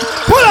make.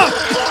 Pull up.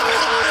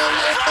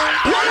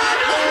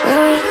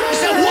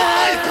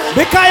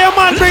 Because your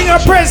man bring a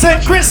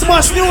present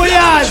Christmas, New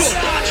Year's.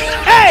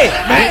 Hey,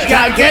 make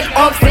y'all get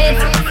upset.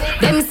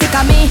 Them sick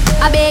of me.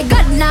 I beg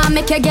God now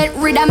make you get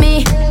rid of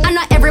me. I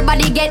know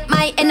everybody get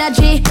my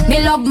energy.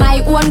 Me love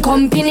my own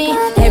company.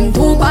 Them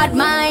too bad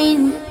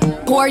mind.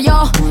 Poor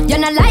yo, you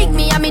not like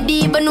me, I me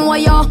deep know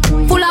yo.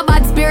 Full of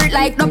bad spirit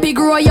like no big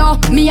grow yo.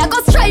 Me I go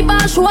strive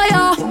and show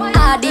yo.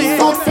 All this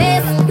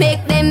success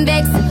make them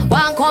vex.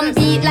 Want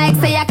compete like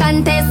say a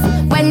contest.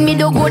 When me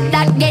do good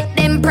that get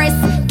them press.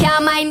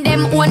 Can't mind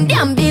them own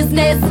damn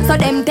business. So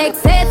them take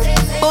set.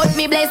 Bout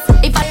me bless,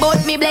 if I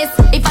bout me bless,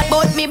 if I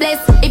bout me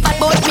bless, if I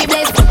bout me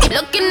bless.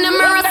 Look in the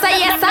mirror, say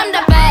yes, I'm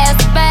the best,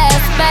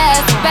 best,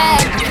 best,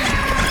 best.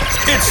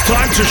 It's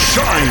time to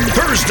shine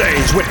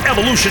Thursdays with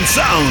Evolution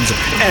Sounds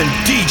and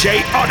DJ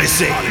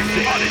Odyssey.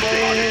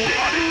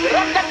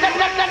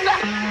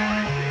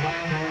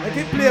 Make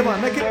it play,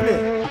 man, make it play.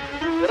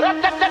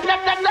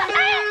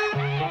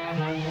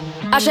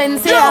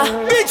 Ashensia.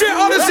 DJ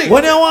Odyssey.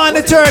 When you want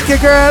the turkey,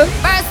 girl?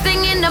 First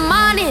thing in the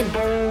morning.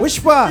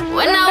 Which part?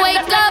 When I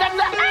wake up,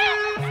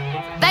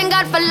 thank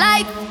God for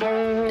life.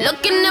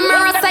 Look in the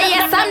mirror, say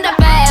yes, I'm the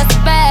best,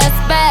 best,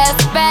 best,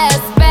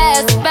 best,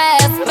 best,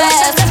 best,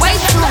 best. Way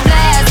too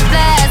blessed,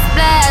 blessed,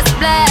 blessed,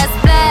 blessed,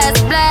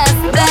 blessed,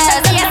 blessed,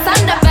 blessed. Yes,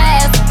 I'm the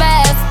best,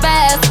 best,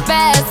 best,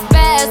 best,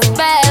 best,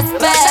 best,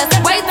 best.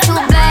 Way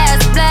too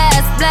blessed,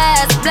 blessed,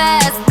 blessed,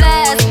 blessed,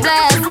 blessed,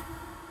 blessed.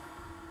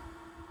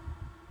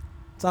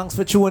 Thanks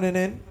for tuning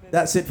in.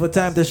 That's it for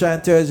Time to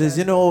Shine Thursdays.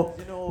 You know,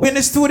 we're in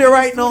the studio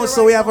right now,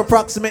 so we have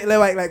approximately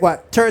like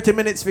what, 30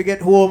 minutes to get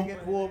home.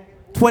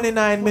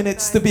 29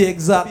 minutes to be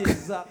exact.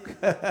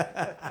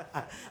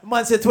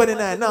 Man said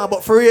 29. No,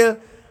 but for real,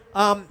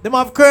 them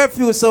have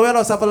curfew, so we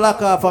just have a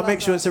lock off and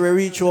make sure so we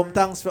reach home.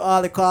 Thanks for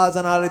all the calls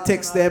and all the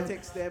texts them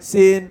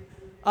saying.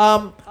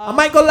 I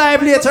might go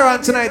live later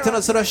on tonight,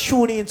 so just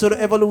tune in to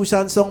the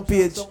Evolution song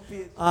page.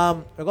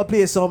 We're gonna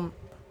play some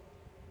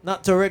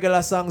not too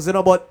regular songs, you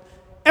know, but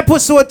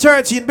episode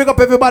 13, big up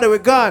everybody, we're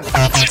gone.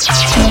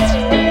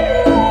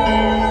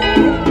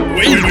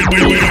 Wait,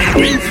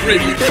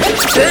 ready.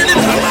 Turn it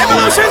up.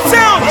 Evolution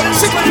Sound.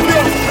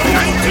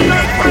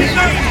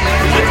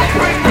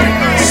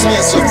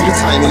 Yes, up to the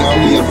time in our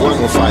wheel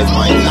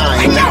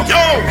 105.9.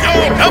 Yo,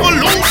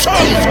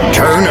 Evolution.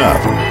 Turn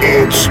up.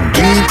 It's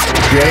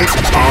DJ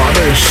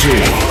Odyssey.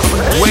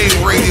 Wave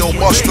Radio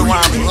Buster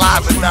Rhymes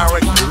live and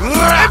direct.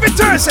 Every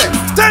Thursday.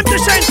 Time to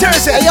Shine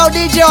Thursday. Hey, yo,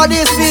 DJ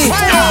Odyssey.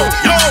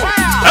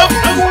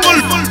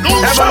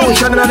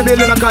 Evolution in the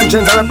building of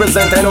conscience I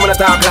represent. I know when I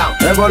talk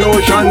loud.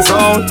 Evolution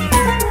sound.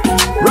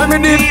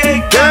 Remedy,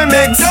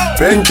 K-Mix,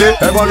 Pinky.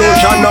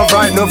 Evolution not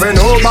right, no for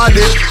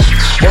nobody.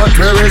 But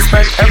we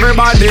respect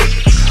everybody.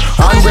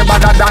 And we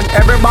better than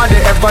everybody.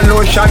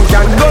 Evolution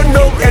can gun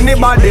down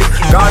anybody.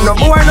 Cause no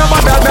boy no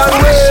better than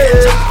we.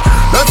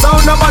 No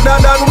sound no better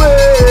than we.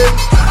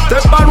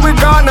 Step on we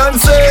gone and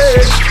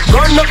say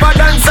gun up a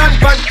dance and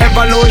pan.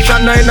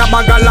 Evolution in a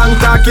bag of long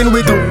talking.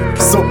 We do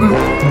something,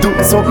 do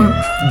something,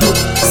 do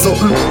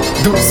something,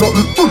 do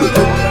something, do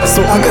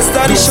something. I can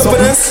start the show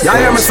for this.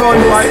 Yeah, I'm a son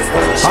boy.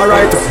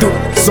 Alright, do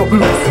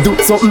something, do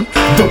something,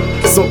 do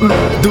something,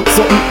 do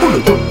something,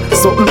 do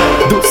something,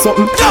 do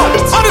something. Yo,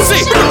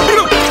 Odyssey,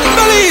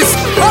 Belize,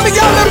 all the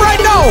girls them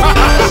right now.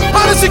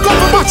 Odyssey come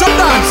for match up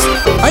dance.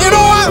 And you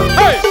know what?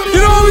 Hey,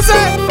 you know what we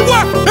say?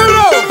 What?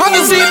 Hello.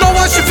 Odyssey don't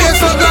wash your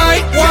face all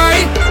night.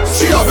 Why?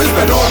 She always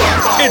been over.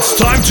 It's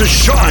time to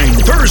shine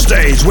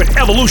Thursdays with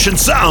Evolution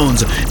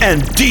Sounds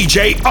and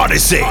DJ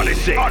Odyssey.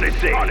 Odyssey.